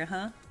ladder,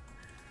 huh?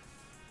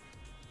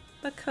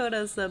 But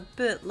Coda's a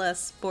bit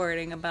less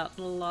sporting about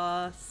the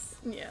loss.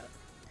 Yeah.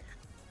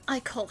 I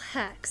call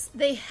hacks.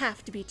 They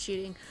have to be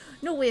cheating.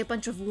 No way a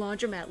bunch of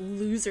laundromat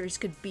losers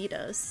could beat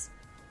us.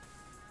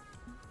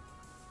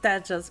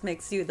 That just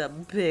makes you the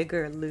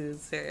bigger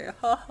loser.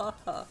 Ha ha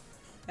ha.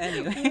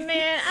 Anyway.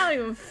 Man, I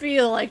don't even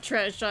feel like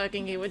trash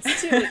talking you.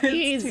 It's too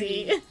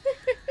easy.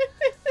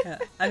 Yeah.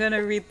 I'm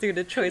gonna read through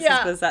the choices.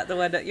 Yeah. Was that the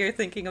one that you're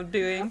thinking of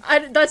doing?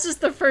 That's just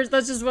the first.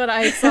 That's just what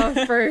I saw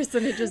first,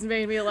 and it just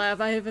made me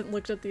laugh. I haven't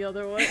looked at the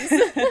other ones.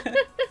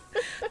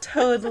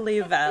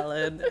 Totally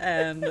valid,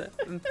 and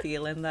I'm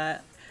feeling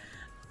that.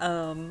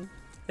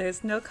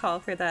 There's no call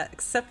for that.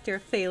 Accept your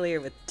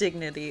failure with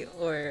dignity,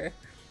 or,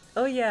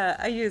 oh yeah,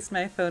 I used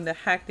my phone to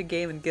hack the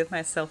game and give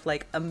myself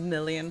like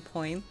 1,000,000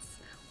 points,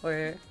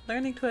 or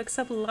learning to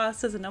accept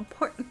loss is an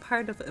important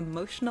part of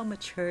emotional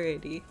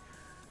maturity.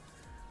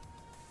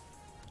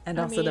 And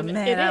I also mean, the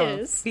man it I don't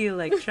is. feel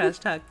like trash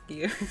talking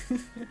you.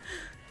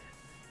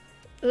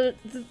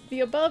 The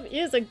above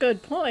is a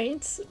good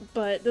point,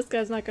 but this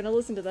guy's not going to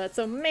listen to that.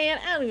 So, man,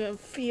 I don't even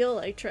feel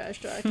like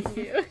trash talking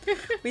you.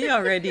 We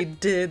already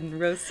did and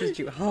roasted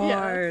you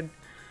hard.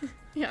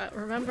 Yeah,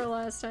 remember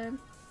last time?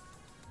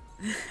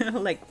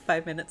 Like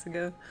 5 minutes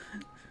ago.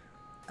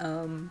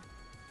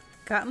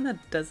 Gotten a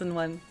dozen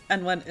one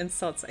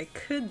insults I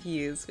could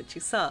use, which you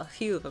saw a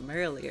few of them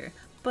earlier,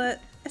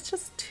 but it's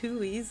just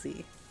too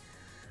easy.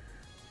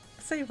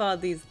 Save all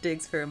these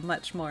digs for a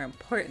much more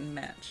important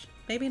match.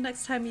 Maybe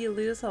next time you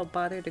lose, I'll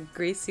bother to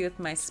grace you with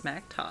my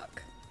smack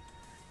talk.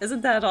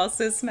 Isn't that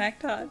also smack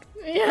talk?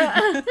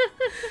 Yeah.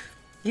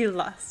 You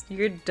lost,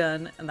 you're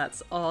done, and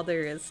that's all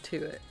there is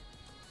to it.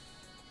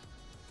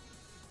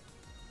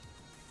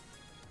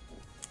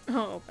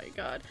 Oh my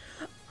god.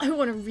 I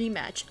want a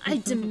rematch. I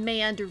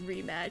demand a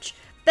rematch.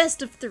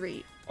 Best of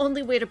 3.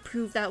 Only way to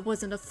prove that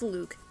wasn't a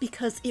fluke,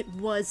 because it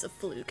was a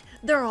fluke.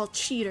 They're all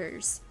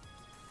cheaters.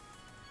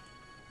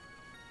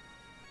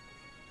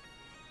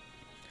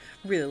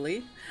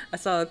 Really? I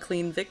saw a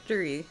clean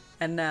victory,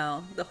 and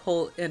now the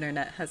whole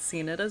internet has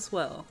seen it as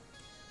well.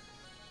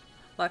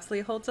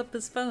 Loxley holds up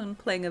his phone,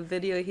 playing a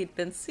video he'd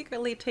been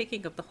secretly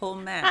taking of the whole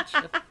match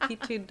of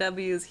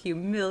P2W's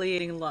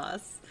humiliating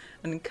loss,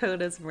 and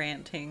Coda's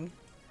ranting.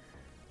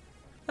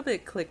 A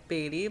bit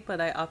clickbaity,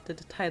 but I opted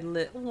to title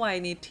it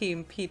Whiny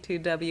Team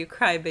P2W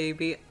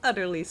Crybaby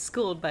Utterly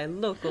Schooled by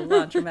Local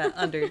Laundromat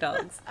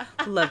Underdogs.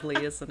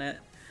 Lovely, isn't it?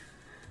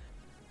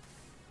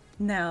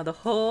 Now the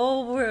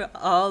whole world,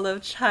 all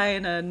of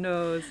China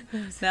knows.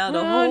 Now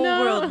the whole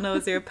world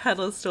knows your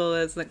pedestal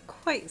isn't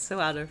quite so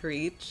out of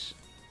reach.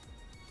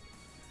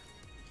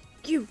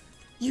 You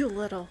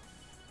little.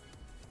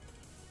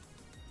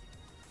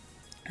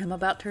 I'm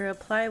about to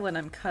reply when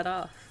I'm cut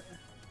off.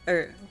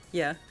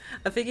 Yeah,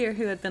 a figure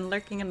who had been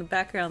lurking in the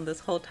background this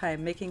whole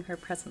time, making her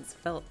presence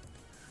felt.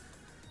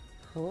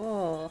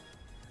 Oh.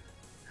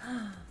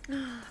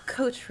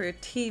 Coach for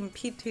Team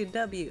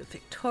P2W,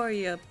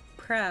 Victoria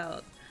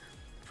Proud.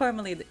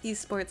 Formerly the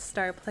esports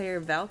star player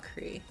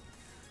Valkyrie.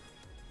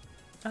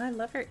 Oh, I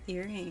love her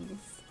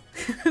earrings.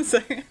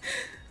 Sorry.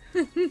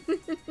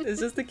 It's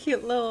just a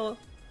cute little...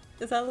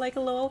 Is that like a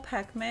little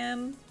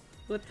Pac-Man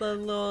with the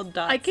little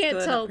dots I can't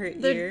going tell. up her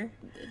ear?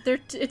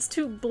 It's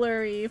too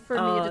blurry for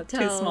me to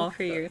tell. Too small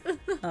for you.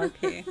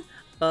 Okay.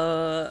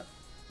 I'll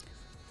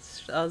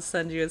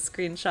send you a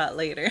screenshot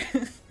later.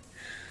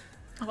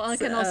 Well, I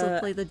can also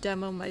play the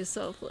demo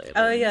myself later.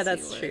 Oh yeah,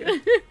 that's true.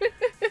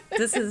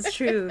 This is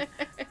true.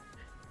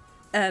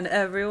 And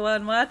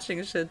everyone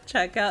watching should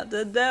check out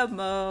the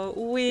demo.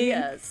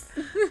 Yes.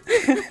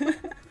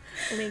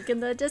 Link in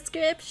the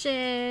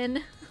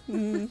description.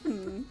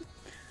 Mm-hmm.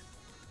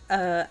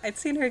 I'd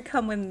seen her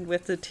come in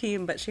with the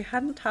team, but she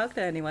hadn't talked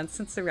to anyone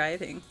since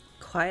arriving.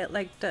 Quiet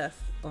like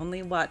death,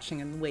 only watching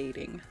and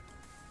waiting.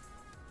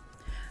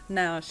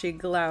 Now she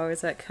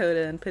glowers at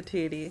Coda and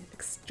Patootie,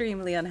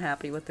 extremely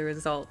unhappy with the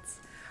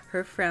results,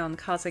 her frown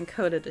causing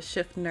Coda to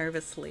shift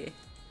nervously.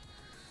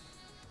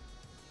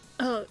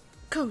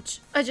 Coach,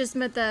 I just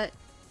meant that...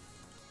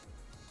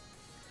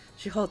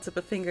 She holds up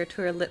a finger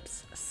to her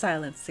lips,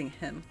 silencing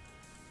him.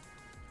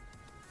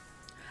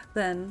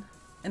 Then,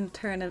 in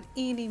turn of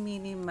eeny,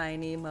 meeny,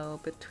 miny, mo,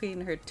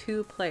 between her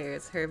two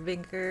players, her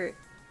finger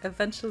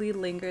eventually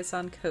lingers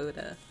on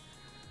Coda.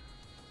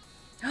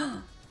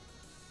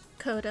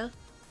 Coda,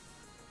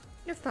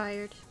 you're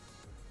fired.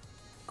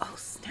 Oh,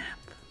 snap.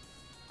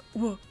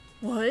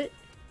 What?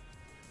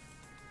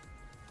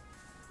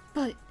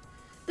 But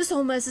this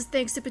whole mess is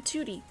thanks to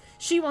Patootie.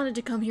 She wanted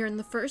to come here in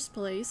the first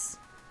place.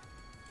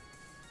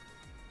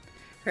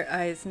 Her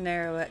eyes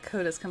narrow at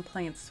Coda's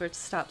complaints, which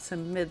stops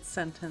him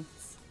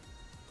mid-sentence.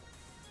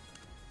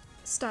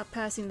 Stop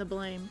passing the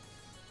blame.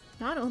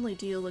 Not only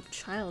do you look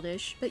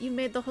childish, but you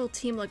made the whole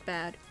team look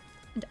bad.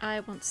 And I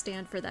won't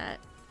stand for that.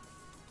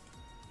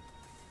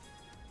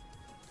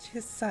 She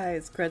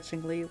sighs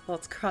grudgingly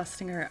whilst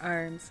crossing her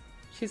arms.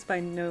 She's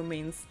by no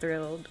means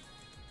thrilled.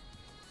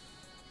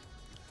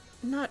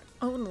 Not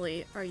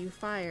only are you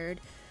fired,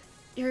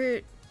 your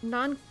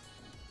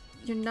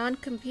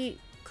non-compete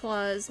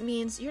clause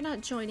means you're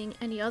not joining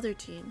any other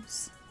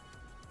teams.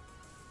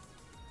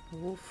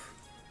 Oof.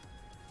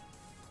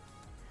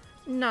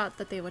 Not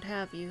that they would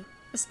have you,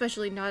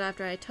 especially not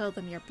after I tell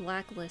them you're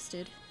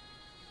blacklisted.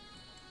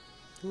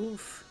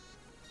 Oof.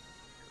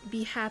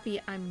 Be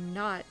happy I'm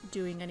not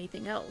doing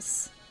anything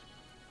else.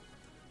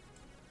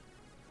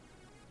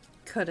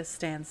 Coda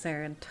stands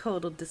there in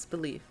total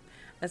disbelief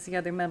as the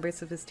other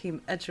members of his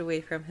team edge away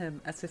from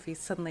him as if he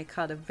suddenly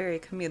caught a very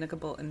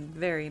communicable and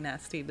very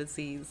nasty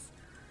disease.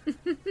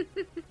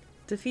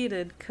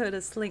 Defeated,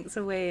 Coda slinks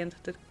away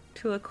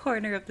into a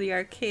corner of the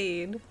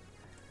arcade.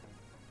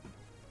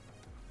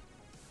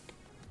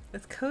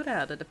 With Coda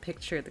out of the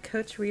picture, the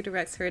coach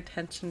redirects her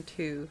attention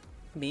to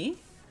me?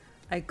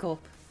 I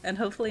gulp, and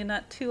hopefully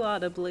not too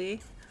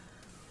audibly.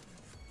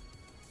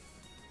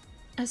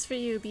 As for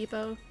you,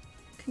 Beepo,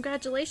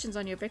 congratulations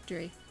on your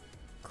victory.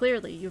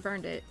 Clearly, you've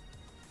earned it.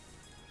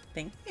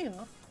 Thank you.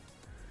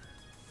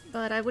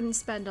 But I wouldn't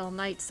spend all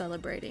night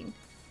celebrating.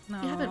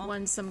 Aww. You haven't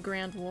won some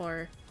grand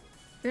war.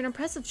 You're an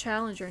impressive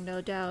challenger, no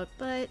doubt,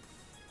 but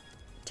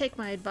take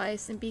my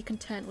advice and be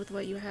content with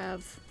what you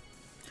have.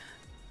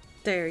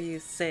 Dare you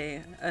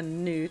say, a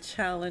new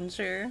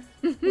challenger?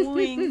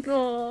 Wink.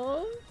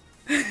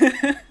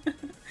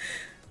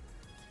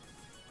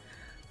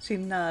 She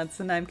nods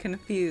and I'm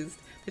confused.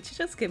 Did she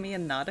just give me a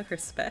nod of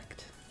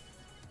respect?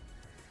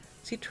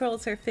 She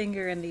twirls her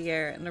finger in the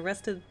air and the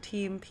rest of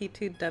Team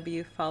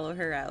P2W follow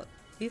her out.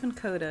 Even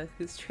Coda,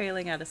 who's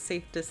trailing at a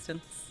safe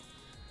distance.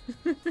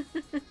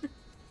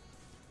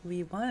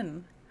 We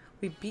won.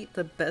 We beat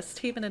the best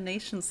team in the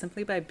nation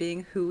simply by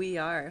being who we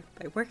are,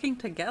 by working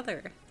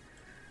together.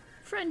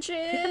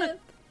 Friendship!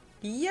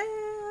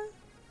 Yeah!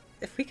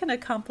 If we can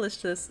accomplish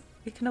this,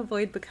 we can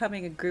avoid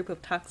becoming a group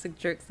of toxic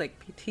jerks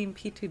like Team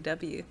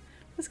P2W.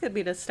 This could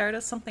be the start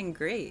of something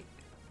great.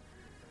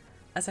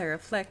 As I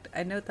reflect,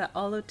 I note that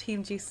all of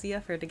Team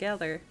GCF are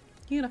together,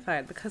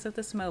 unified because of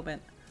this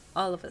moment.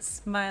 All of us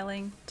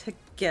smiling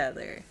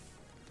together.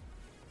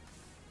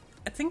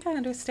 I think I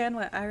understand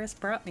why Iris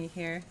brought me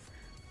here.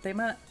 They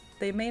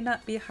may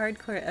not be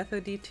hardcore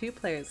FOD2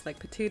 players like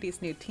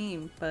Patooty's new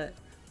team, but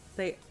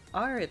they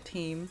are a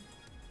team.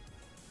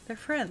 They're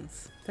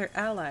friends. They're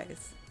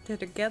allies. They're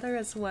together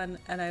as one,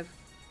 and I've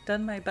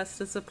done my best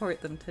to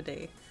support them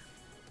today.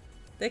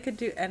 They could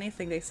do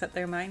anything they set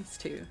their minds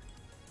to.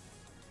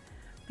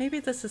 Maybe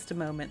this is the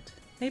moment.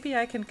 Maybe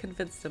I can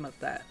convince them of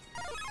that.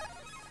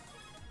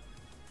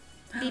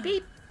 Beep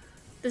beep.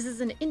 This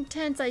is an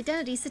intense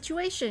identity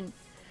situation.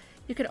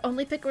 You can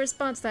only pick a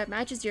response that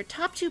matches your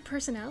top 2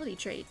 personality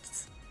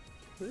traits.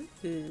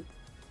 Ooh.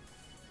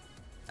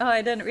 Oh,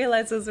 I didn't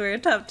realize those were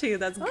top 2.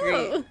 That's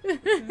great.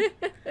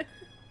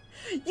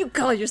 You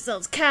call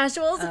yourselves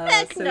casuals?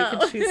 Heck so no. we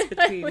can choose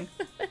between.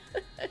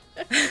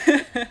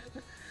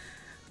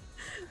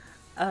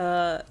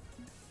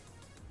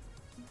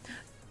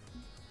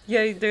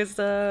 Yeah, there's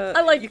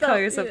I like you that, call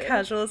yourself yeah.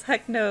 casuals.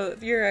 Heck no,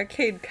 you're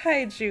arcade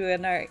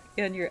kaiju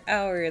and your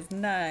hour is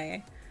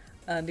nigh.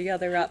 The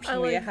other option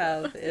we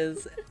have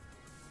is,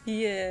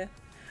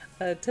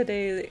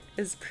 today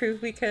is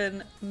proof we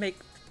can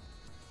make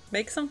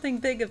something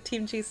big of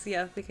Team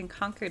GCF. We can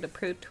conquer the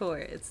Pro Tour.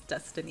 It's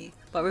destiny.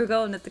 But we're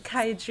going at the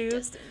kaiju.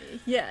 Destiny.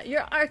 Yeah,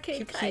 you're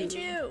arcade Pew,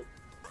 pew.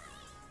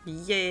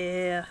 kaiju.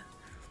 Yeah.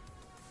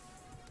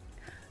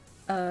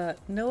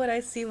 Know what I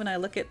see when I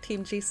look at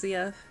Team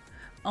GCF?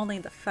 Only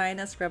the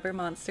finest rubber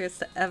monsters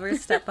to ever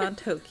step on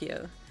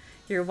Tokyo.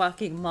 You're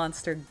walking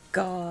monster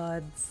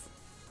gods.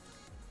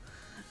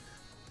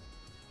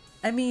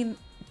 I mean,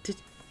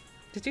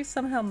 did you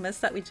somehow miss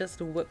that we just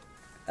whooped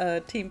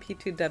Team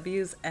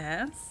P2W's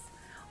ass?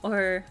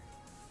 Or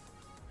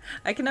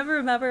I can never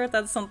remember if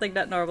that's something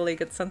that normally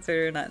gets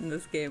censored or not in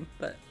this game,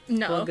 but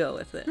no. We'll go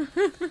with it.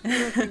 I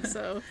don't think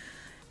so.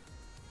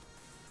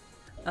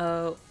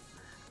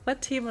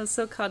 What team of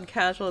so-called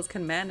casuals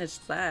can manage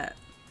that?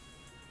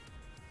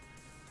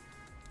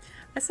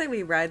 I say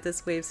we ride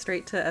this wave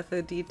straight to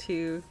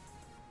FOD2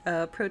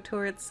 Pro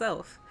Tour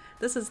itself.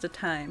 This is the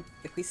time.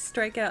 If we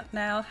strike out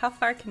now, how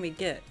far can we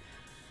get?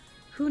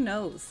 Who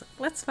knows?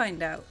 Let's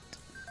find out.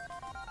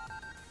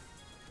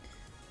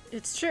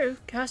 It's true.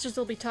 Casters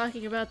will be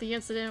talking about the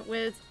incident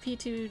with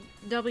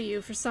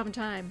P2W for some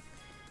time.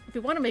 If we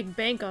want to make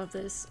bank of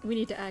this, we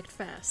need to act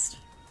fast.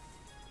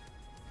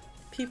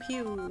 Pew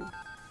pew.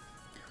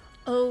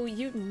 Oh,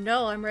 you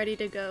know I'm ready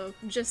to go.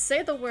 Just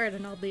say the word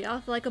and I'll be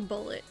off like a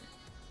bullet.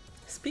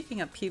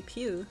 Speaking of pew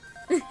pew.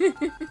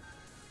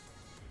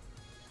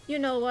 You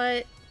know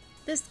what?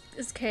 This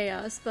is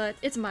chaos, but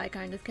it's my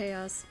kind of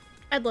chaos.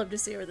 I'd love to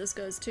see where this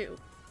goes too.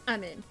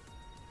 I'm in.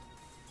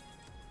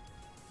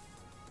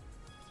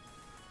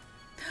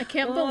 I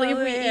can't believe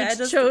we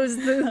each chose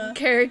the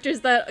characters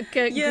that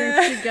get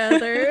grouped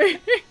together.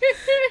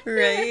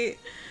 Right?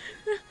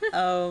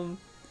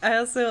 I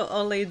also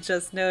only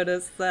just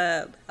noticed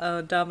that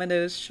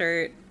Domino's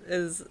shirt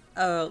is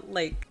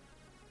like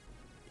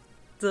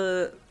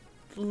the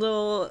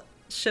little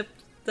ship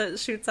that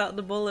shoots out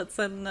the bullets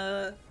and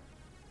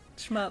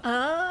shmup.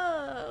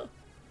 Oh.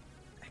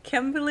 I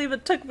can't believe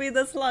it took me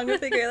this long to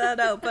figure that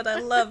out, but I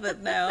love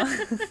it now.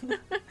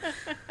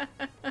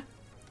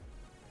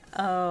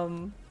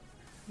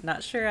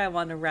 Not sure I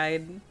want to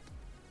ride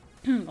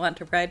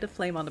the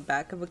flame on the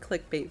back of a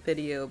clickbait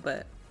video,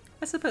 but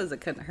I suppose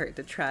it couldn't hurt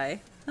to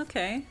try.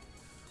 Okay.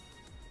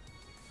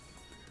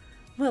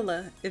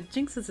 Well, if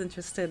Jinx is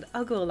interested,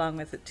 I'll go along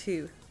with it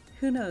too.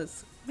 Who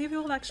knows? Maybe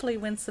we'll actually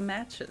win some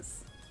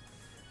matches.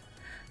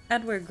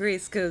 And where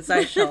grace goes,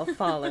 I shall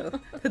follow,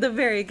 to the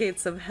very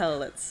gates of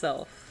hell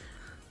itself.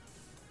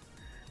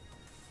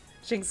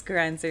 Jinx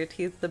grinds her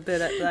teeth a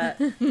bit at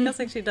that,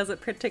 guessing she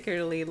doesn't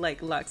particularly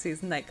like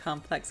Loxy's night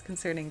complex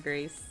concerning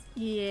grace.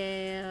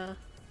 Yeah.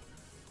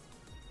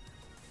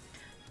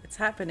 It's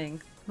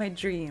happening. My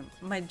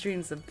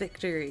dreams of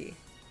victory.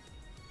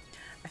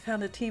 I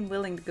found a team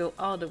willing to go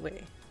all the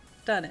way.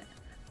 Done it.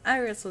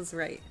 Iris was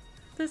right.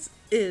 This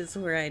is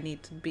where I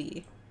need to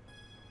be.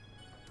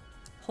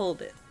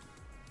 Hold it.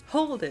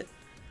 Hold it!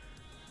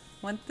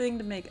 One thing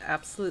to make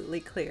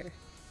absolutely clear.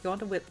 You want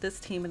to whip this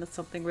team into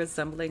something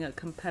resembling a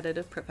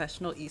competitive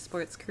professional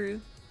esports crew?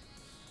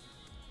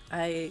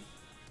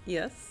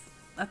 Yes,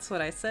 that's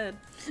what I said.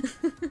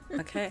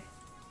 Okay.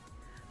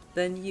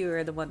 Then you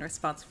are the one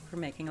responsible for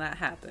making that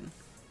happen.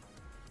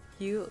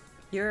 You're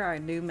our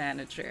new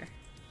manager.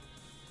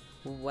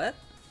 What?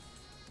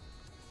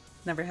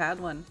 Never had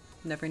one.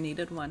 Never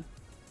needed one.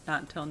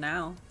 Not until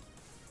now.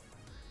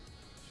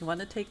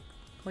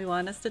 We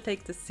want us to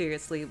take this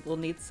seriously. We'll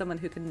need someone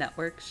who can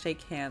network,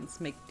 shake hands,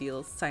 make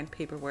deals, sign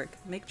paperwork,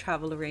 make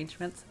travel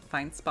arrangements,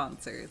 find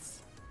sponsors.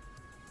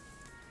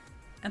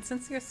 And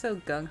since you're so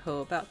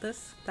gung-ho about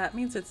this, that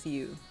means it's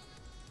you.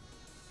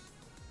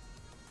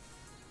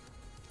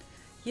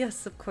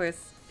 Yes, of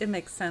course. It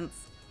makes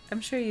sense.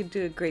 I'm sure you'd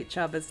do a great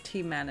job as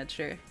team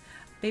manager.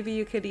 Maybe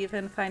you could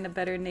even find a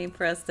better name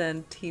for us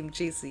than Team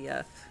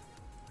GCF.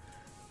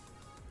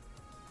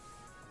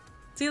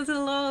 See, there's a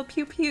little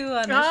pew-pew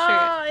on the shirt.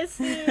 I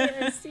see,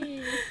 I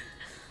see.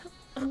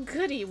 Oh,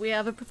 goody. We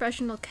have a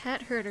professional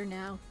cat herder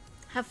now.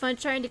 Have fun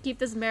trying to keep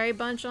this merry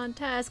bunch on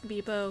task,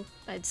 Beepo.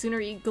 I'd sooner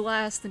eat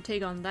glass than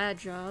take on that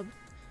job.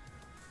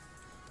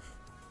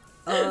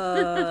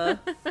 But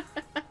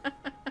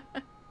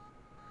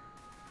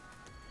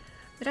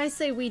I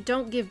say we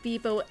don't give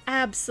Beepo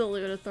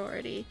absolute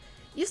authority.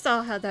 You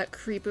saw how that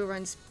creep who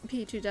runs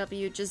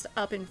P2W just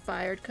up and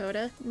fired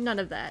Coda. None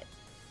of that.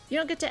 You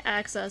don't get to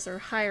access or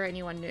hire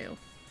anyone new.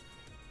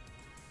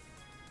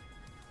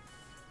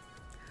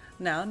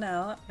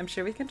 No, I'm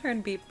sure we can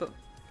turn to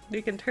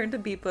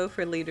Beepo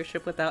for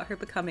leadership without her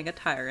becoming a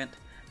tyrant.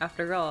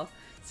 After all,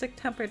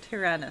 sick-tempered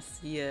tyrannus,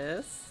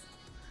 yes?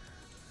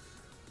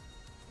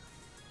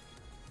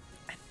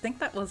 I think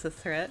that was a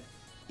threat.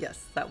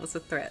 Yes, that was a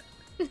threat.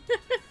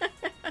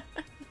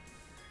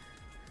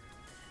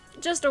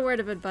 Just a word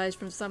of advice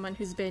from someone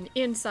who's been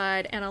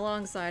inside and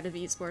alongside of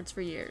esports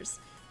for years.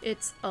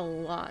 It's a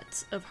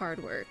lot of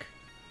hard work.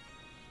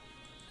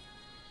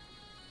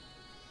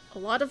 A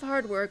lot of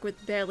hard work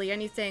with barely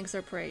any thanks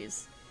or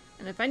praise.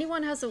 And if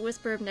anyone has a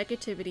whisper of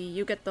negativity,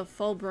 you get the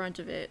full brunt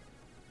of it.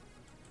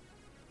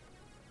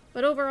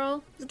 But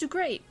overall, you do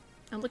great.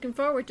 I'm looking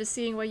forward to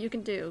seeing what you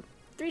can do.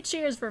 3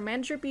 cheers for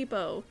Manager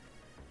Beepo.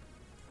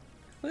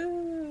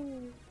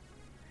 Woo!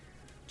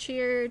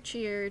 Cheer,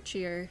 cheer,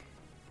 cheer.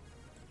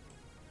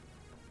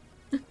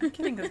 I'm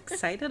getting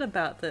excited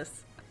about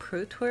this. A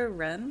Pro Tour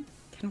run?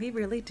 Can we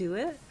really do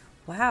it?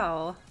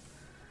 Wow.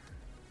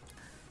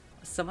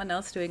 Someone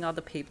else doing all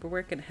the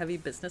paperwork and heavy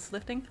business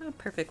lifting? I'm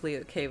perfectly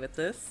okay with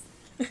this.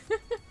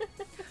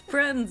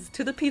 Friends,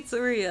 to the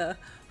pizzeria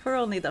for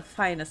only the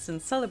finest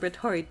and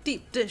celebratory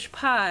deep dish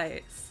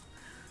pies.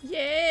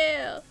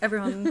 Yeah!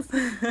 Everyone's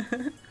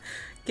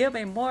give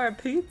me more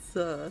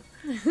pizza.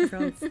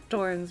 Everyone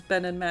storms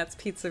Ben and Matt's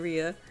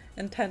pizzeria,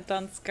 intent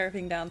on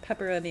scarfing down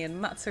pepperoni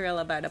and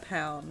mozzarella by the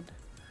pound.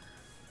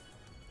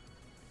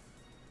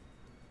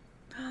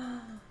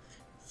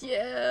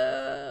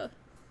 Yeah!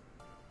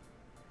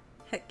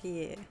 Heck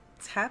yeah.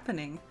 It's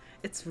happening.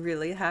 It's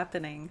really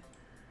happening.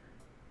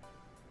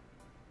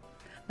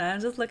 Now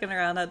I'm just looking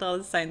around at all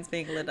the signs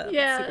being lit up.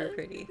 Yeah. It's super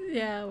pretty.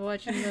 Yeah,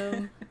 watching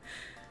them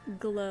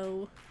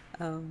glow.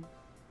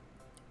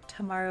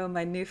 Tomorrow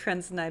my new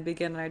friends and I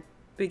begin our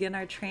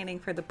training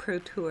for the Pro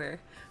Tour.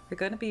 We're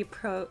going to be a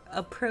pro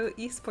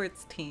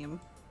esports team.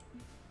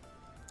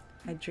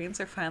 My dreams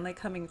are finally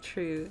coming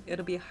true.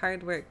 It'll be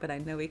hard work, but I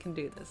know we can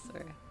do this.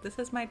 Or, this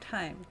is my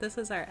time. This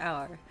is our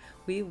hour.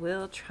 We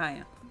will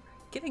triumph.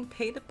 Getting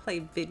paid to play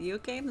video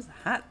games?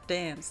 Hot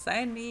damn,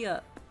 sign me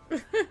up.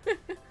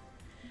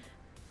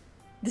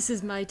 This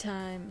is my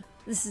time.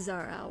 This is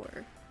our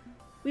hour.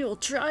 We will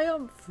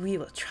triumph. We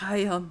will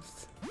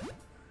triumph.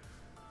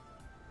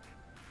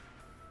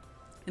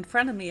 In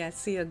front of me, I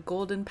see a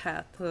golden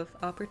path of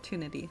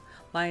opportunity,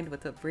 lined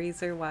with a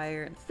razor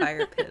wire and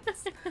fire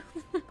pits,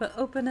 but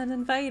open and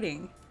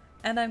inviting,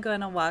 and I'm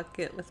going to walk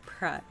it with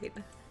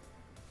pride.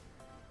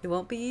 It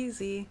won't be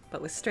easy,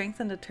 but with strength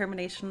and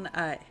determination,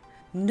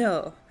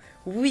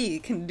 we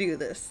can do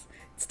this.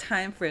 It's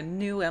time for a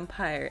new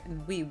empire,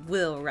 and we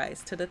will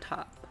rise to the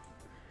top.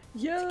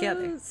 Yes.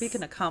 Together, we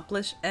can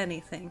accomplish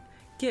anything.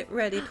 Get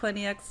ready,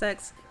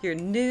 20XX. Your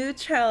new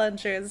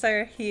challengers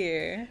are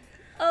here.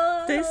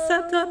 Oh, They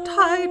set the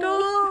title!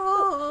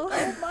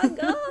 Oh my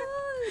god!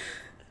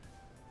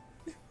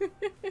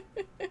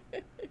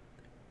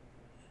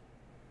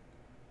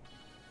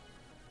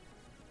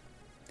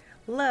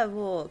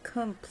 Level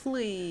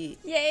complete!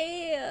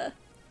 Yeah!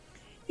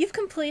 You've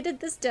completed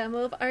this demo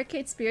of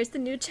Arcade Spirits, the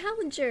new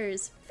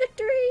challengers!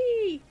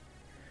 Victory!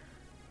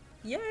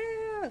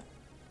 Yeah!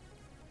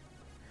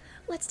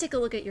 Let's take a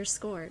look at your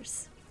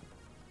scores.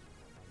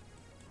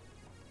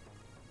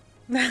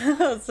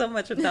 So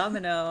much a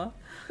domino.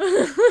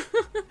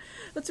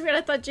 That's weird,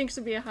 I thought Jinx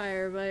would be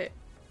higher, but...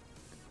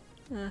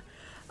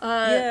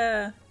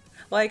 Yeah.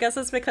 Well, I guess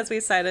it's because we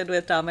sided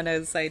with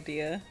Domino's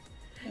idea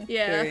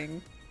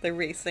during the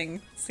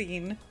racing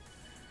scene.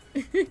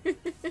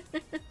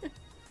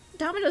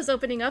 Domino's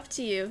opening up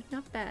to you.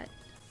 Not bad.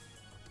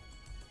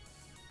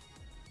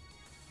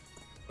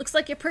 Looks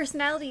like your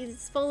personality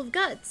is full of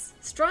guts.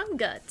 Strong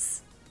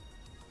guts.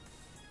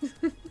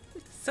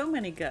 So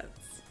many guts.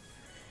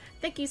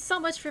 Thank you so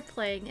much for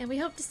playing, and we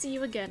hope to see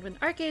you again when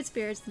Arcade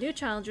Spirits The New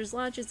Challengers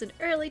launches in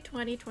early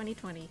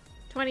 2020.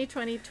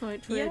 2020,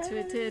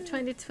 2022.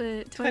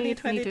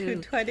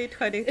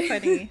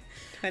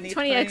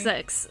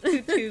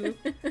 20XX.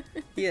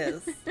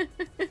 Yes.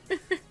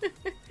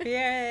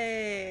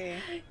 Yay!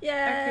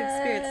 Arcade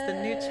Spirits, the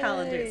new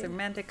challengers,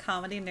 romantic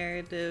comedy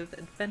narrative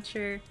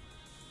adventure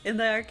in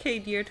the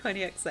arcade year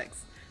 20XX.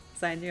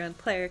 Design your own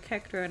player,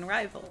 character, and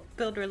rival.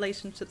 Build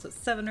relationships with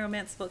 7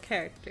 romanceable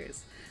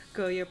characters.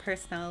 Grow your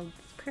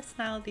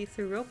personality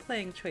through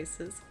role-playing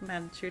choices.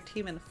 Manage your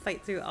team and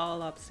fight through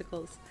all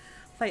obstacles.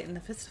 Fight in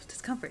the fist of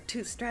discomfort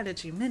 2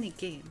 strategy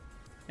mini-game.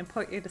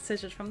 Import your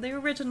decisions from the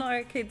original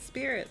Arcade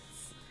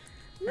Spirits.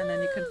 And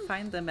then you can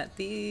find them at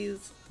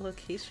these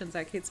locations,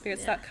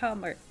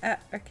 arcadespirits.com or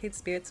at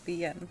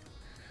arcadespiritsvn.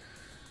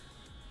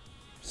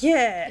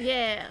 Yeah!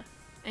 Yeah!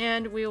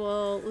 And we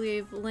will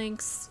leave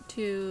links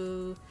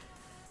to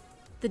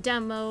the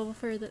demo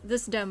for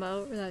this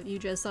demo that you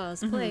just saw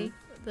us play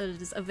that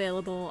is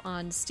available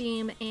on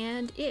Steam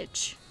and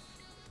Itch.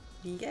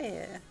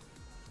 Yeah!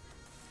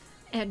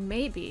 And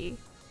maybe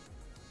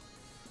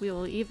we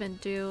will even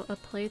do a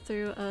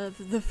playthrough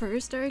of the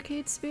first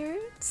Arcade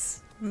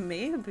Spirits.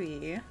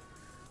 Maybe.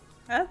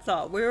 I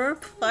thought we were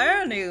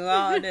planning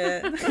on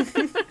it.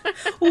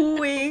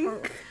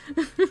 Wink.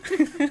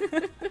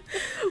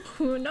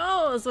 Who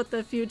knows what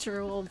the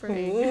future will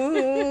bring?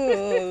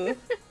 Ooh.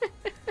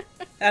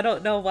 I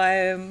don't know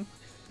why I'm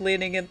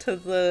leaning into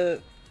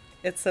the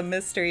it's a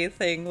mystery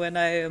thing when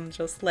I am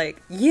just like,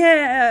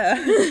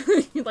 yeah!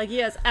 You're like,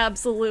 yes,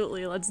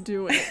 absolutely, let's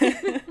do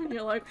it.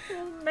 You're like,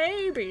 well,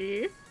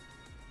 maybe.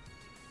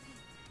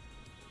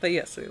 But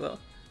yes, we will.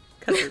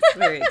 Because it's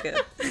very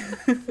good.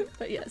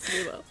 But yes,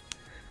 we will.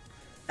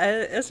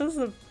 It's just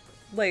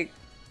like,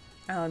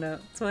 I don't know.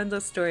 It's one of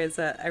those stories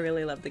that I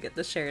really love to get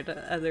to share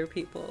to other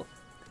people.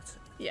 It's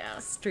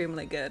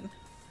extremely good.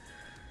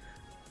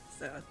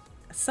 So,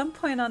 at some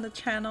point on the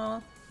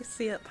channel, you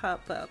see it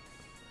pop up.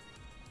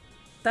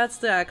 That's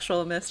the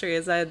actual mystery,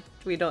 is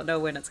we don't know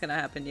when it's going to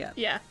happen yet.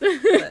 Yeah.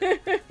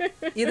 But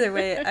either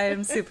way, I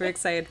am super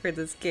excited for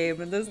this game,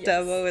 and this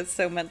demo is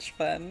so much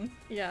fun.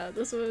 Yeah,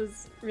 this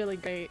was really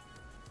great.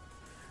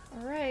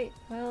 Alright,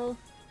 well,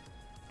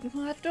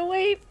 we'll have to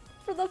wait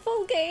for the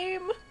full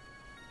game.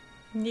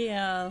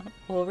 Yeah,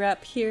 we'll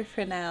wrap here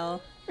for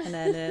now, and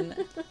then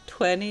in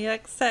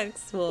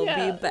 20XX we'll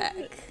be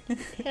back.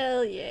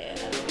 Hell yeah.